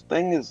Souls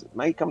thing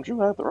may come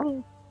true after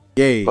all.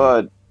 Yay.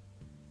 But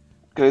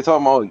because they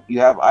talking about you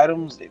have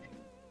items.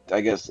 I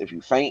guess if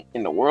you faint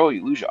in the world,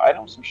 you lose your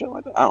items, some shit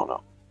like that. I don't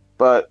know,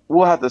 but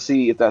we'll have to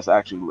see if that's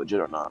actually legit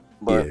or not.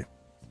 But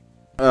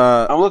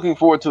yeah. I'm looking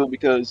forward to it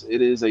because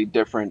it is a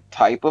different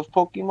type of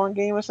Pokemon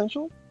game,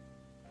 essentially.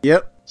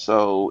 Yep.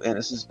 So, and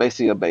this is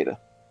basically a beta.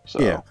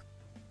 So,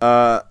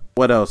 Yeah.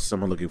 What else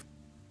am I looking for?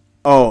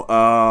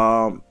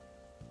 Oh,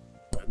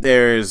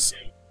 there's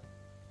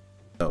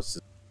what else?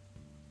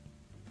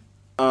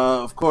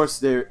 Of course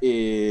there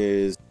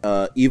is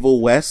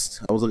Evil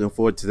West. I was looking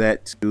forward to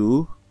that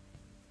too.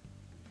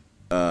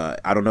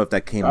 I don't know if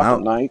that came Gotham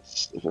out.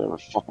 Knights, if it ever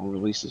fucking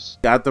releases.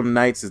 Gotham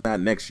Knights is not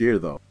next year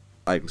though.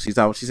 Like she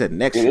said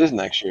next It year. is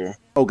next year.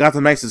 Oh,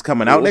 Gotham Knights is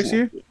coming It out is next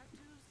year?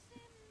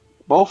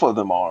 Both of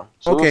them are.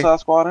 Okay. Suicide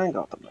Squad and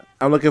Gotham Knights.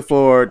 I'm looking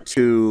forward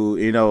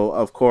to,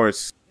 of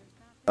course,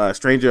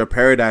 Stranger of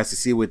Paradise to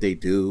see what they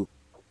do.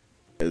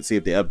 See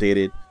if they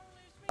updated.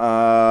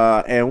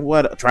 And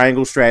what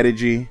Triangle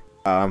Strategy.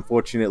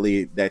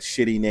 Unfortunately, that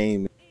shitty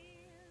name.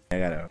 I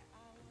gotta.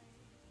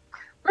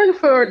 Looking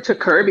forward to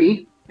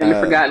Kirby and the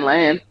Forgotten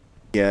Land.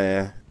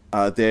 Yeah.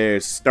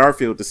 There's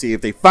Starfield to see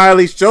if they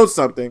finally show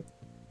something.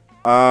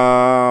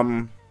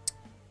 And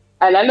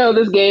I know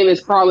this game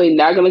is probably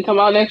not going to come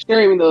out next year,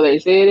 even though they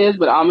say it is.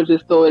 But I'm gonna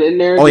just throw it in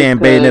there. Oh yeah, and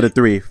Bayonetta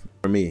 3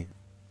 for me.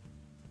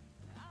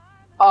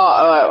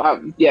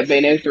 Yeah,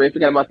 Bayonetta 3.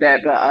 Forgot about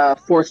that. But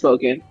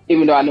Forspoken,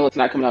 even though I know it's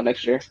not coming out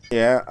next year.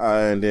 Yeah,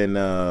 and then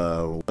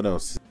what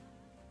else?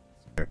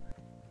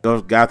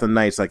 Those Gotham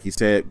Knights, like you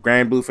said,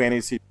 Grand Blue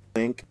Fantasy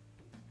Link,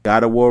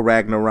 God of War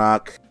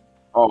Ragnarok.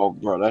 Oh,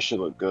 bro, that shit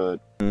look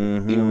good.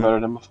 Mm-hmm. Even better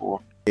than before.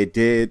 It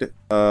did.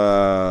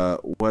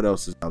 What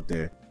else is out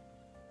there?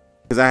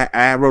 Because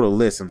I wrote a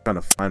list. I'm trying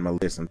to find my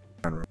list. I'm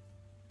trying to remember.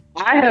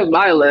 I have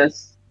my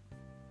list.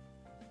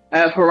 I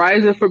have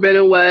Horizon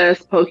Forbidden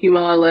West,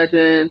 Pokemon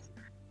Legends.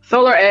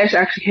 Solar Ash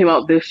actually came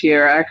out this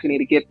year. I actually need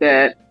to get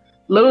that.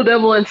 Little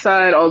Devil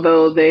Inside,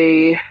 although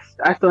I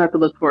still have to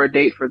look for a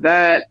date for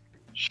that.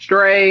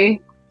 Stray,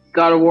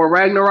 God of War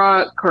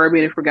Ragnarok, Kirby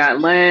and the Forgotten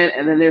Land,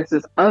 and then there's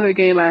this other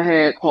game I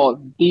had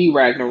called The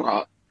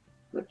Ragnarok.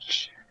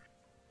 Which,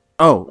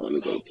 Oh, let me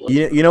go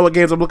play. you know what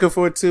games I'm looking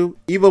forward to?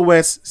 Evil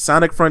West,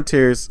 Sonic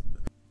Frontiers,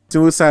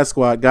 Suicide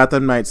Squad,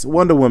 Gotham Knights,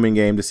 Wonder Woman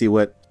game to see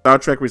what Star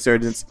Trek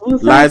Resurgence,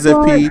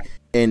 Liza P,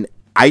 and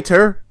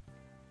ITER.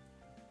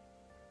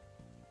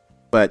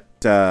 But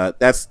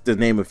that's the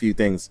name of a few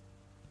things.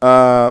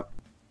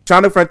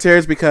 Sonic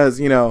Frontiers because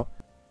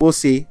we'll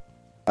see.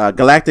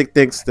 Galactic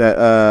thinks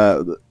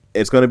that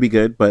it's going to be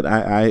good, but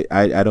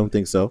I don't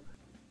think so.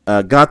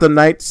 Gotham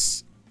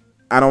Knights,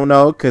 I don't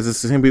know because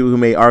it's the same people who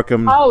made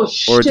Arkham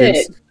Origins.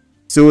 Shit.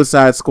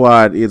 Suicide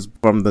Squad is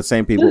from the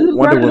same people. Does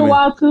Wonder Breath of the Woman.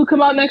 Wild 2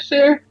 come out next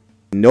year?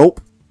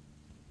 Nope.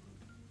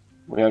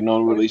 We have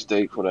no release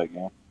date for that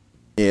game.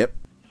 Yep.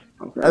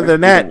 Okay. Other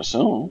than We can that,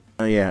 assume.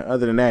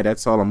 other than that,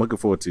 that's all I'm looking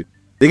forward to.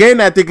 The game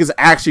that I think is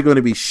actually going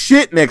to be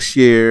shit next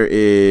year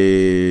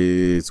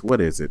is Warriors.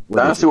 What is it?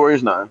 Dynasty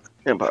Warriors 9.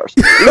 Empires.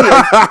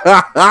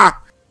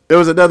 There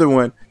was another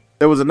one.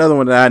 There was another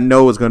one that I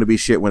know is going to be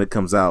shit when it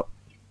comes out.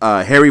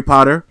 Harry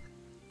Potter.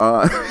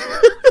 You're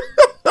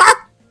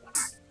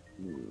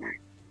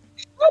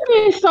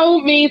being so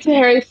mean to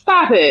Harry.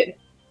 Stop it.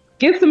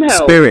 Get some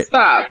help. Spirit.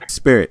 Stop.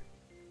 Spirit.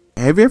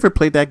 Have you ever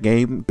played that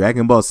game,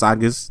 Dragon Ball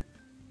Sagas?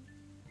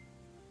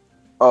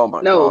 Oh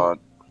my god.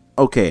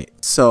 Okay,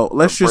 so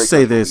let's just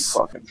say this.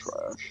 Fucking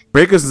trash.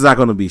 Breakers is not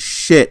going to be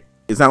shit.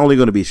 It's not only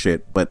going to be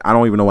shit, but I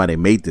don't even know why they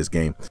made this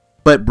game.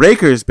 But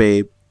Breakers,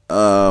 babe,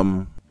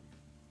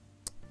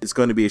 it's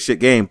going to be a shit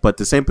game. But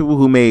the same people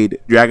who made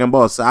Dragon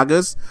Ball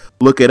Sagas,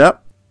 look it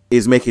up,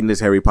 is making this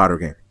Harry Potter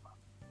game.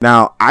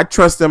 Now, I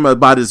trust them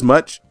about as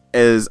much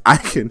as I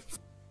can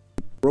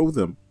throw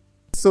them.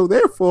 So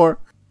therefore,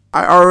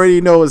 I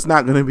already know it's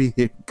not going to be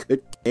a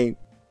good game.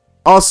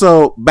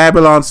 Also,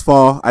 Babylon's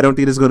Fall. I don't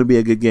think it's going to be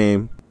a good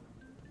game.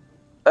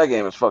 That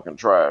game is fucking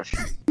trash.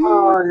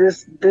 Oh,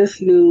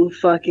 this new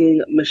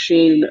fucking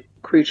machine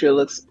creature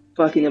looks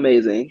fucking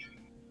amazing.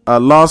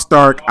 Lost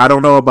Ark. I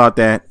don't know about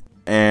that.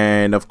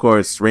 And of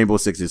course, Rainbow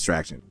Six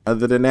Extraction.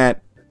 Other than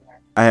that,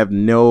 I have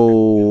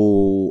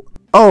no.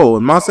 Oh,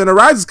 and Monster Hunter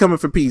Rise is coming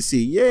for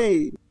PC.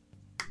 Yay!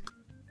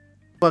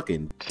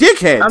 Fucking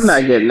dickheads. I'm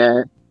not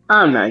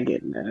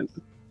getting that.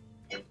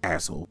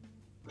 Asshole.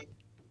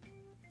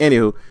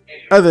 Anywho,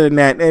 other than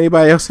that,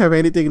 anybody else have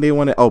anything they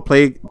want to? Oh,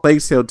 Plague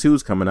Tale 2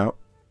 is coming out.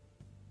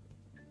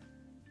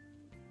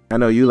 I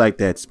know you like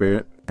that,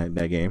 Spirit,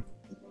 that game.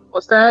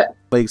 What's that?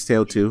 Plague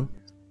Tale 2.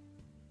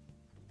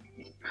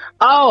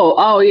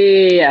 Oh,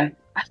 yeah.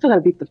 I still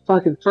gotta beat the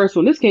fucking first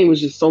one. This game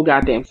was just so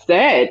goddamn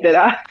sad that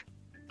I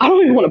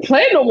don't even want to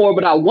play it no more,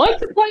 but I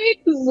want to play it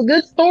because it's a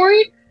good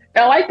story.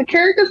 And I like the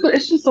characters, but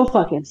it's just so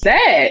fucking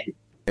sad.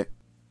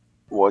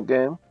 What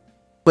game?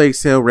 Plague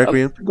Tale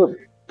Requiem.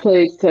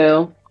 Plague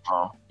Tale.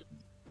 Oh.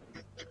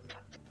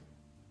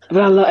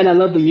 But I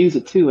love the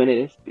music too,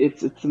 and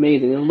it's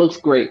amazing. It looks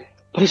great,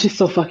 but it's just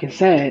so fucking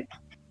sad.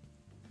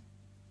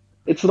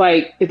 It's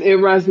like it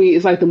reminds me.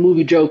 It's like the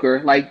movie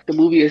Joker. Like the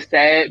movie is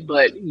sad,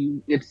 but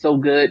it's so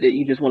good that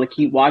you just want to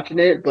keep watching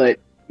it. But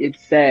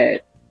it's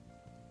sad.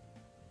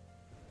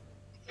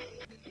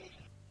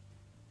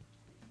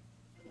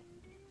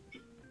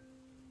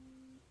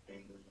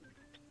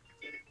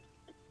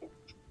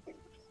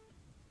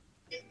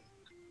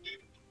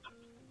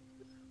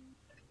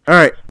 All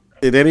right.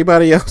 Did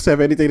anybody else have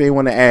anything they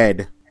want to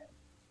add?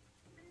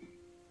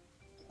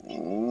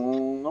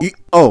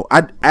 Nope.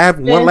 I have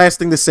one last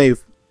thing to say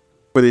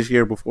for this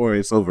year before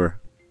it's over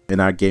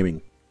in our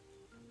gaming.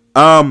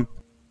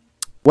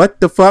 What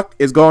the fuck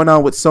is going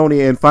on with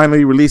Sony and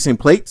finally releasing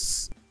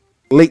plates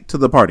late to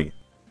the party?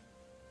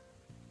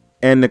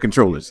 And the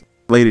controllers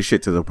late as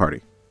shit to the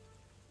party.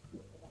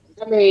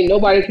 I mean,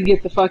 nobody could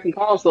get the fucking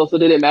console, so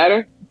did it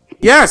matter?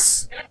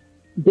 Yes.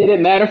 Did it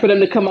matter for them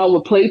to come out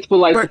with plates for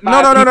like the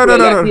No.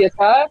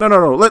 PS5?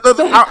 No.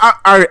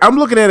 I'm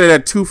looking at it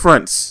at two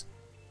fronts.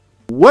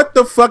 What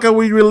the fuck are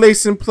we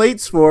releasing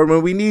plates for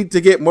when we need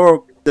to get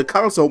the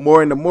console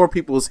more into more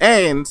people's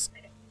hands?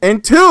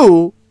 And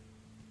two,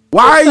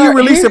 why are you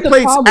releasing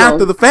plates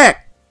after the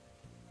fact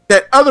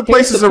that other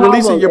places are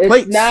releasing your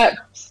plates?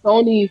 It's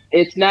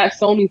not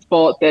Sony's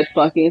fault that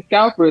fucking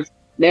scalpers.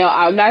 Now,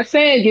 I'm not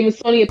saying giving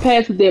Sony a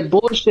pass with their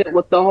bullshit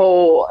with the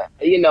whole,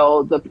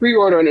 the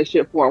pre-ordering and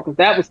shit for them, because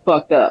that was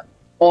fucked up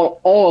on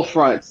all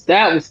fronts.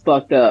 That was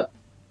fucked up.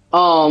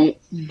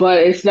 But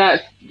it's not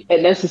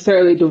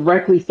necessarily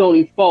directly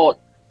Sony's fault.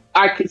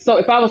 So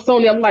if I was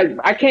Sony, I'm like,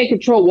 I can't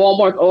control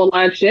Walmart's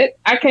online shit.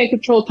 I can't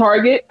control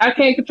Target. I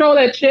can't control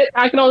that shit.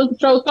 I can only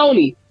control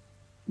Sony.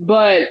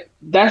 But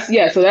that's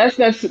not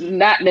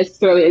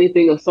necessarily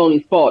anything of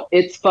Sony's fault.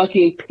 It's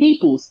fucking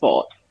people's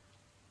fault.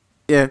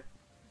 Yeah.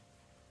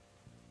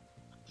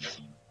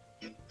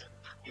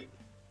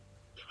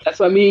 That's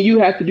what you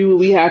have to do what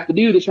we have to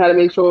do to try to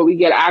make sure we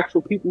get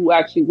actual people who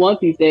actually want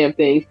these damn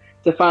things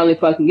to finally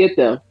fucking get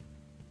them.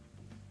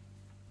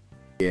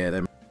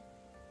 Yeah,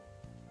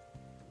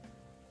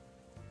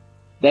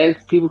 Then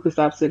people could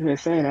stop sitting here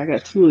saying, I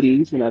got 2 of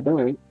these when I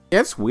don't.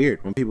 It's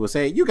weird when people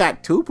say, you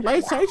got 2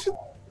 PlayStations?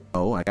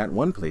 Oh, I got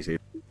 1 PlayStation.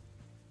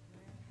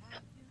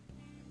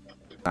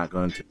 Not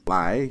going to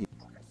lie.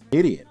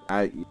 Idiot.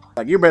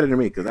 You're better than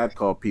me because I'd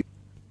call people.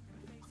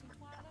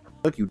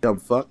 Look, you dumb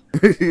fuck.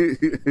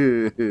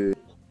 2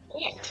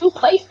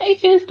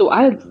 PlayStations?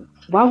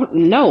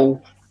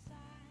 No.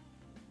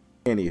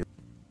 Anywho.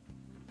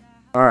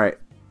 Alright.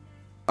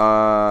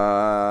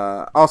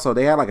 Also,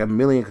 they had like 1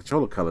 million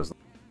controller colors.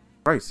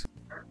 Christ.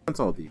 What's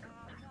all these?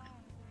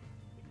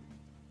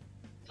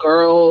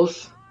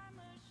 Girls.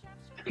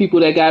 People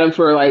that got them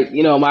for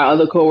my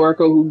other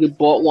coworker who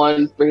bought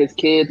one for his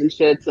kids and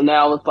shit. So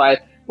now it's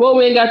like, well,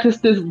 we ain't got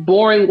just this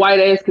boring white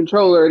ass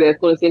controller that's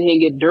going to sit here and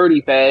get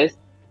dirty fast.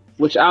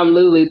 Which I'm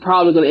literally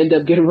probably going to end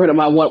up getting rid of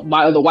my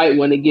other white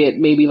one to get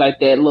maybe like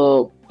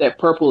that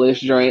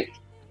purplish joint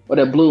or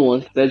that blue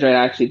one. That joint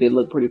actually did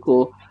look pretty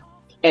cool.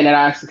 And then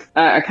I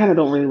kind of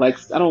don't really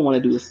I don't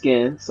want to do a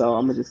skin, so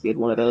I'm going to just get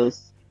one of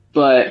those.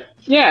 But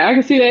yeah, I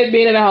can see that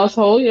being in a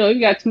household. You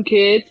got 2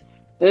 kids,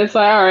 and it's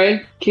like, all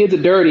right, kids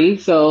are dirty,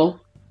 so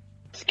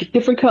let's get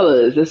different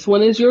colors. This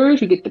one is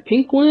yours. You get the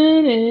pink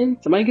one, and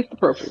somebody gets the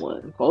purple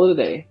one. Call it a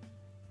day.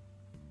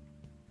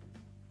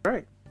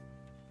 Right.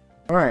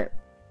 All right.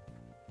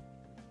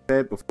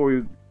 Said before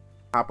we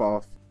hop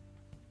off,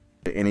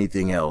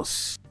 anything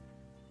else?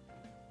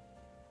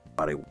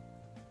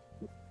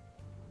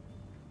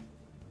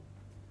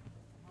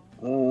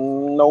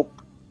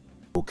 Nope.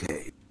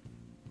 Okay.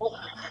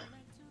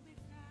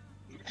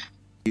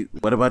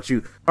 What about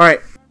you? All right.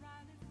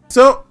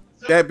 So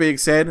that being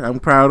said, I'm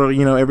proud of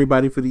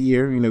everybody for the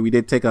year. We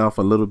did take off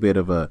a little bit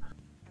of a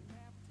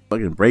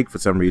fucking break for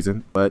some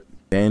reason, but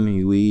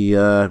then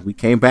we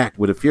came back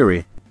with a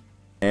fury,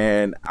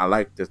 and I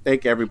like to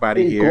thank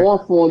everybody Been here.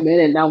 Going for a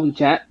minute now. We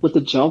chat with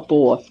the jump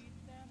off.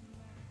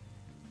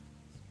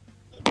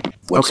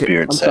 What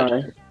Spirit I'm said.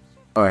 sorry.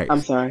 All right.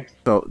 I'm sorry.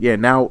 So yeah,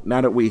 now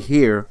that we're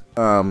here,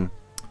 I'm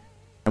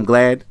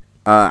glad.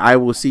 I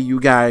will see you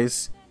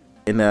guys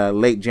in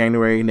late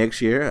January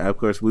next year. Of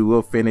course, we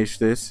will finish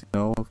this.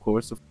 Of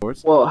course.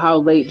 Well, how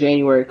late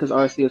January? Because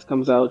RCS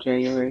comes out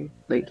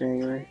late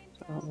January.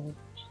 So.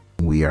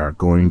 We are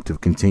going to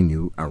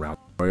continue around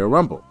Royal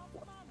Rumble.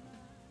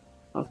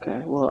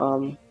 Okay.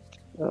 Well,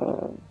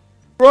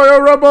 Royal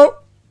Rumble.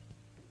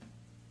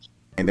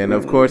 And then,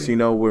 of course, we're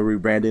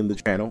rebranding the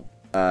channel.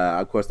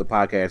 Of course, the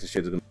podcast and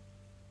shit is gonna.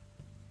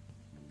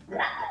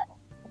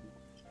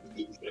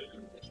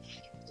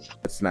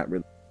 It's not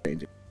really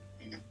changing.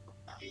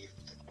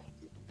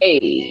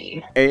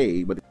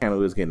 Hey, but the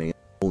channel is getting a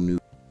whole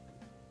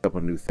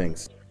couple new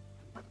things.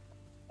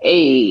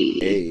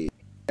 Hey.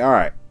 All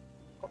right.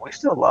 Are we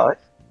still live?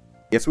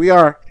 Yes, we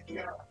are.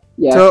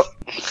 yes. So,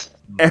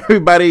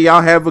 everybody,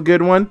 y'all have a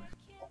good one.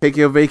 Take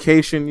your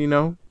vacation.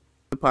 The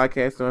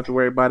podcast. Don't have to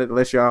worry about it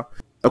unless y'all.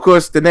 Of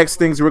course, the next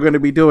things we're going to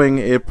be doing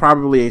is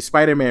probably a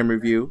Spider-Man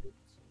review.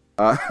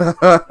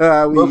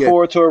 Look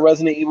forward to a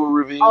Resident Evil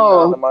review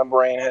Oh. now that my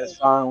brain has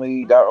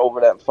finally got over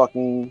that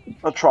fucking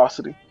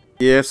atrocity.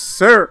 Yes,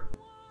 sir.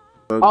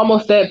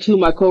 Almost stabbed 2 of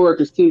my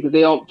coworkers too because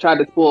they don't try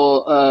to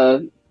pull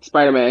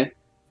Spider-Man.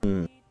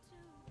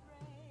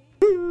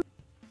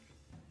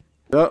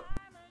 So,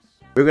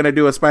 we're gonna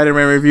do a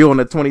Spider-Man review on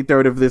the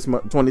 23rd of this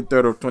month,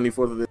 23rd or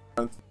 24th of this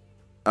month.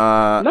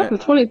 Not the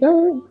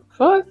 23rd.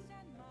 Fuck.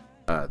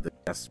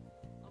 Yes,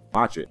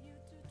 watch it.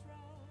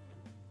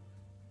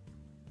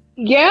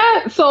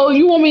 Yeah. So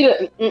you want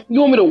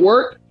me to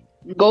work,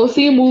 go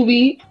see a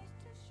movie,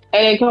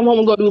 and then come home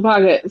and go do a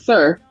podcast,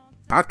 sir?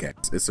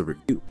 Podcast. It's a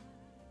review.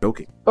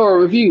 Joking. Or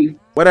a review.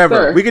 Whatever.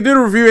 Sir. We can do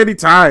the review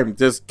anytime.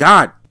 Just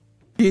God.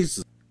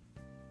 Jesus.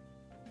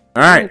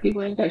 All right.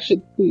 People ain't got shit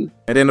to do.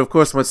 And then, of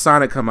course, when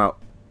Sonic come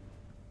out,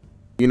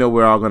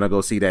 we're all gonna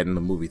go see that in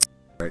the movie,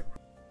 right?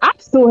 I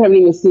still haven't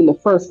even seen the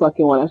first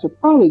fucking one. I should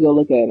probably go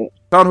look at it.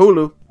 It's on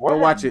Hulu. Go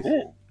watch it.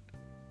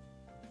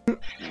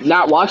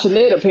 Not watching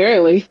it,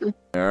 apparently.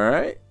 All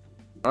right,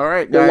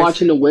 guys. Been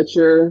watching The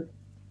Witcher.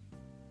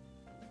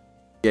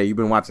 Yeah, you've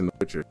been watching The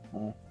Witcher.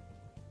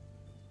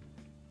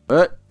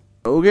 But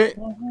okay.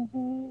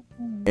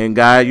 And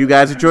you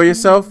guys enjoy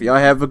yourself. Y'all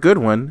have a good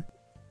one.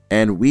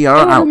 And we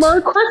are out.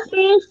 Merry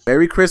Christmas.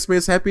 Merry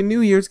Christmas. Happy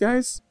New Year's,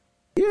 guys.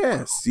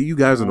 Yeah. See you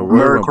guys in the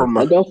Royal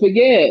Rumble. And don't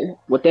forget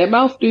what that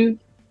mouth do.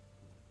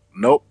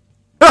 Nope.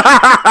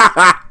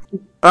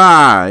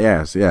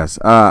 Yes.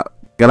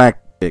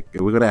 Galactic.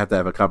 We're gonna have to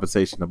have a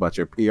conversation about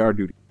your PR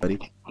duty,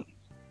 buddy.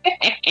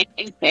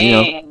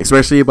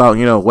 Especially about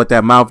what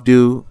that mouth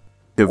do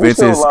to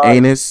Vince's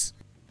anus.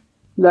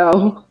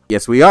 No.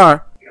 Yes, we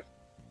are.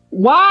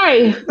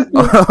 Why?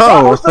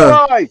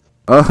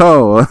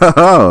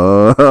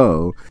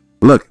 Oh.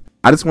 Look,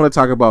 I just want to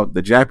talk about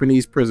the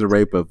Japanese prison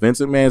rape of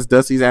Vincent Mann's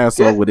Dusty's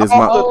asshole with his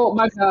mouth. Oh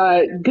my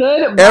God.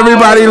 Good.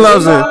 Everybody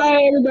loves it.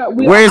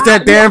 Where's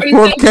that damn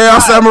fourth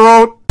Chaos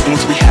Emerald?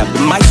 Once we have the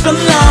mics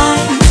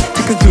aligned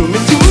to consume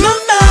it